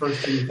when you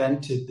first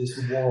invented this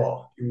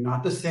wall. You're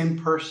not the same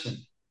person,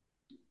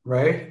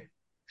 right?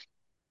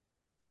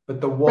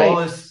 But the wall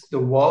Right. is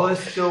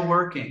still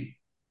working.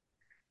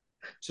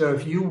 So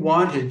if you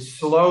wanted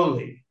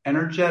slowly,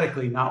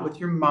 energetically, not with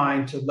your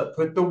mind, to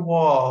put the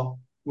wall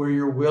where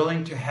you're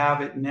willing to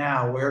have it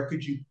now, where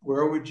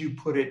would you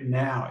put it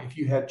now if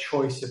you had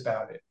choice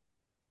about it?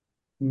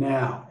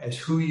 Now, as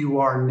who you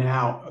are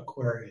now,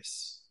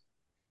 Aquarius.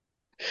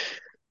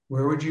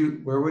 Where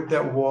would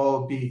that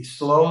wall be?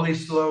 Slowly,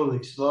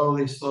 slowly,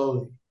 slowly,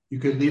 slowly. You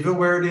could leave it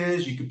where it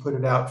is. You could put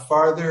it out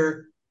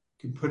farther.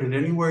 You could put it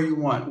anywhere you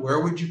want.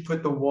 Where would you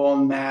put the wall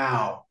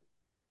now?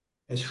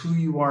 As who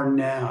you are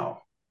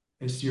now,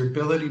 as your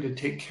ability to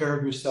take care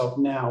of yourself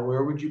now.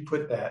 Where would you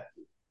put that?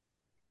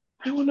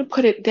 I want to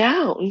put it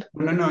down.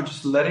 No,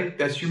 just let it.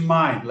 That's your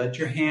mind. Let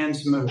your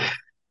hands move.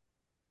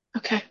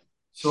 Okay.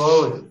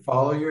 Slowly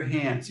follow your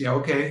hands. Yeah.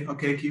 Okay.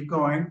 Keep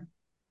going.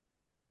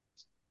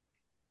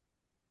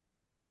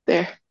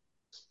 There.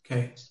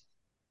 Okay.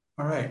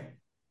 All right.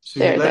 So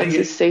There. you're letting That's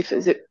as it. safe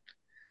as it.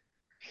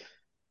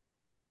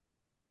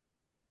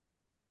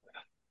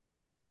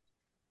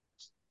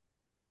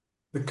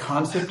 The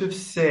concept of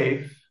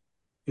safe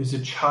is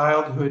a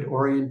childhood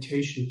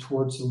orientation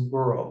towards the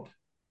world.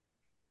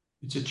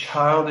 It's a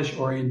childish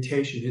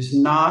orientation. It's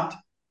not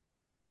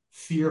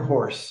fear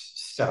horse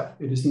stuff.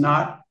 It is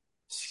not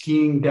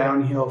skiing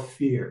downhill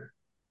fear.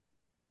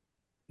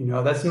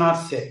 That's not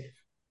safe.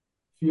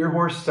 Fear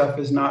horse stuff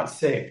is not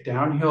safe.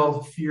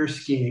 Downhill fear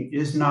skiing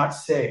is not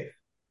safe.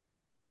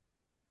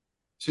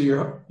 So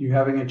you're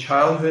having a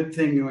childhood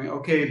thing going,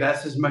 okay,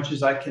 that's as much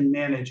as I can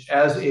manage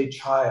as a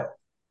child.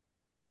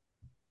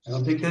 I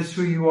don't think that's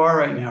who you are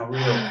right now,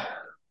 really.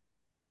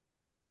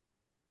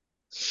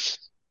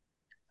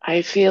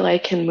 I feel I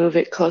can move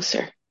it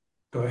closer.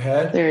 Go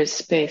ahead. There is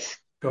space.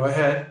 Go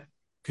ahead.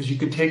 Because you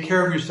could take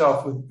care of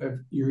yourself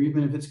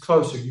even if it's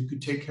closer. You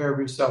could take care of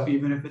yourself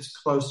even if it's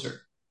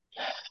closer.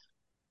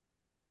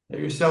 Let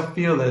yourself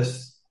feel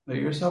this. Let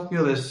yourself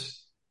feel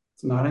this.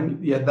 It's not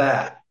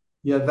that.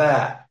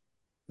 That.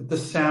 Let the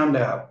sound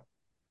out.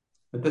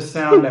 Let the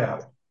sound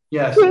out.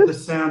 Yes, let the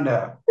sound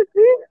out.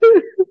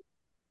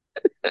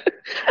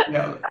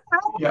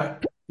 Yeah.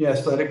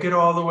 Yes, let it get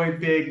all the way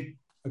big.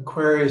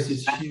 Aquarius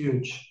is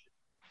huge.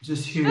 It's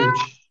just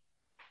huge.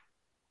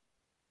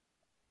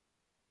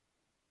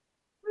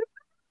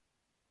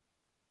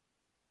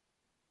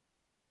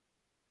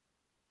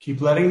 Keep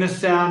letting the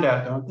sound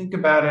out. Don't think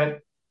about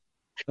it.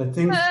 Let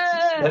things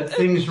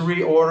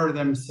reorder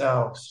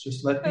themselves.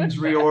 Just let things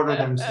reorder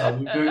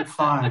themselves. You're doing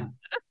fine.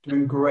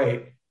 Doing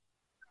great.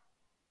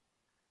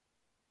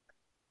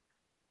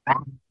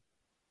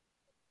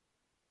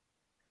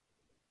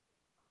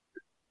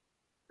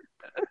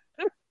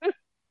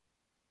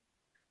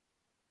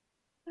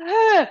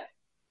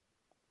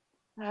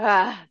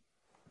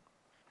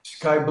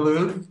 Sky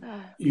Blue,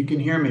 you can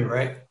hear me,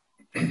 right?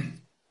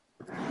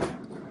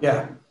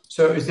 Yeah.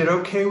 So is it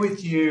okay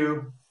with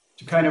you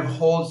to kind of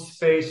hold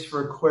space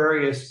for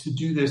Aquarius to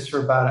do this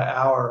for about an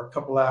hour, a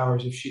couple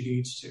hours if she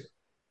needs to?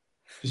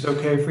 Is it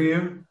okay for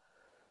you?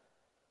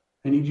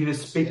 I need you to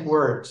speak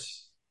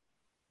words.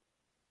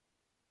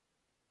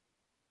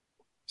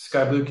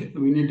 Sky Blue,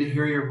 we need to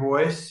hear your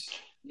voice.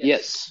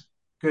 Yes.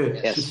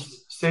 Good. Yes.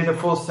 Just say the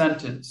full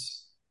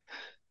sentence.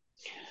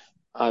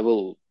 I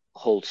will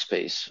hold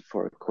space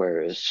for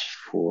Aquarius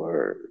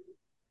for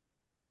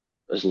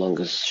as long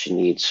as she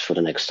needs for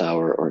the next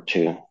hour or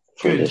two.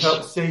 Good.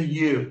 Say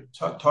you.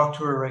 Talk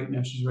to her right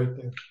now. She's right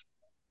there.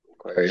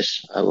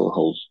 Aquarius, I will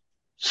hold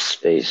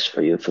space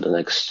for you for the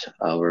next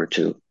hour or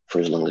two for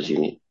as long as you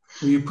need.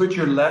 Will you put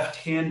your left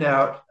hand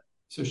out?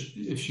 So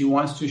if she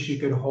wants to, she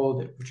could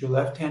hold it. Put your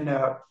left hand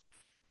out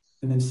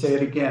and then say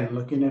it again,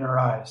 looking in her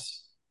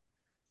eyes.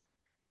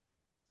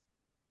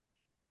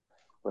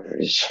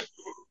 Aquarius.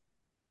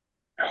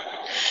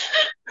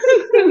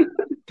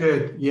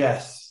 Good.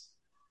 Yes.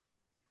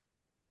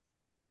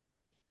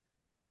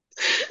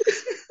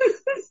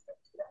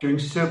 Doing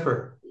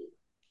super.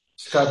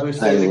 Sky Blue,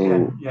 say it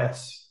again.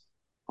 Yes.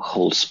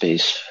 Hold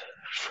space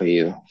for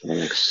you for the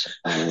next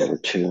hour or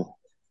two.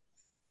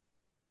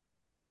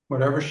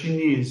 Whatever she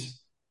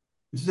needs.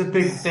 This is a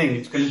big thing.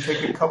 It's going to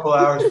take a couple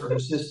hours for her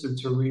system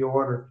to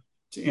reorder,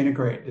 to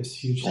integrate this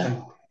huge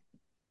thing.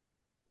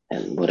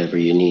 And whatever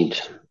you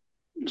need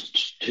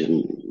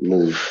to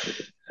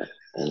move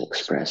and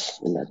express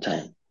in that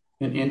time.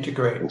 And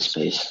integrate. In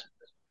space.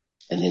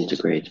 And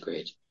integrate.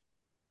 Great.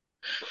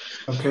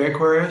 Okay,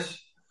 Aquarius?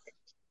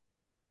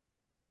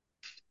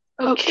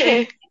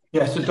 Okay.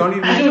 Yeah, so don't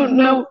even... I don't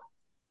know.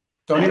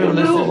 Don't even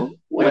listen.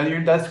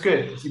 Know. That's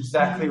good. It's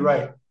exactly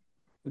right.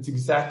 That's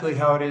exactly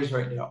how it is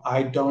right now.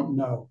 I don't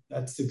know.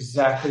 That's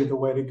exactly the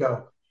way to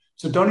go.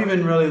 So don't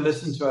even really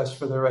listen to us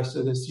for the rest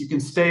of this. You can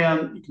stay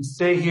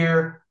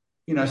here,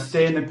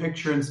 stay in the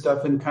picture and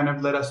stuff and kind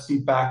of let us be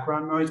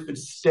background noise, but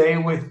stay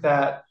with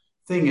that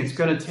thing. It's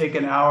going to take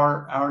an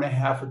hour, hour and a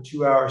half, or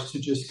 2 hours to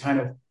just kind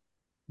of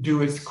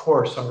do its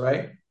course, all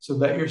right? So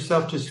let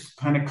yourself just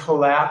kind of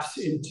collapse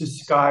into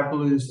Sky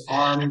Blue's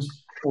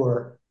arms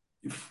or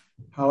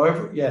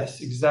however,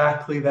 yes,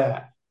 exactly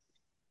that.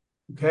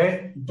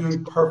 Okay? You're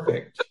doing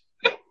perfect.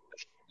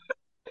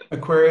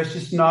 Aquarius,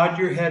 just nod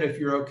your head if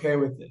you're okay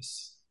with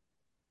this.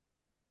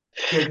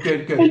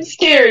 Good. I'm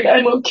scared.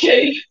 I'm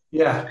okay.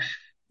 Yeah,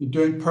 you're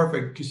doing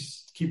perfect.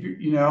 Just keep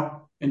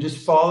and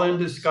just fall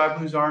into Sky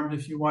Blue's arms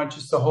if you want.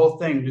 Just the whole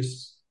thing.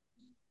 This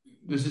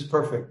is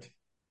perfect.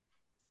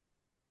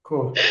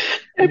 Cool.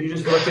 Can you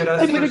just look at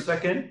us for a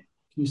second? Can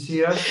you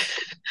see us?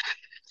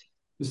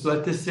 Just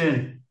let this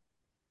in.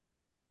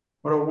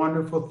 What a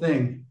wonderful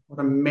thing. What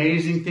an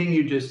amazing thing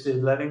you just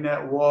did, letting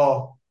that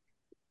wall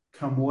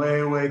come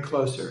way, way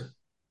closer.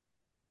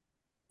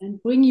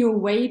 And bring your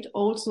weight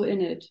also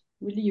in it.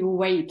 Really your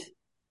weight.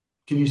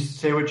 Can you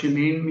say what you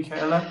mean,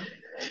 Michaela?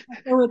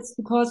 So it's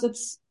because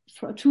it's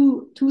for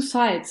two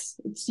sides.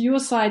 It's your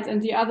side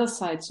and the other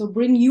side. So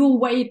bring your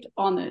weight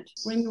on it.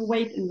 Bring your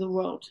weight in the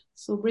world.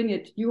 So bring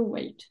it, your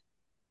weight.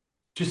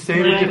 Just say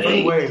it a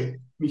different way.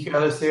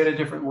 Michaela, say it a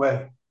different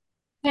way.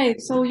 Okay,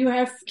 so you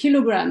have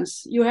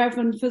kilograms. You have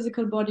a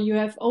physical body. You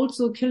have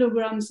also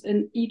kilograms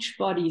in each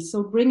body.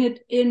 So bring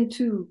it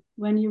into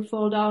when you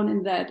fall down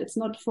in that. It's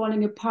not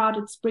falling apart.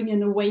 It's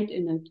bringing a weight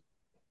in it.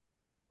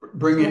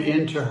 Bring it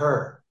into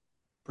her.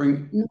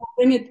 Bring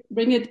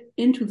it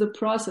into the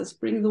process.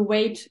 Bring the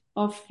weight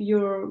of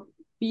your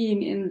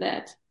being in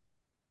that.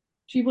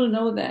 She will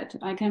know that.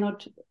 I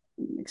cannot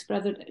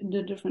express it in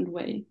a different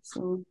way.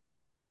 So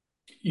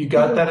you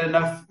got that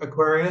enough,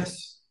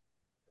 Aquarius?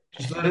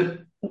 Just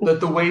let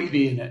the weight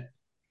be in it.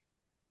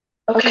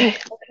 Okay.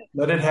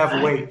 Let it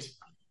have weight.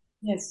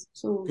 Yes.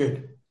 So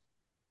good.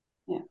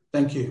 Yeah.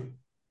 Thank you.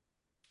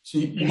 So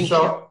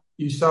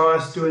you saw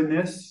us doing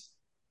this?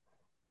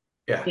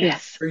 Yeah.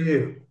 Yes. For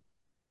you.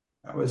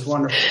 That was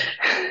wonderful.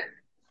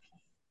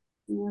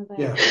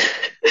 Yeah.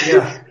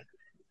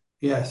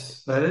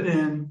 Yes. Let it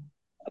in.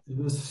 It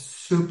was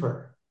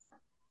super.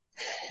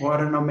 What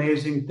an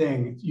amazing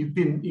thing.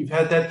 You've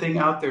had that thing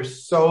out there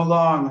so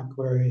long,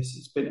 Aquarius.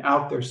 It's been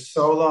out there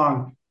so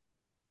long.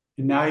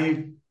 And now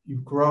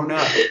you've grown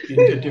up in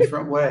a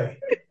different way.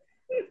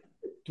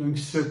 Doing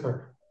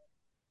super.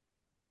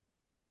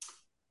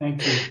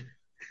 Thank you.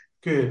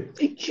 Good.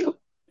 Thank you.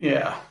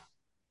 Yeah.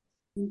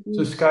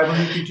 So Sky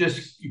Blue,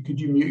 could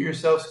you mute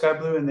yourself, Sky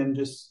Blue, and then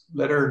just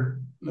let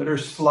her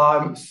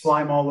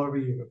slime all over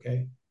you,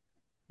 okay?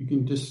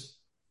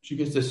 She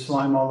gets to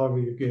slime all over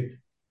you. Good.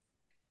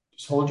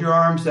 Just hold your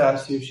arms out,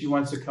 see if she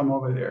wants to come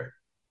over there.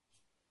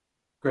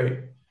 Great.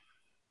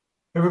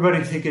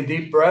 Everybody take a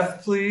deep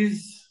breath,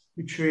 please.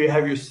 Make sure you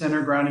have your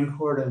center grounding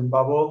cord and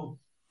bubble.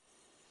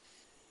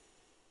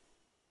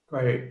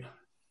 Great.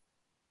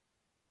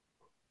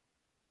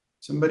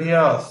 Somebody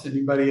else?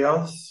 Anybody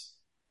else?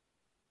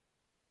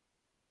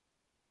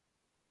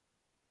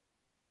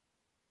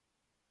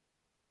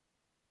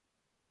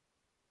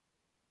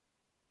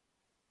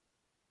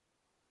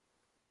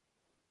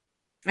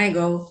 I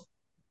go.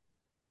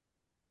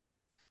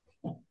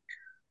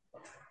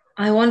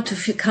 I want to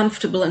feel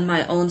comfortable in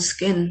my own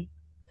skin.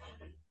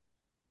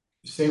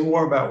 Say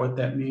more about what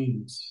that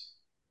means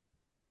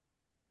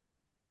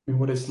and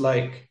what it's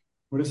like.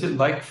 What is it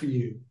like for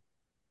you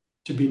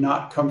to be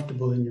not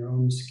comfortable in your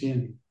own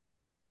skin?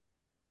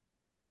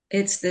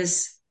 It's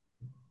this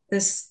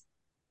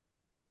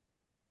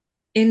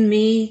in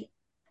me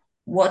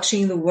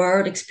watching the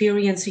world,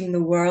 experiencing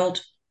the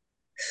world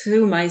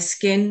through my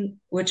skin,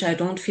 which I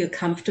don't feel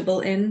comfortable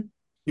in.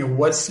 You know,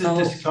 what's the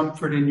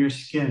discomfort in your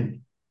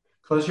skin?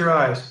 Close your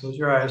eyes,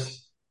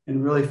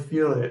 and really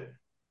feel it.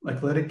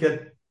 Like let it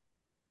get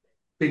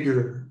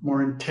bigger,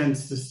 more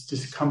intense, this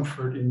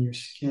discomfort in your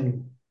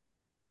skin.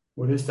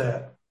 What is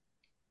that?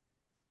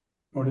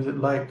 What is it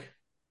like?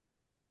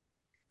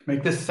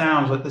 Make this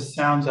sound, let the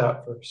sounds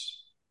out first.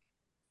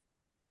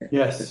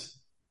 Yes.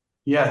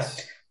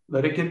 Yes.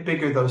 Let it get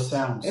bigger, those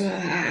sounds.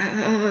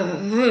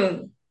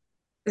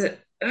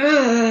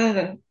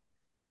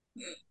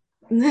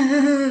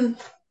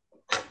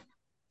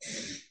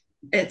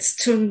 It's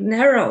too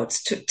narrow,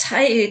 it's too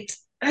tight.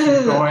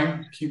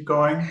 Keep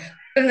going.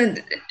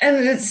 And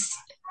it's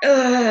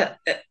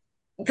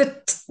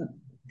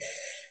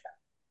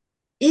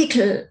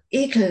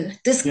ekel,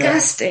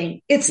 disgusting. Yeah.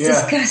 It's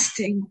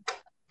disgusting.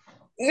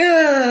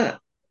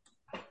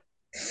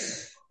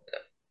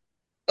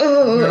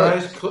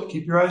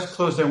 Keep your eyes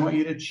closed. I want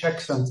you to check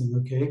something,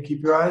 okay?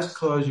 Keep your eyes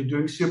closed. You're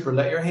doing super.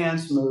 Let your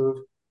hands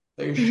move.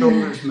 Let your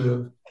shoulders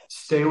move.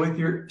 Stay with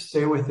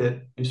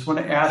it. I just want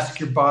to ask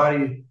your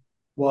body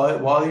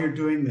while you're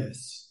doing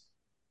this.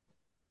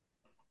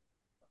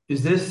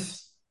 Is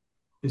this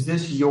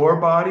your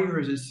body or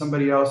is it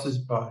somebody else's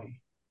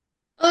body?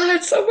 Oh,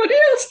 it's somebody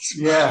else's.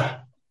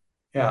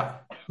 Yeah.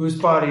 Whose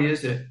body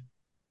is it?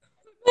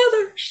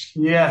 Mother's.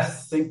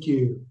 Yes, thank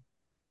you.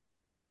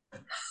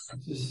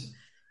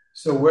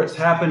 So what's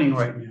happening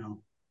right now?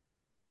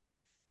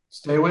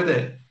 Stay with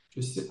it.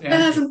 I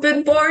haven't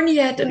been born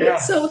yet, and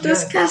it's so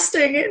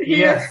disgusting in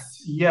here.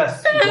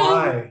 Yes.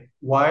 Why?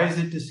 Why is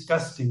it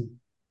disgusting?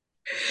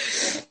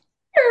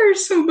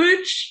 There's so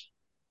much,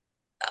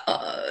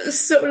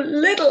 so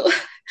little.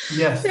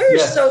 Yes.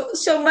 There's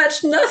so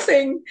much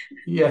nothing.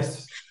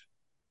 Yes.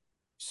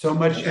 So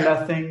much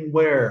nothing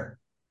where?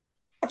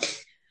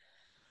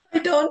 I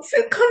don't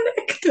feel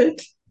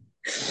connected.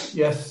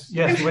 Yes.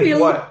 With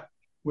what?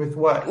 With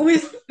what?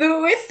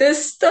 With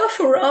this stuff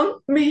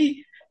around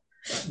me.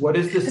 What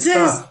is this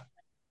stuff?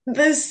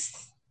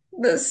 This.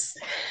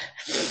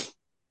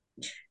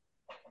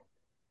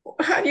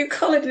 How do you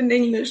call it in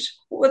English?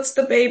 What's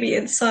the baby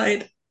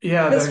inside?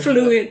 Yeah. This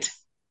fluid.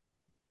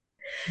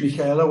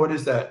 Michaela, what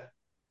is that?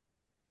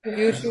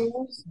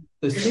 The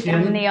skin?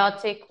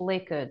 Amniotic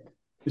liquid.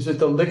 Is it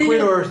the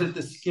liquid or is it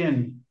the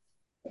skin?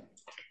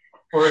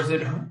 Or is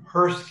it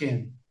her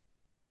skin?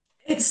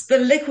 It's the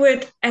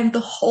liquid and the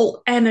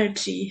whole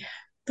energy.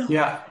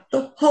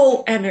 The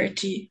whole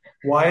energy.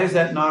 Why is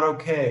that not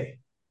okay?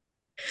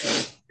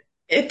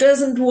 It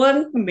doesn't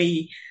want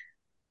me.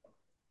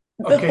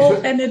 The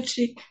whole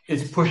energy.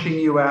 It's pushing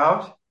you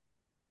out?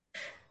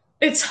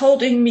 It's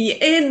holding me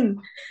in.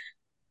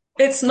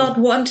 It's not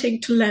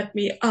wanting to let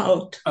me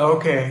out.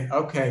 Okay.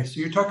 So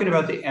you're talking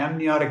about the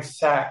amniotic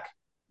sac.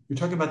 You're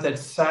talking about that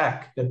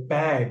sac, the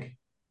bag,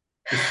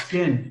 the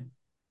skin.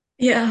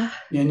 Yeah.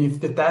 And if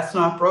that's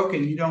not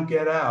broken, you don't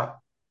get out.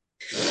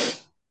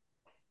 If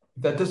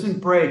that doesn't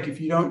break, if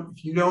you can't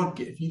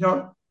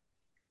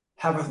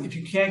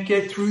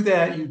get through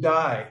that, you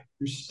die.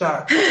 You're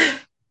stuck.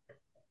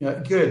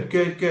 Yeah, good.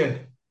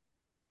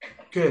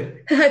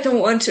 I don't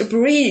want to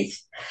breathe.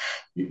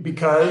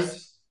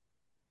 Because?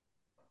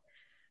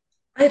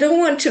 I don't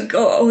want to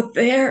go out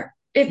there.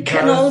 It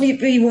can only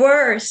be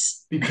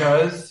worse.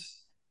 Because?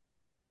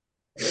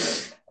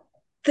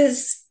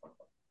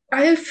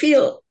 I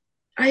feel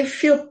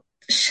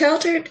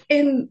sheltered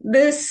in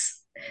this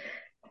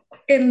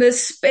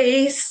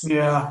space.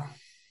 Yeah.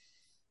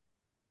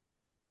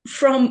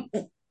 From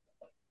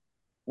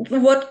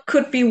what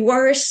could be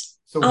worse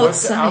outside.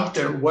 What's out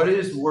there? What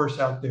is worse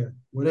out there?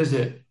 What is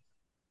it?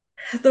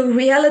 The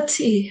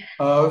reality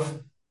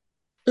of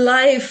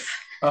life.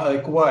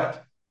 Like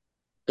what?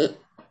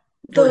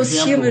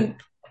 Those human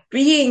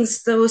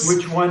beings,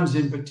 which ones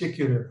in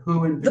particular?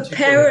 Who in particular? The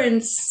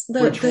parents,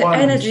 the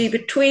energy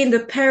between the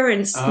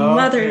parents, the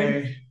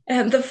mother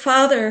and the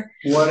father.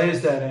 What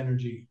is that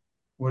energy?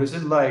 What is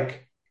it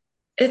like?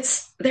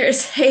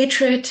 There's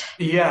hatred.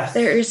 Yes.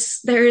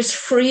 There is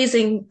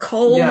freezing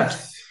cold.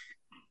 Yes.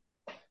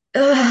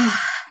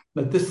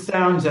 Let the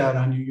sounds out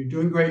on you. You're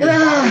doing great. Your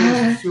body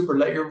is super.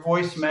 Let your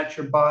voice match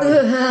your body.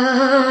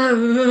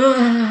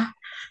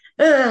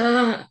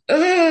 I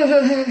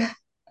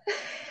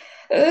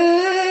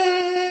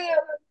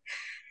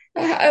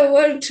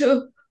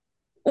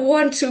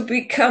want to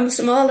become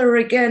smaller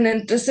again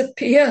and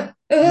disappear.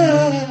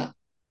 Go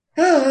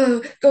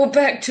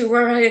back to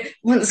where I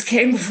once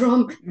came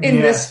from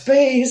in this Yes.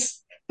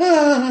 space.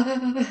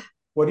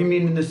 What do you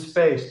mean in this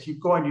space?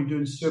 Keep going. You're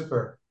doing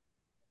super.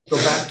 Go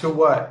back to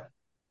what?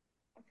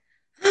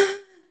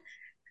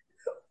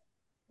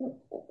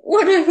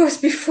 What I was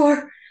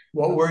before.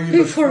 What were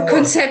you Before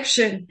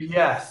conception.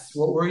 Yes.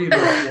 What were you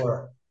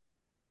before?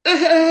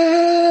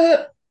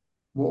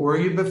 What were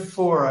you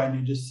before? I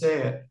need to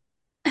say it.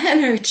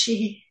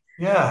 Energy.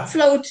 Yeah.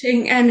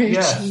 Floating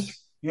energy.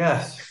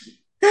 Yes.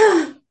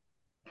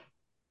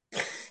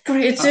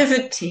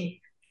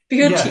 Creativity.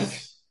 Beauty.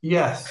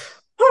 Yes.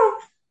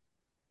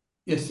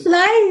 Yes.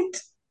 Light.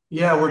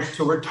 Yeah,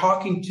 we're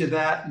talking to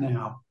that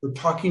now. We're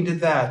talking to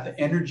that, the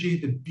energy,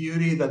 the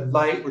beauty, the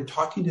light. We're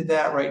talking to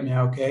that right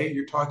now, okay?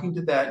 You're talking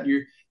to that,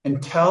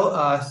 and tell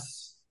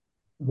us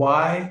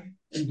why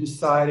you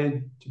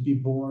decided to be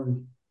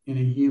born in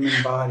a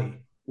human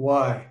body.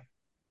 Why?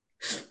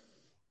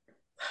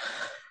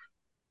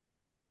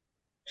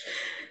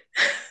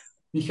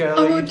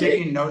 Michaela, are you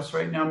taking notes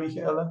right now,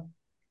 Michaela?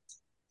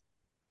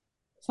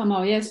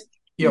 Somehow, yes.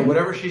 Yeah,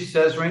 whatever she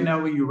says right now,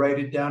 will you write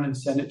it down and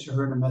send it to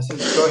her in a message?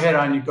 Go ahead,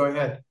 Anya, go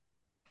ahead.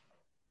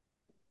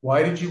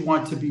 Why did you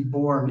want to be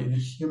born in a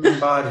human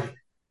body,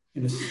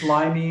 in a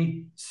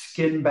slimy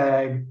skin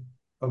bag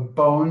of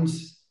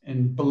bones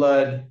and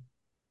blood?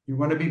 You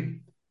want to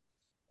be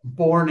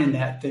born in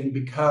that thing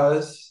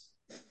because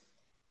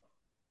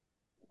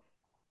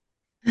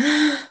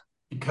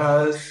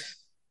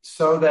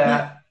so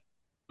that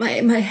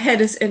my head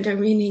is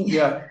intervening.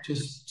 Yeah,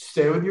 just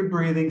stay with your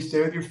breathing,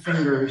 stay with your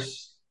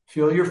fingers.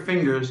 Feel your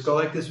fingers. Go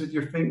like this with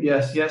your fingers.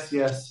 Yes, yes,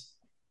 yes.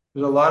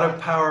 There's a lot of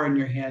power in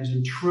your hands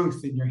and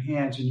truth in your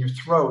hands and your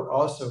throat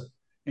also.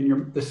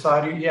 And the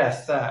side of your,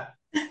 yes, that.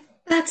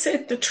 That's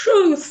it, the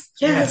truth.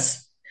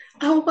 Yes.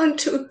 I want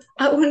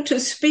to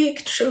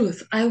speak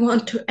truth. I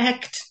want to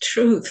act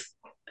truth.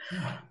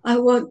 Yeah. I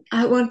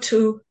want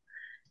to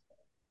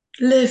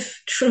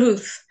live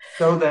truth.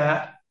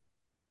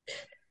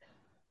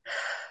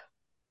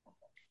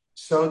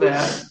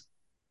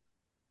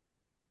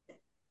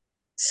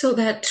 So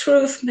that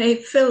truth may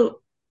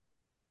fill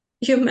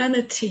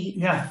humanity.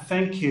 Yeah,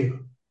 thank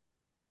you.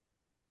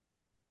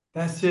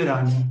 That's it,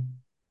 Anya.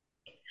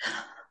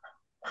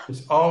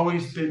 It's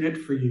always been it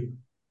for you.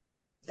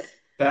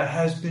 That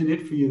has been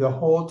it for you the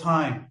whole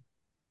time.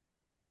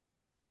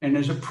 And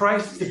there's a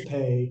price to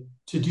pay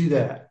to do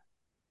that.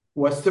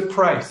 What's the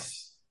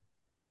price?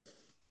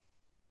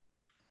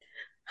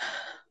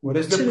 What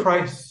is the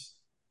price?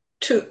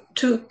 To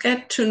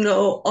get to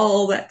know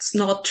all that's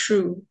not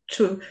true,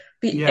 to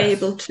be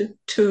able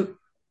to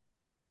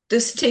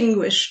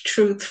distinguish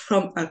truth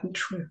from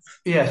untruth.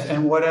 Yes,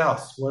 and what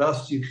else? What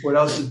else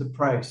is the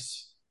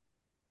price?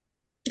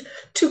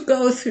 To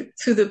go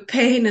through the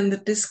pain and the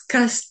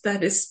disgust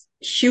that is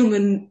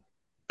human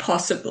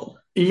possible.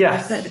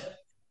 Yes.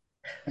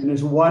 And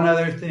there's one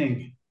other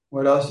thing.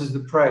 What else is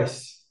the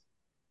price?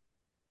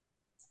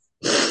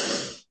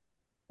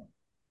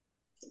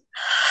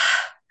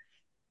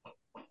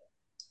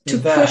 To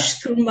push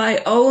through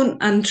my own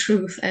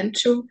untruth and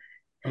to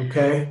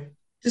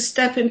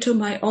step into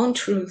my own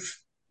truth.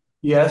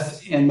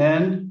 Yes, and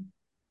then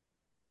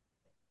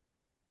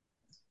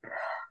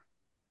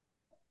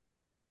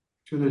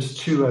so there's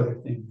two other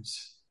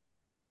things.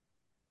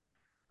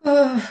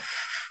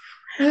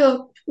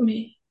 Help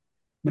me.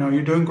 No,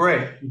 you're doing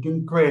great. You're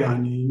doing great,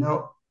 Anya. You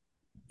know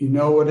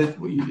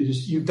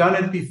you've done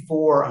it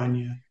before,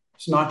 Anya.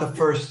 It's not the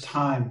first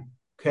time.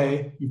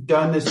 Okay, you've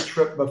done this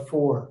trip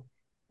before.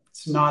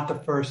 It's not the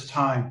first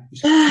time.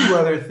 There's two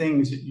other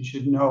things that you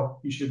should know.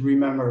 You should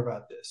remember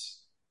about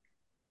this.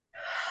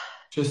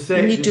 Just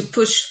say you need to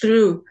push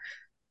through.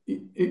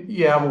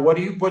 Yeah, but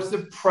what's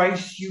the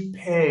price you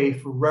pay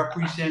for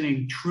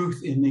representing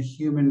truth in the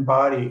human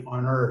body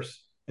on earth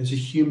as a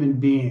human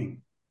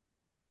being?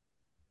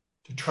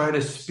 To try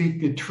to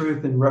speak the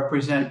truth and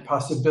represent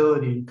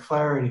possibility and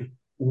clarity.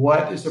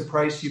 What is the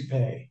price you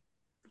pay?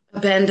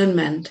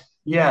 Abandonment.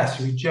 Yes,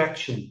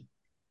 rejection.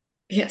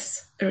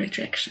 Yes, a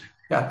rejection.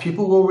 Yeah,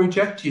 people will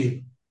reject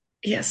you.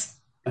 Yes.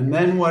 And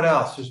then what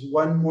else? There's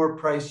one more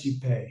price you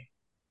pay.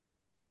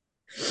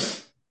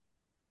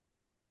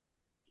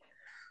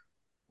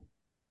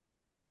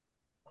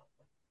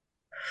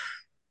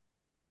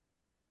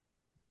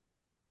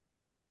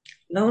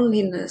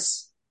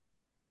 Loneliness.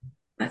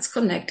 That's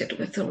connected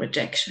with the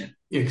rejection.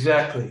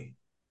 Exactly.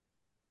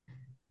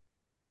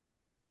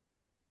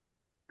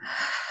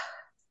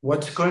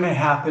 What's going to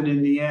happen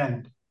in the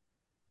end?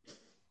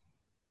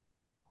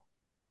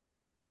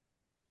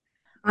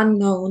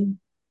 Unknown.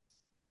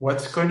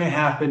 What's going to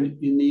happen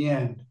in the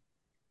end?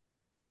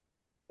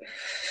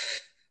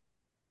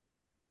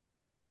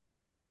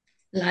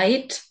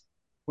 Light.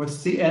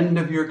 What's the end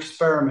of your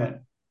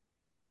experiment?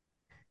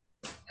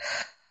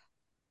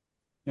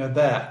 Yeah,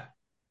 that.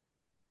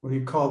 What do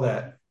you call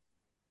that?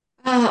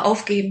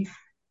 Aufgeben.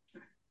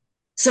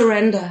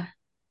 Surrender.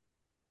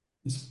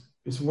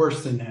 It's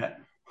worse than that.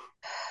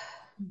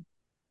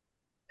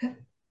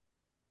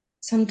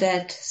 Some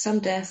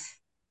death.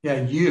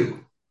 Yeah,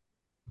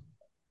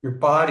 your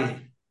body,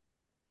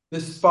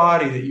 this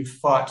body that you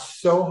fought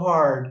so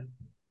hard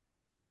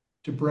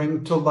to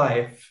bring to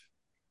life.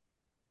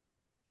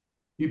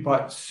 You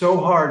fought so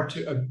hard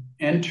to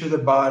enter the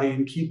body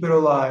and keep it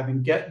alive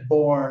and get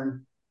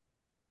born.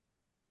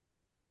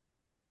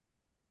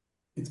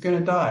 It's going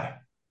to die.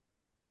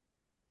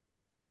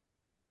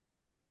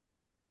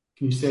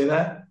 Can you say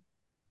that?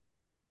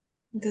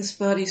 This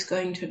body's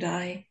going to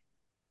die.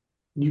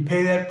 You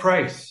pay that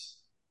price.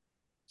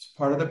 It's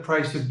part of the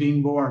price of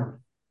being born.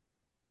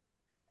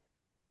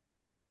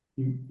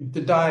 You have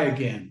to die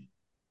again.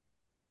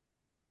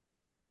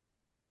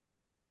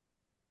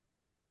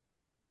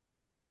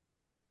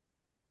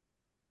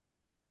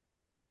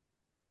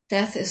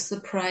 Death is the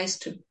price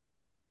to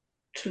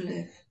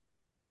live.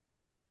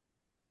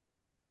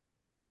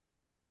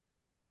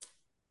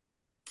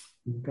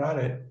 You got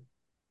it.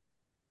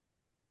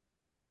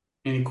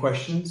 Any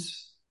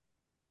questions?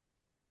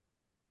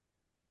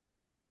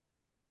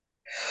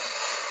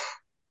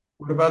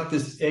 What about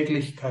this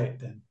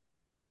Eglichkeit then?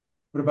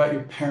 What about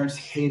your parents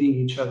hating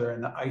each other in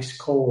the ice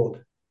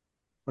cold?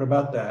 What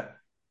about that?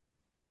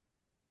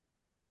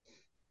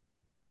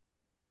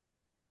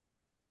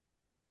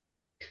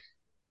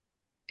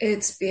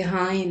 It's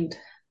behind.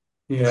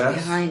 Yes.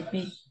 It's behind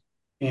me.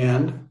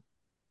 And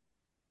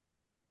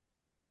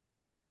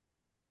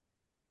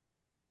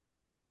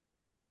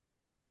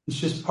it's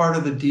just part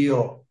of the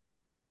deal.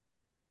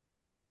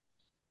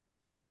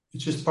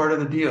 It's just part of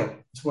the deal.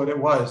 It's what it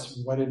was,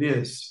 what it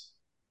is.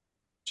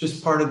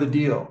 Just part of the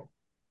deal.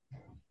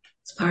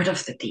 It's part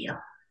of the deal.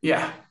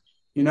 Yeah.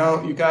 You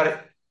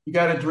got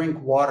to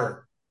drink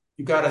water.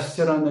 You got to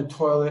sit on the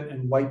toilet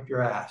and wipe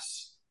your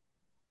ass.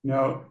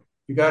 You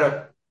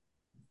got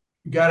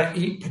to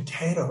eat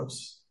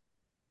potatoes.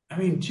 I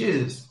mean,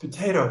 jizz,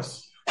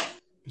 potatoes.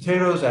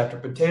 Potatoes after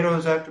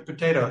potatoes after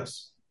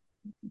potatoes.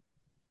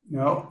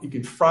 You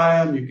can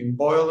fry them, you can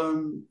boil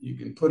them, you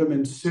can put them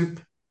in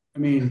soup. I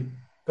mean,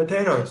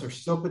 potatoes are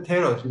still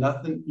potatoes.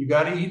 Nothing, you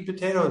got to eat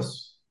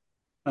potatoes.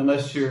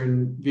 Unless you're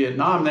in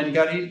Vietnam, then you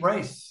got to eat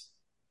rice.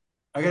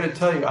 I got to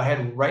tell you, I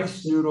had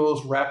rice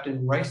noodles wrapped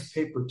in rice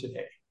paper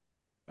today.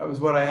 That was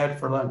what I had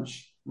for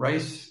lunch.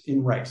 Rice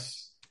in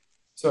rice.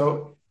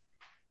 So,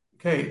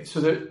 okay,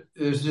 so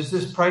there's just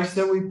this price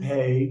that we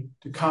pay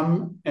to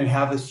come and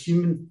have this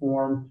human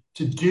form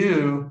to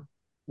do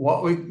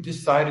what we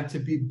decided to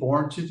be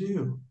born to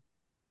do.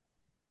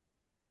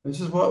 This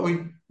is what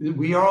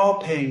we are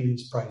all paying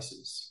these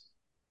prices.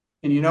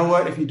 And you know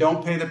what? If you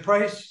don't pay the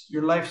price,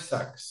 your life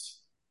sucks.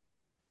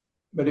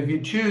 But if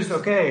you choose,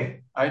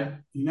 okay,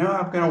 I'm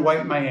going to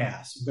wipe my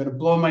ass. I'm going to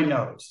blow my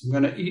nose. I'm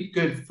going to eat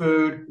good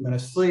food. I'm going to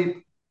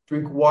sleep,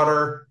 drink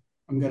water.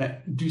 I'm going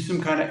to do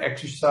some kind of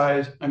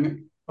exercise.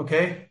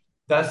 Okay,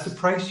 that's the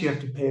price you have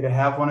to pay to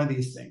have one of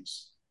these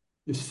things.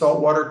 This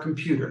saltwater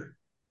computer,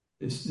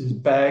 this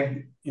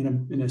bag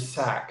in a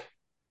sack,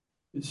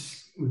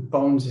 this with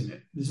bones in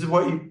it. This is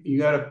what you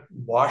got to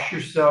wash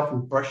yourself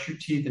and brush your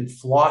teeth and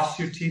floss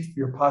your teeth if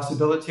you're a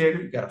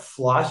possibilitator. You got to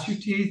floss your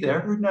teeth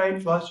every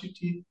night, floss your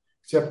teeth.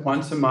 Except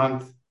once a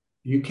month.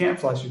 You can't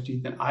floss your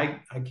teeth, and I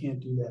can't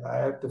do that.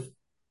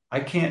 I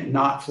can't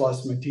not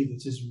floss my teeth.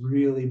 It's just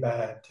really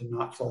bad to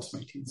not floss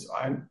my teeth. So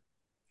I'm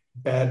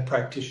bad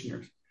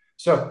practitioner.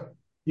 So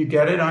you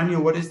get it on you.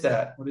 What is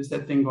that? What is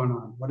that thing going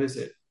on? What is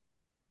it?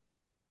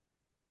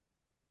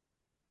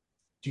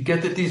 Do you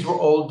get that these were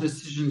old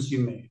decisions you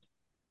made?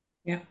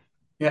 Yeah.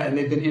 Yeah, and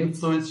they've been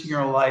influencing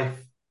your life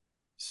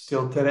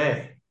still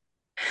today.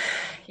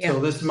 Yeah. So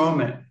this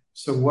moment.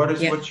 So do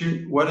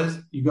you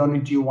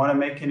want to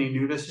make any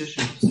new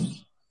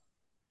decisions?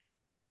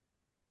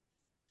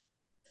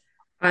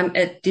 I'm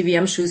at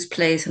Divyamshu's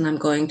place and I'm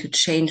going to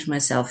change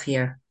myself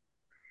here.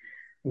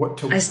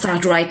 I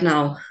start right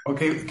now.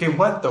 Okay,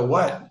 what though?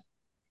 What?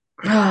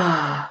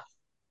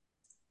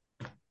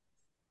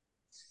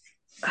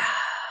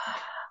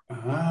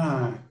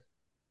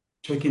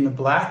 Taking the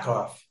black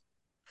off.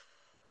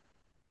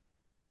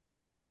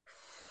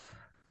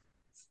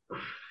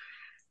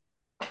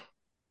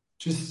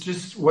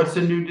 Just what's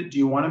the new? Do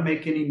you want to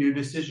make any new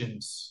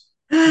decisions?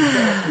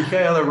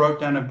 Michaela wrote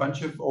down a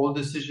bunch of old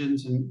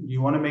decisions, and do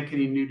you want to make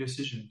any new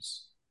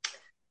decisions?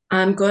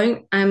 I'm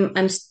going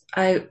to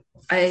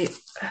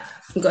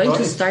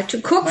start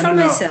to cook for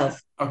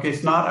myself. Okay,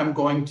 it's not I'm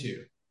going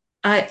to.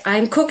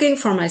 I'm cooking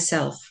for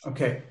myself.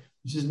 Okay.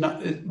 This is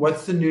not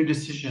what's the new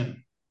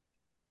decision?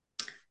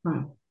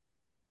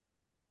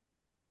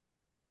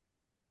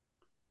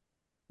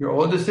 Your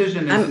old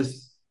decision is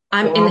this.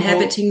 I'm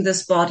inhabiting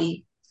this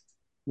body.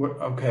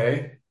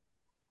 Okay.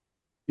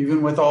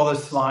 Even with all the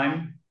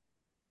slime?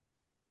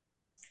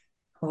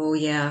 Oh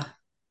yeah.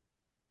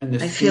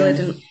 And I feel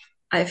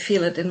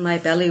it in my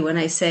belly when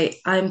I say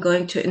I'm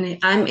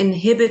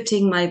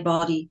inhibiting my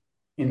body.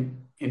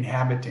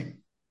 Inhabiting.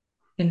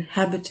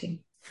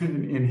 Inhabiting,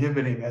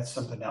 that's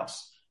something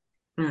else.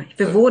 Ich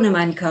bewohne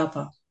meinen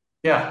Körper.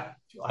 Yeah,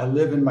 I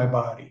live in my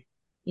body.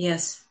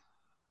 Yes.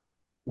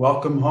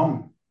 Welcome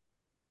home.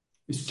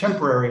 It's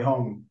temporary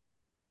home.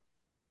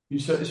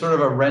 It's sort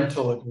of a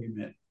rental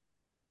agreement.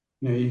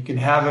 You can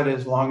have it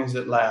as long as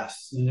it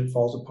lasts, and it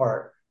falls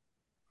apart.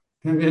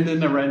 And then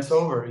the rent's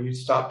over. You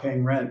stop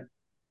paying rent.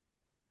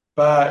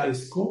 But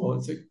it's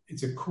cool.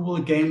 It's a cool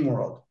game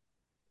world.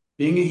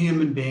 Being a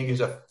human being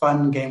is a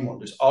fun game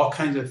world. There's all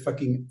kinds of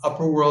fucking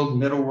upper world,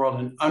 middle world,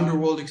 and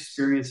underworld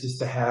experiences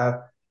to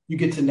have. You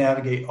get to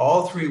navigate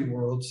all three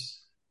worlds.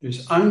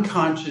 There's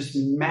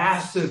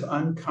massive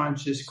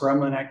unconscious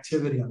gremlin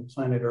activity on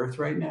planet Earth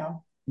right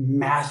now.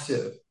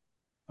 Massive.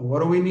 And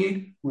what do we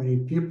need? We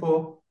need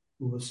people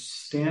who will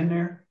stand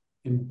there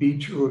and be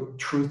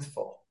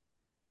truthful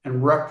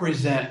and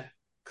represent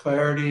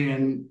clarity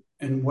and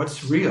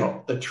what's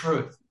real, the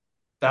truth.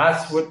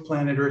 That's what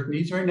planet Earth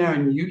needs right now.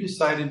 And you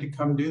decided to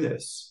come do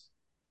this.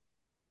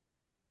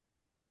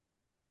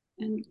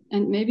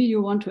 And maybe you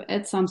want to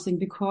add something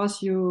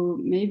because you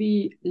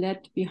maybe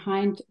left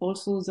behind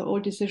also the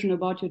old decision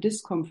about your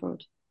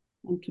discomfort,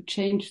 and to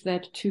change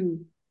that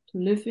too, to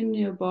live in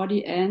your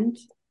body, and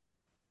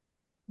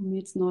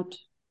it's not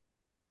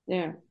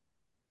there.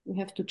 You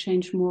have to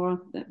change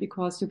more,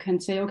 because you can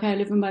say, okay, I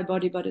live in my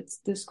body, but it's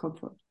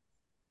discomfort.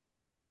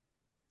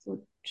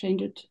 So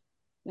change it,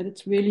 that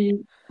it's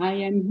really, I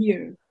am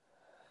here.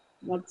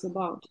 What's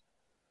about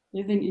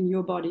living in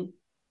your body.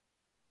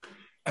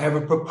 I have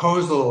a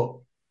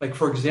proposal. Like,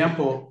 for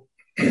example,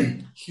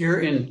 here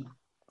in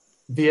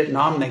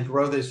Vietnam, they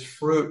grow this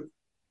fruit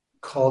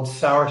called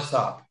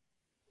soursop.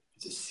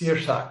 It's a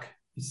sirsak.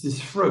 It's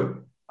this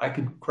fruit. I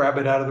could grab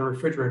it out of the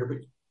refrigerator,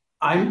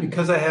 but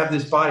because I have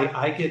this body,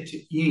 I get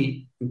to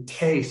eat and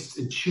taste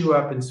and chew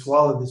up and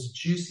swallow this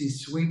juicy,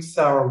 sweet,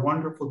 sour,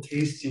 wonderful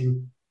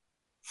tasting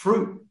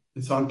fruit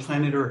that's on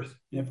planet Earth.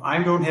 And if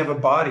I don't have a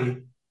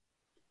body,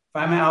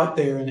 if I'm out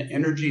there in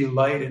energy,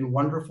 light, and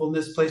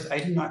wonderfulness place, I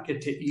do not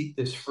get to eat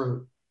this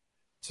fruit.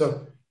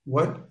 So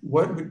what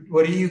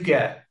do you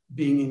get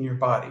being in your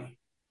body?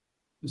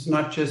 It's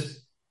not just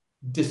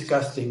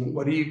disgusting.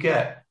 What do you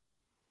get?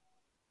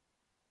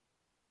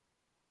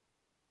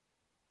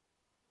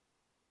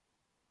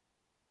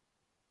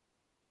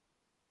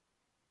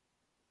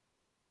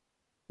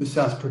 This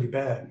sounds pretty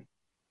bad.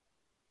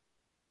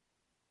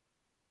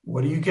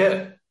 What do you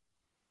get?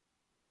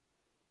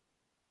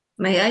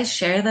 May I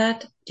share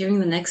that during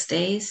the next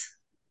days?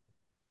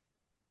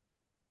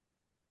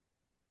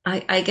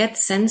 I get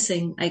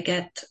sensing. I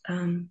get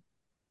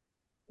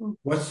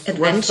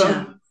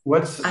adventure.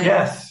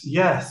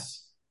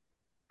 Yes.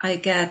 I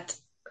get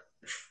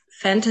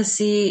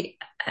fantasy.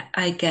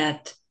 I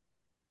get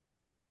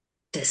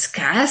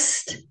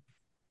disgust.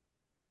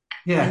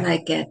 Yeah. And I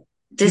get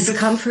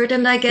discomfort,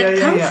 and I get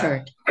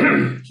comfort.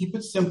 Yeah. Keep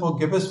it simple.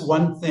 Give us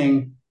one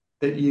thing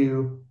that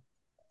you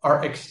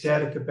are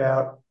ecstatic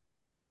about.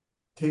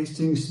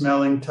 Tasting,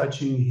 smelling,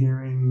 touching,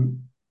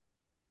 hearing.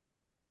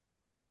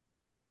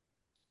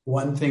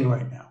 One thing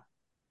right now.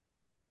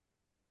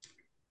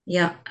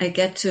 Yeah, I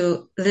get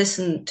to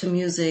listen to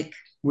music.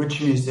 Which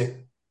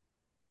music?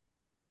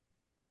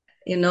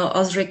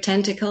 Ozric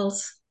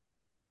Tentacles.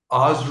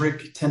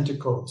 Ozric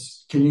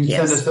Tentacles. Can you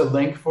send us a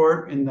link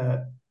for it in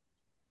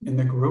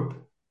the group?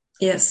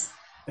 Yes.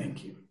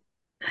 Thank you.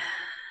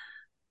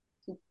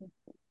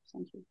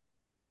 Thank you.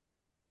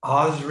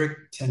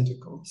 Ozric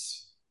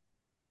Tentacles.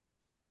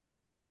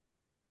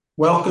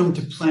 Welcome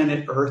to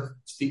planet Earth.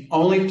 It's the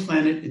only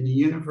planet in the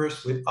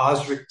universe with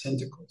Ozric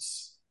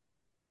tentacles.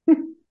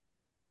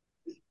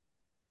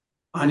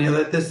 Anya,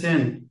 let this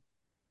in.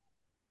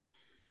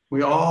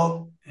 We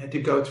all had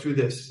to go through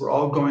this. We're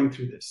all going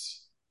through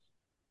this.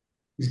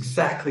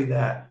 Exactly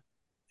that.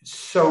 It's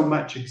so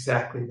much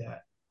exactly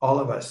that. All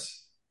of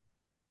us.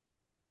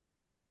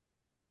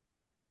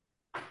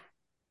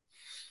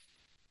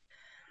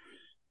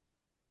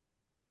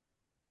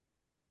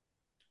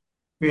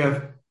 We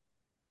have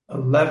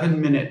 11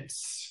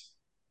 minutes.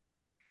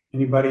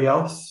 Anybody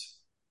else?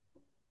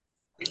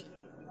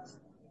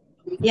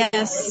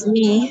 Yes,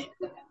 me.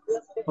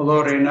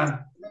 Hello,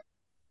 Reina.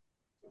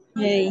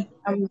 Hey,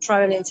 I'm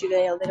traveling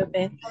today a little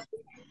bit.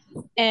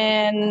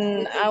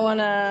 And I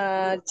want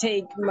to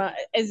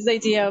it's the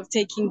idea of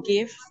taking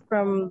gift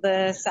from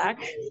the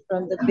sack,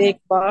 from the big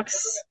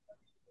box.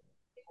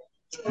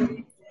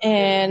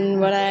 And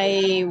what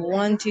I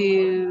want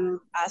to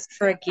ask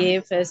for a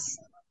gift is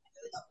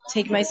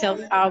take myself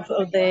out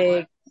of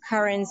the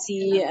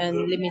currency and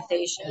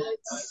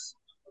limitations,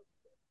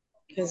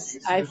 because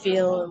I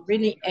feel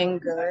really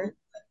anger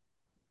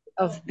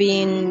of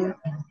being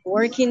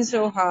working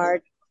so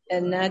hard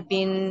and not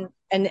being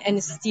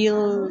and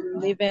still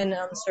living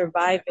on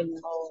surviving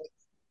mode,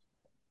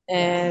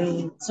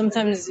 and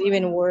sometimes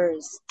even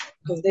worse,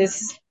 because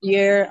this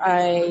year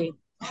I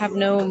have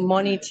no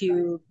money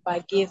to buy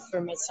gift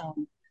for my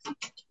son,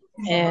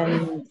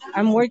 and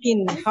I'm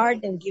working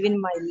hard and giving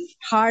my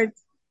heart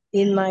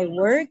in my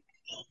work,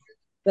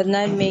 but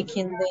not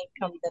making the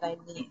income that I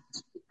need.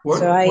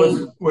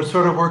 What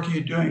sort of work are you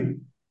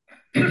doing?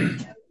 I'm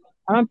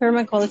a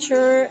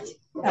permaculture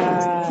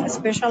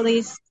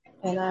specialist,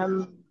 and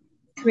I'm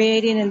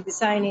creating and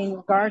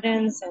designing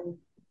gardens and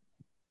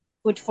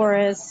food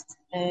forests,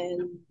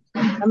 and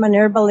I'm an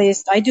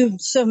herbalist. I do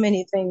so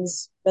many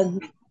things, but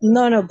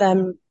none of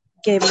them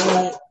gave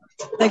me,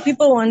 like,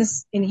 people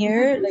once in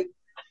here, like,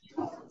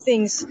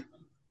 things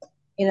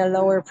in a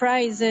lower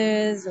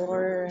prices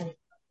or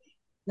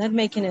not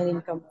making an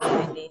income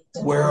really.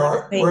 Where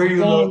are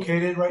you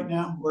located right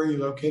now? Where are you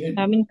located?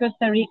 I'm in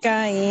Costa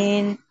Rica,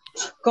 in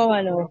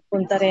Cóbano,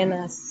 Punta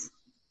Arenas.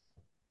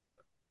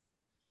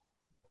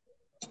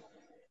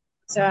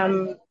 So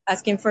I'm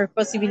asking for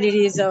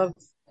possibilities of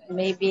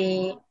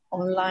maybe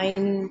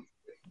online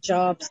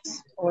jobs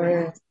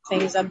or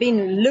things. I've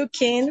been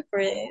looking for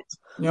it.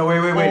 No,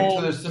 wait.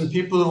 So there's some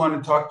people who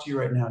want to talk to you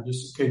right now.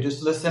 Just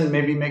listen,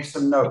 maybe make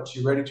some notes.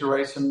 You ready to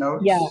write some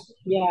notes? Yeah,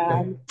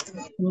 okay.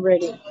 I'm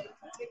ready.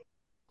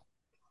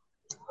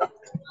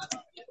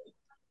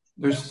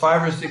 There's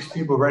 5 or 6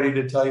 people ready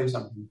to tell you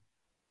something.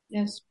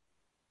 Yes.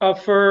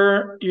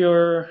 Offer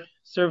your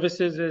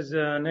services as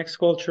an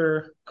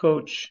ex-culture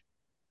coach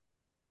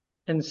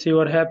and see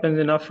what happens,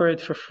 and offer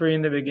it for free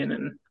in the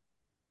beginning.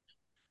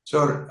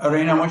 So,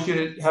 Arena, I want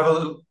you to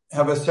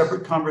have a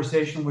separate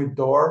conversation with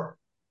Dor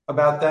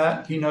about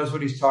that. He knows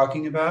what he's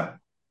talking about.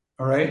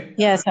 All right?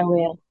 Yes, I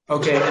will.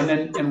 Okay,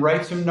 and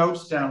write some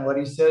notes down, what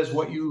he says,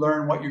 what you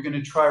learn, what you're going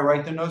to try.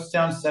 Write the notes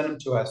down, send them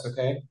to us,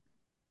 okay?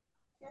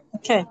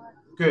 Okay.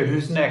 Good.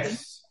 Who's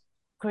next?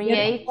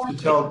 Create.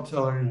 So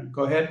tell Arena.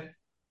 Go ahead.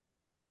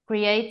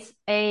 Create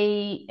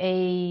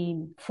a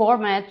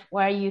format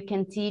where you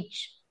can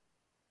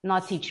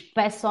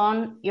pass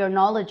on your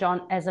knowledge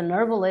on as an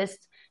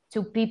herbalist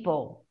to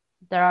people.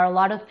 There are a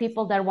lot of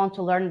people that want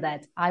to learn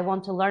that. I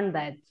want to learn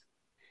that.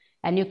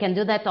 And you can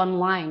do that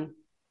online.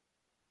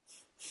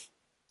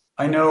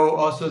 I know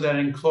also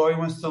that Chloe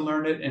wants to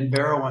learn it and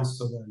Vera wants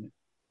to learn it.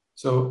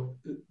 So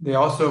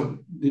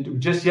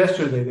just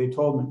yesterday, they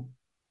told me.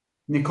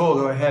 Nicole,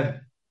 go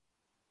ahead.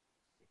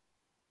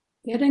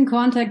 Get in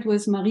contact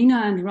with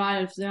Marina and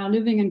Ralph. They are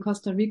living in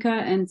Costa Rica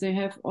and they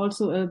have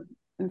also a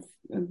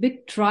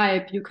big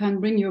tribe. You can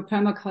bring your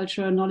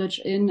permaculture knowledge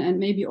in and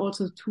maybe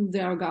also to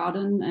their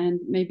garden, and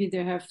maybe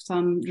they have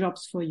some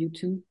jobs for you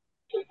too.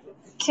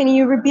 Can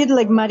you repeat,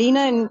 like, Marina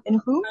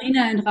and who?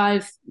 Marina and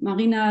Ralph.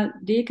 Marina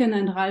Deken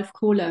and Ralph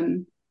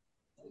Kolem.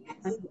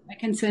 I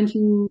can send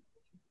you.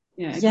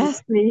 Yeah.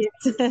 Yes, please.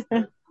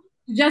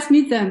 You just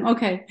meet them.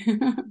 Okay.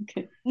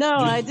 Okay. No,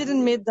 I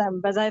didn't meet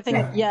them, but I think,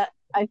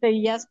 I say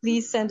yes,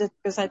 please send it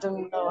because I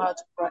don't know how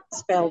to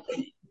spell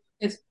it.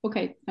 Yes.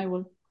 Okay. I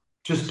will.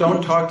 Just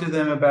don't talk to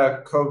them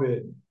about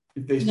COVID.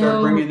 If they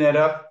start bringing that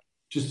up,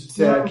 just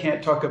say, I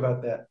can't talk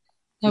about that.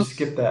 Just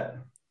skip that.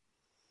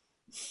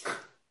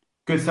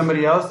 Good.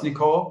 Somebody else?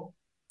 Nicole?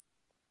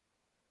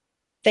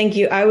 Thank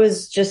you. I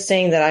was just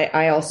saying that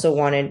I also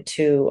wanted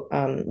to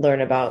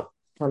learn about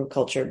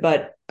permaculture,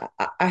 but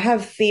I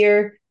have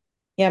fear.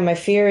 Yeah, my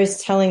fear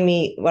is telling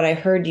me what I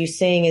heard you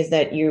saying is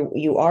that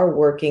you are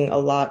working a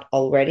lot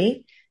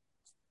already.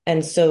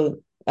 And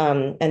so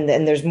and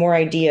then there's more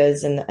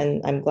ideas and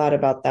I'm glad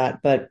about that.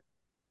 But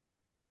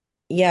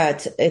yeah,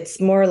 it's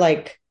more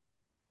like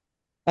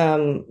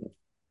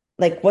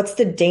what's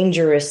the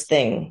dangerous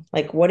thing?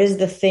 Like, what is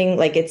the thing?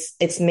 Like,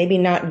 it's maybe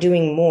not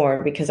doing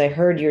more because I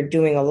heard you're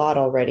doing a lot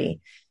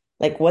already.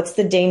 Like, what's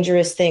the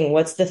dangerous thing?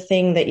 What's the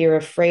thing that you're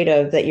afraid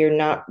of that you're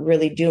not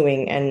really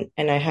doing? And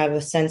I have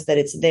a sense that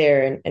it's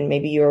there and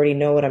maybe you already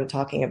know what I'm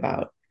talking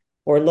about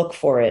or look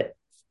for it.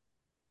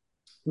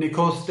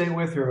 Nicole, stay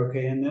with her,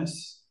 okay, in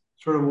this.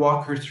 Sort of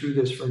walk her through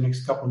this for the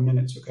next couple of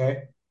minutes,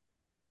 okay?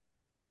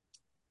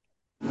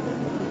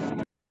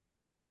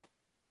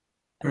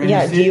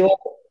 Yeah, do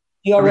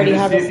you already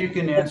have see if you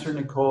can answer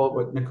Nicole,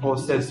 what Nicole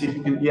said. See if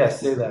you can,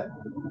 yes, say that.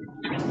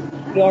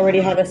 You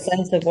already have a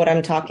sense of what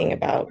I'm talking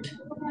about.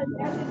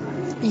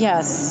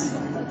 Yes,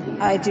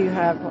 I do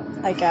have,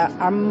 like,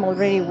 I'm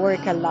already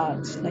work a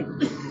lot, like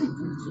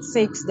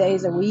 6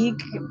 days a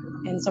week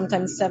and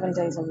sometimes 7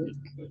 days a week.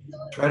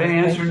 Try to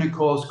answer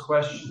Nicole's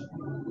question.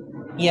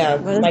 Yeah,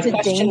 my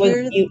question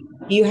was,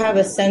 you have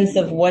a sense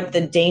of what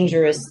the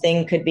dangerous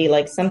thing could be,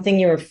 like something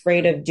you're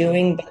afraid of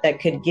doing, but that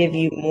could give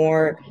you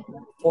more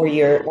for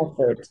your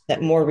effort,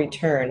 that more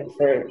return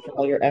for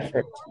all your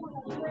effort.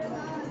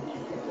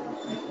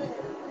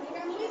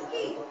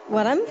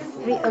 What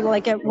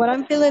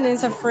I'm feeling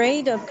is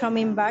afraid of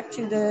coming back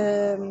to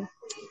the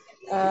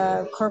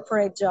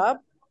corporate job.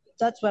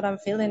 That's what I'm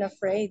feeling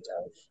afraid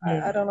of.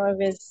 I don't know if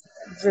it's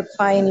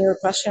replying your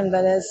question,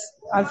 but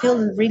I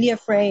feel really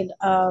afraid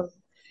of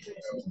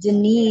the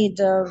need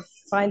of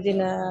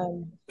finding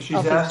a.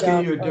 She's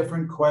asking you a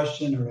different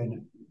question, Arena.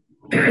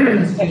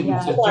 It's a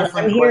different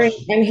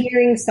question. I'm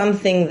hearing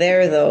something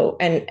there though,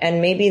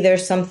 and maybe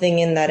there's something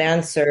in that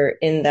answer,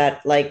 in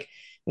that, like,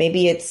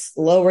 maybe it's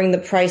lowering the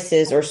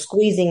prices or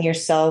squeezing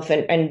yourself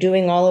and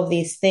doing all of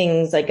these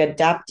things, like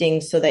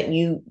adapting so that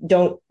you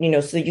don't,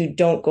 so you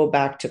don't go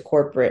back to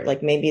corporate.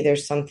 Like, maybe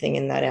there's something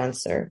in that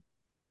answer.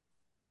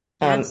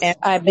 Yes,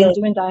 I've been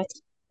doing that.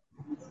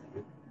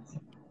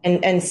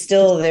 And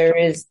still there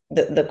is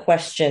the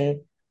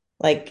question,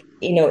 like,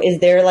 is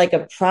there like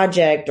a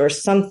project or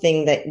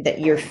something that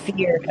your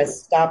fear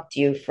has stopped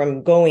you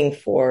from going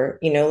for,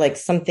 like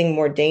something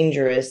more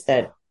dangerous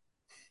that,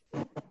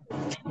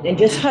 and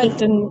just I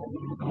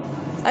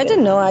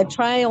don't know. I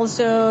try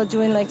also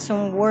doing like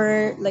some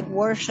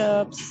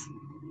workshops,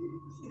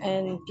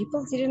 and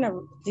people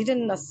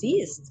didn't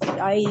assist.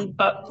 I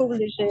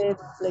published it,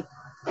 like,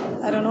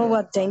 I don't know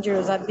what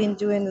dangerous. I've been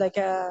doing like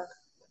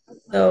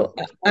So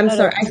a I'm lot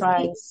sorry. of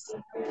tries.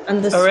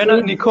 On the Arena,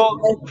 screen,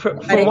 Nicole, from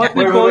what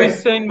Wait, Nicole wait,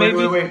 is saying,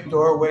 maybe. wait,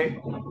 Dora, wait.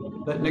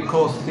 Let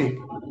Nicole speak.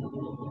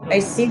 I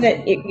see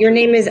that your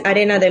name is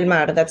Arena del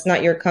Mar. That's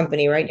not your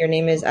company, right? Your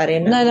name is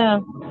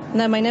Arena?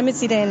 No, my name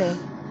is Irene.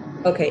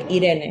 Okay,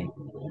 Irene.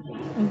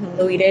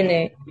 So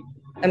Irene,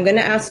 I'm going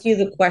to ask you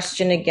the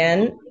question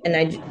again, and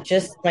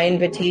my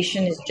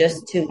invitation is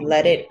just to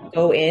let it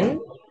go in,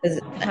 because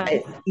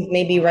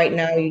maybe right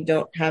now you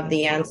don't have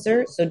the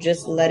answer. So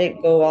just let it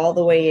go all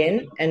the way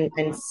in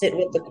and sit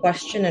with the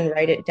question and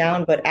write it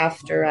down, but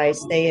after I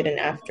say it and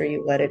after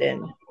you let it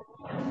in.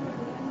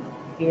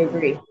 You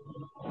agree?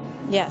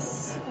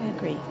 Yes, I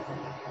agree.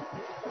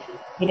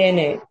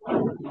 Irene,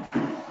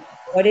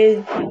 what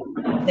is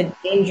the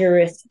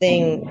dangerous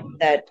thing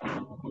that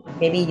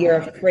maybe you're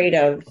afraid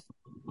of,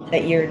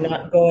 that you're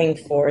not going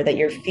for, that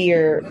your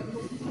fear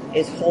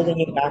is holding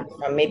you back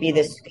from? Maybe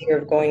this fear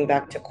of going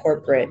back to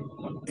corporate.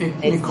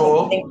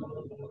 Nicole,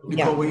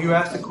 will you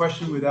ask the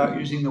question without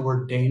using the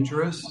word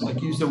dangerous?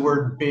 Like use the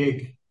word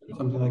big,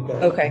 something like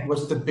that. Okay.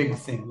 What's the big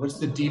thing? What's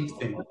the deep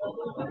thing?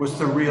 What's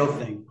the real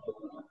thing?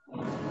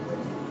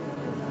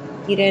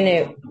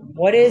 Irene,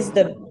 what is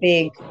the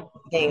big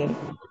thing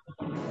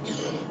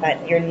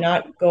that you're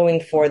not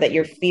going for, that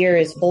your fear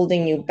is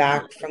holding you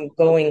back from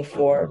going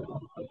for,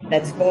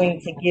 that's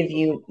going to give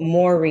you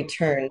more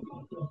return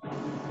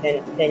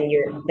than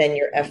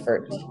your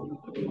effort?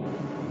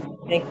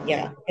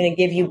 Going to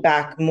give you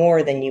back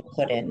more than you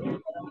put in.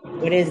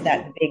 What is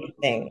that big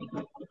thing?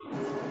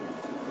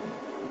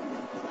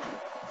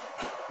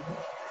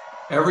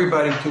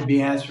 Everybody could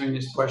be answering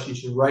this question. You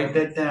should write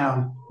that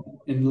down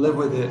and live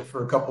with it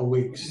for a couple of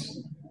weeks.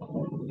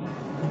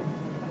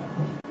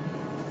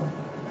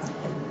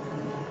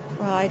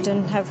 Well, I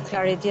don't have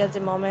clarity at the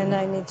moment.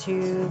 I need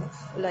to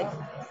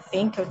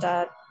think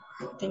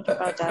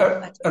about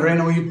that.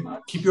 Arena, will you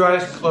keep your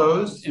eyes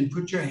closed and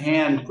put your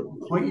hand,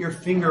 point your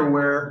finger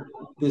where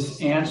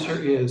this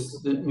answer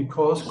is?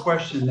 Nicole's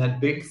question, that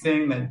big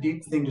thing, that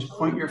deep thing, just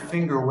point your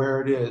finger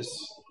where it is.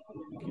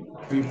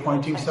 Are you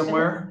pointing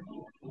somewhere?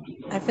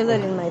 I feel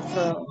it in my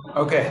throat.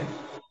 Okay.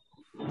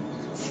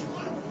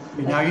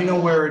 Now you know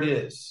where it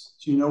is.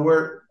 So you know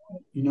where,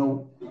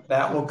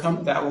 that will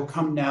come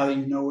now that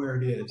you know where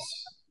it is.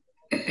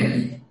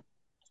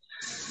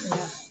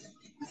 Yeah.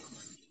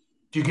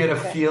 Do you get a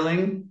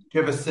feeling? Do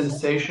you have a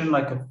sensation,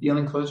 like a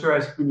feeling? Close your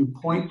eyes. When you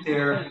point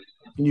there,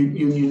 and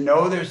you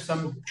know there's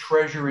some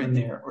treasure in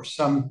there, or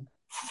some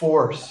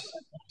force,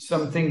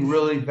 something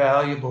really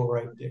valuable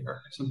right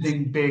there,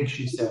 something big,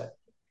 she said.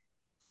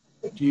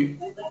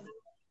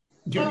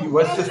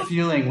 What's the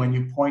feeling when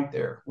you point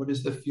there? What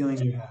is the feeling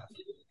you have?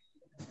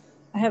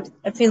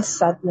 I feel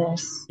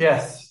sadness.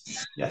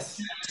 Yes.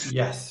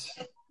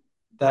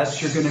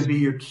 That's going to be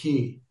your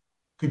key.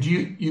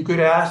 You could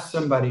ask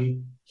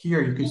somebody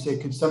here, you could say,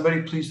 could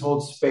somebody please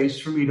hold space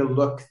for me to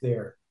look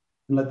there?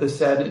 And let the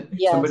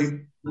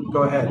somebody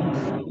go ahead.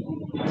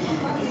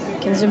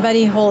 Can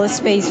somebody hold a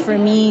space for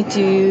me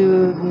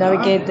to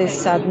navigate this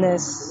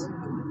sadness?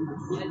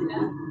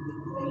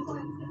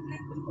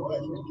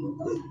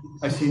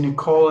 I see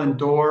Nicole and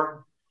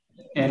Dor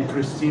and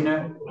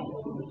Christina.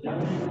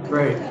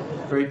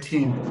 Great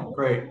team.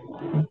 Great.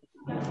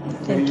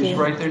 Thank you. Just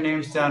write their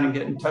names down and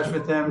get in touch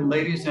with them.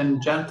 Ladies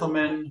and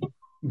gentlemen,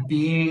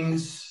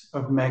 beings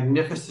of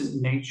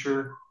magnificent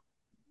nature,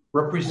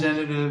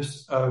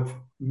 representatives of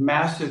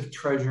massive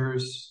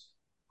treasures,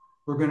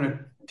 we're going to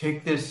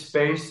take this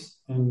space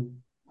and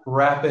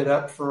wrap it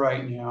up for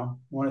right now.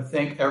 I want to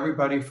thank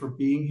everybody for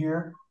being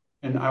here,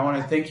 and I want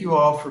to thank you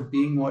all for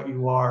being what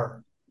you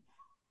are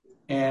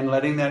and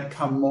letting that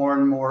come more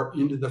and more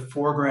into the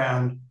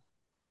foreground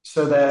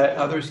so that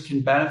others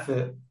can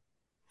benefit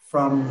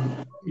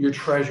from your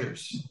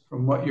treasures,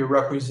 from what you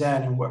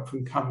represent and what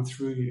can come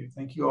through you.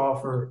 Thank you all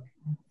for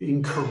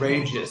being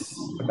courageous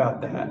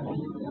about that.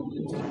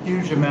 It's a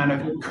huge amount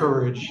of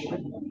courage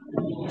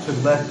to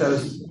let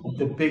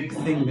the big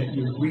thing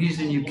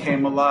reason you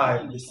came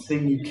alive, this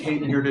thing you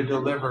came here to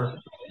deliver,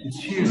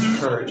 it's huge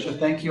courage. So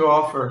thank you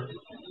all for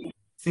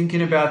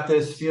thinking about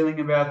this, feeling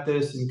about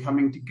this, and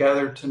coming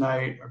together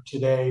tonight or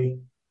today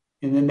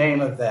in the name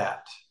of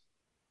that.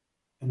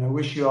 And I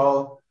wish you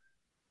all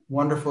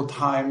wonderful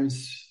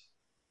times.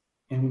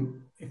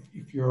 And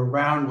if you're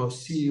around, we'll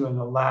see you on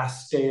the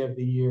last day of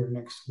the year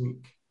next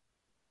week.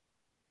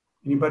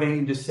 Anybody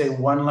need to say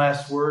one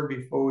last word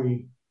before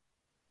we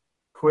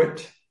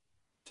quit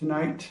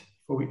tonight,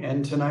 before we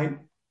end tonight?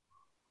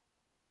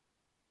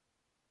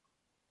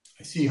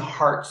 I see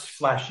hearts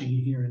flashing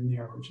here and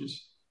there, which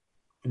is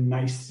a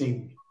nice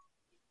thing.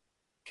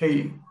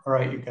 Okay, all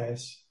right, you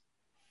guys.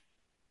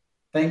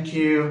 Thank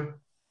you.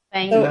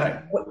 Thank So,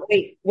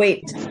 you.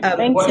 wait.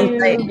 Thank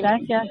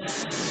you.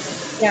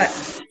 Yeah.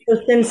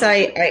 So since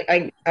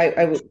I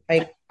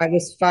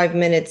was 5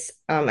 minutes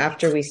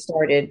after we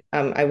started,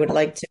 I would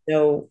like to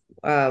know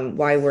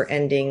why we're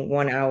ending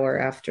 1 hour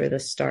after the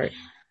start.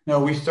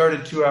 No, we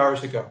started 2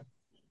 hours ago.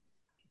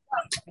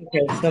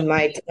 Okay, so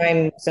my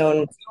time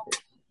zone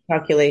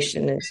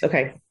calculation is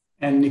okay.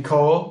 And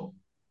Nicole,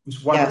 it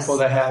was wonderful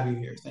Yes. to have you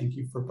here. Thank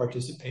you for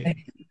participating.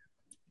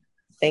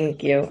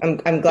 Thank you.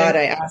 I'm glad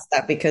I asked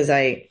that because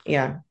I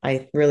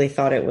really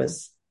thought it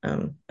was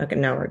like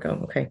an hour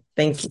ago. Okay.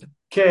 Thank you.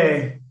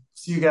 Okay.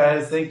 See you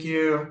guys. Thank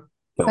you.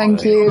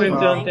 Thank you. We've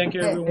done. Thank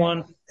you,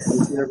 everyone.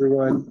 Thank you,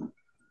 everyone.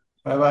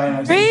 Bye-bye.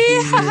 Nice to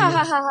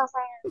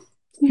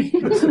see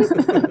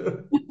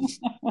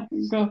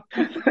you.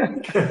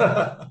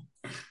 Go.